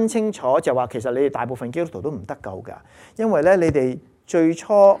分清楚，就話其實你哋大部分基督徒都唔得救㗎，因為咧你哋最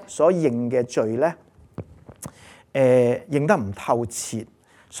初所認嘅罪咧，認得唔透徹，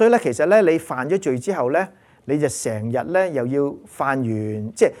所以咧其實咧你犯咗罪之後咧，你就成日咧又要犯完，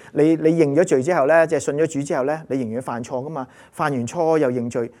即係你認咗罪之後咧，即係信咗主之後咧，你仍然犯錯噶嘛，犯完錯又認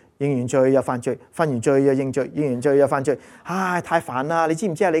罪，認完罪又犯罪，犯完罪又認罪，認完罪又犯罪，唉太煩啦！你知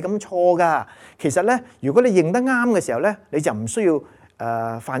唔知啊？你咁錯噶，其實咧如果你認得啱嘅時候咧，你就唔需要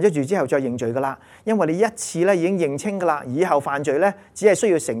犯咗罪之後再認罪噶啦，因為你一次咧已經認清噶啦，以後犯罪咧只係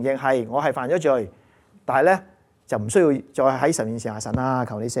需要承認係我係犯咗罪，但係咧，就唔需要再喺神面前神啊，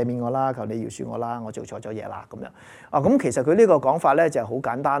求你赦免我啦，求你饒恕我啦，我做錯咗嘢啦咁樣啊。咁其實佢呢個講法咧就係好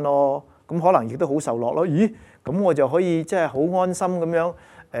簡單咯。咁可能亦都好受落咯。咦？咁我就可以即係好安心咁樣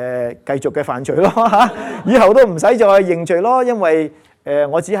繼續嘅犯罪咯嚇，以後都唔使再認罪咯，因為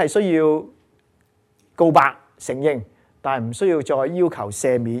我只係需要告白承認，但係唔需要再要求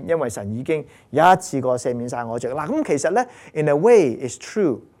赦免，因為神已經一次過赦免晒我罪嗱。咁其實咧 ，in a way is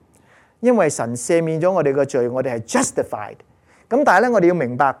true。因為神赦免咗我哋嘅罪，我哋係 justified。咁但係咧，我哋要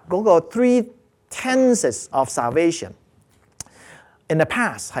明白嗰個 three tenses of salvation in the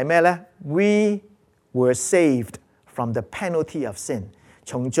past 係咩咧 ？We were saved from the penalty of sin，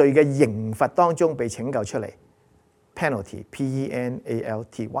 從罪嘅刑罰當中被拯救出嚟。penalty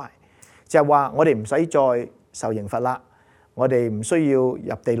P-E-N-A-L-T-Y 就係話我哋唔使再受刑罰啦，我哋唔需要入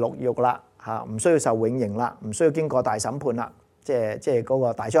地獄獄啦嚇，唔需要受永刑啦，唔需要經過大審判啦。即係嗰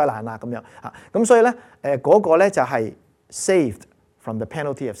個大災難啦咁樣嚇，咁所以咧嗰個咧就係 saved from the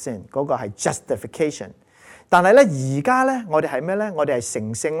penalty of sin， 嗰個係 justification。但係咧而家咧我哋係咩咧？我哋係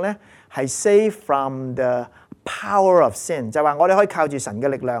成聖咧，係 saved from the power of sin， 就係話我哋可以靠住神嘅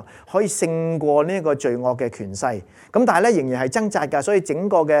力量，可以勝過呢個罪惡嘅權勢。咁但係咧仍然係掙扎㗎，所以整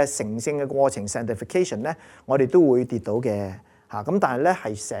個嘅成聖嘅過程 sanctification 咧，我哋都會跌倒嘅嚇。咁但係咧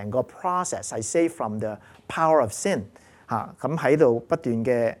係成個 process 係 save from the power of sin 嚇，咁喺度不斷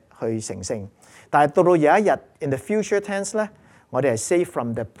嘅去成聖。但係到有一日 in the future tense 咧，我哋係 save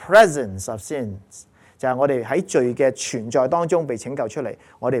from the presence of sins， 就係我哋喺罪嘅存在當中被拯救出嚟，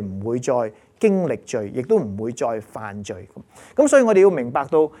我哋唔會再經歷罪，亦都唔會再犯罪。咁所以我哋要明白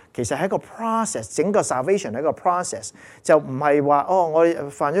到，其實係一個 process， 整個 salvation 係一個 process， 就唔係話我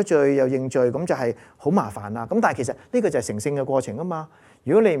犯咗罪又認罪，咁就係好麻煩啦。咁但係其實呢個就係成聖嘅過程啊嘛。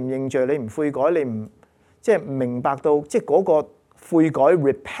如果你唔認罪，你唔悔改，你唔即係明白到，即係嗰個悔改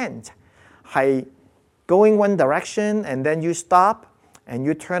repent 係 going one direction and then you stop and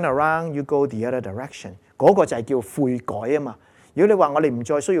you turn around you go the other direction， 嗰個就係叫悔改啊嘛。如果你話我哋唔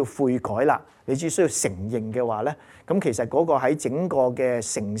再需要悔改啦，你只需要承認嘅話咧，咁其實嗰個喺整個嘅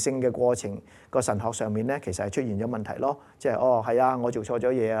成聖嘅過程個神學上面咧，其實係出現咗問題咯。即係係啊，我做錯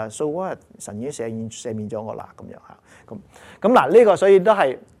咗嘢啊 ，so what？ 神已經赦免咗我啦，咁樣嚇。咁嗱呢個所以都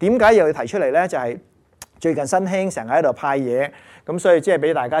係點解又要提出嚟咧？就係最近新興成日喺度派嘢，咁所以即係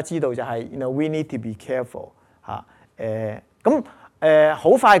俾大家知道就係we need to be careful 嚇。好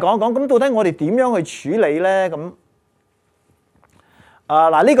快講一講，咁到底我哋點樣去處理咧？咁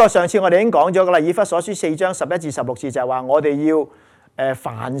呢個上次我哋已經講咗噶啦，以弗所書4章11至16節就係話我哋要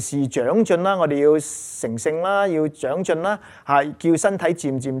凡事長進啦，我哋要成聖啦，要長進啦，叫身體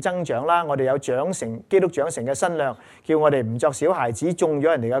漸漸增長啦，我哋有長成基督長成嘅身量，叫我哋唔作小孩子中咗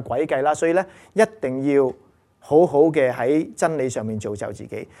人哋嘅詭計啦，所以咧一定要好好嘅喺真理上面造就自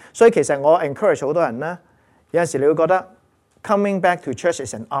己。所以其實我 encourage 好多人咧，有陣時你會覺得 coming back to church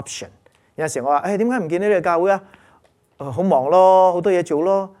is an option。有陣時我話點解唔見你哋教會啊？好忙咯，好多嘢做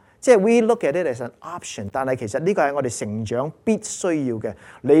咯，即係 we look at it as an option， 但係其實呢個係我哋成長必須要嘅。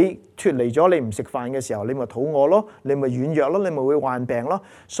你脫離咗，你唔食飯嘅時候，你咪肚餓咯，你咪軟弱咯，你咪會患病咯。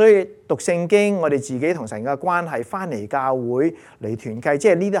所以讀聖經，我哋自己同神嘅關係，翻嚟教會嚟團契，即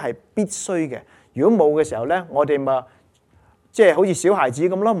係呢啲係必須嘅。如果冇嘅時候咧，我哋咪即係好似小孩子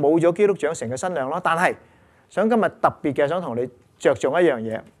咁咯，冇咗基督長成嘅身量咯。但係想今日特別嘅想同你着重一樣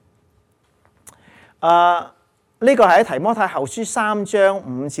嘢，呢個係喺提摩太後書3章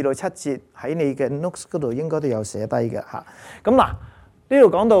5至7節，喺你嘅 notes 嗰度應該都有寫低嘅嚇。咁嗱，呢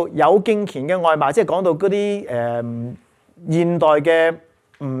度講到有敬虔嘅外貌，即係講到嗰啲現代嘅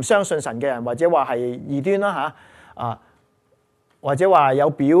唔相信神嘅人，或者話係異端啦嚇，或者話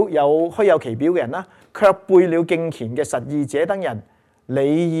有虛有其表嘅人啦，卻背了敬虔嘅實義者等人，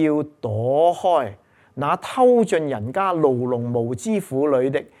你要躲開。那偷進人家牢籠無知婦女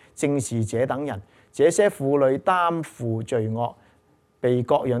的，正是這等人。這些婦女擔負罪惡，被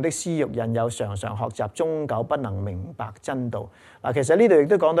各樣的私慾引誘，常常學習，終究不能明白真道。嗱，其實呢度亦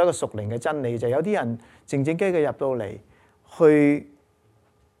都講到一個屬靈嘅真理，就有啲人靜靜雞嘅入到嚟，去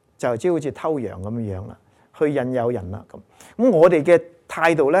就即係好似偷羊咁樣啦，去引誘人啦咁。咁我哋嘅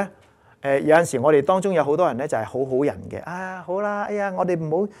態度咧，有陣時我哋當中有好多人咧就係好好人嘅，好啦，哎呀，我哋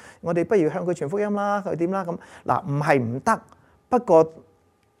不如向佢傳福音啦，佢點啦咁。嗱，唔係唔得，不過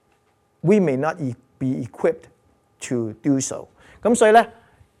we may not be equipped to do so。咁所以咧，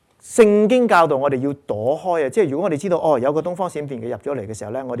聖經教導我哋要躲開啊！即係如果我哋知道有個東方閃電嘅入咗嚟嘅時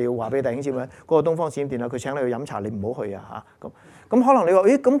候咧，我哋要話俾弟兄姊妹，嗰個東方閃電啊，佢請你去飲茶，你唔好去啊嚇！咁可能你話，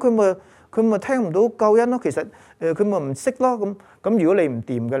咁佢咪聽唔到救恩咯？其實佢咪唔識咯？咁如果你唔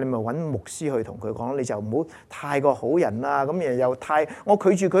掂嘅，你咪揾牧師去同佢講，你就唔好太過好人啊！咁又我拒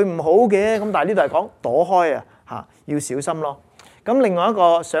絕佢唔好嘅，咁但係呢度係講躲開啊嚇，要小心咯。咁另外一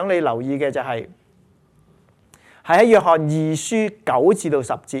個想你留意嘅就係喺約翰2書9至10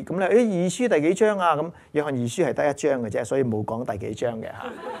節，咁咧2書第幾章啊？咁約翰2書係得1章嘅啫，所以冇講第幾章嘅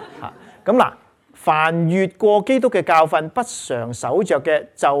嚇。咁嗱，凡越過基督嘅教訓不常守着嘅，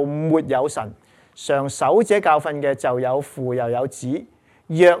就沒有神；常守這教訓嘅，就有父又有子。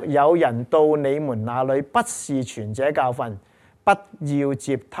若有人到你們那裏不是傳這教訓，不要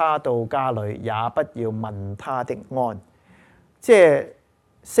接他到家裏，也不要問他的安。即係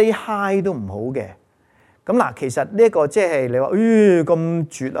say hi 都唔好嘅。咁嗱，其實呢一個即係你話，咁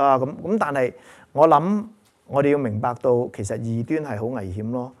絕啊咁，但係我諗我哋要明白到，其實異端係好危險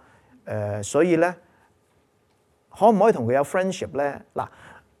咯。所以咧，可唔可以同佢有 friendship 咧？嗱，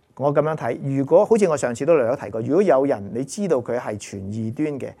我咁樣睇，如果好似我上次都略有提過，如果有人你知道佢係傳異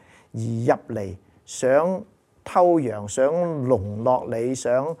端嘅，而入嚟想偷羊、想籠絡你、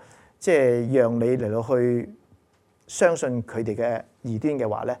想即係讓你嚟到去相信佢哋嘅異端嘅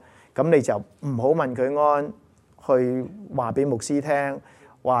話咧，咁你就唔好問佢安，去話俾牧師聽，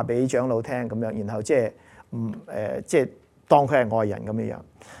話俾長老聽咁樣，然後即係即係當佢係外人咁樣樣。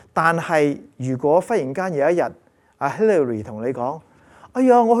但係如果忽然間有一日，阿 Hillary 同你講：哎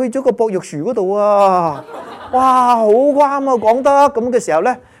呀，我去咗個博玉樹嗰度啊！哇，好啱啊，講得咁嘅時候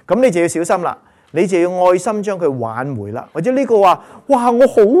咧，咁你就要小心啦，你就要愛心將佢挽回啦。或者呢個話：哇，我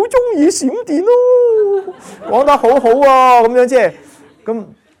好中意閃電咯，講得好好啊，咁樣即係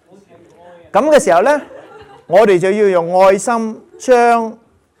咁嘅時候咧，我哋就要用愛心將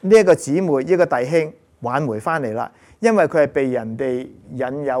呢一個姊妹、呢個弟兄挽回翻嚟啦。因為佢係被人哋引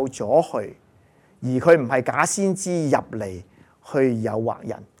誘咗去，而佢唔係假先知入嚟去誘惑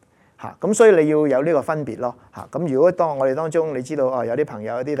人嚇，咁所以你要有呢個分別咯嚇。咁如果當我哋當中你知道有啲朋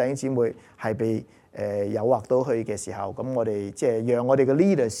友、有啲弟兄姊妹係被誘惑到去嘅時候，咁我哋即係讓我哋嘅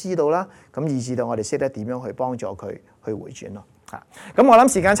leader 知道啦，咁以至到我哋識得點樣去幫助佢去回轉咯嚇。咁我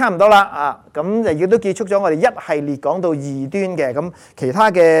諗時間差唔多啦啊，咁就亦都結束咗我哋一系列講到異端嘅，咁其他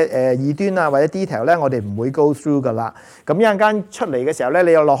嘅異端啊或者 detail 咧，我哋唔會 go through 噶啦。咁一陣間出嚟嘅時候咧，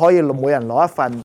你又可以每人攞一份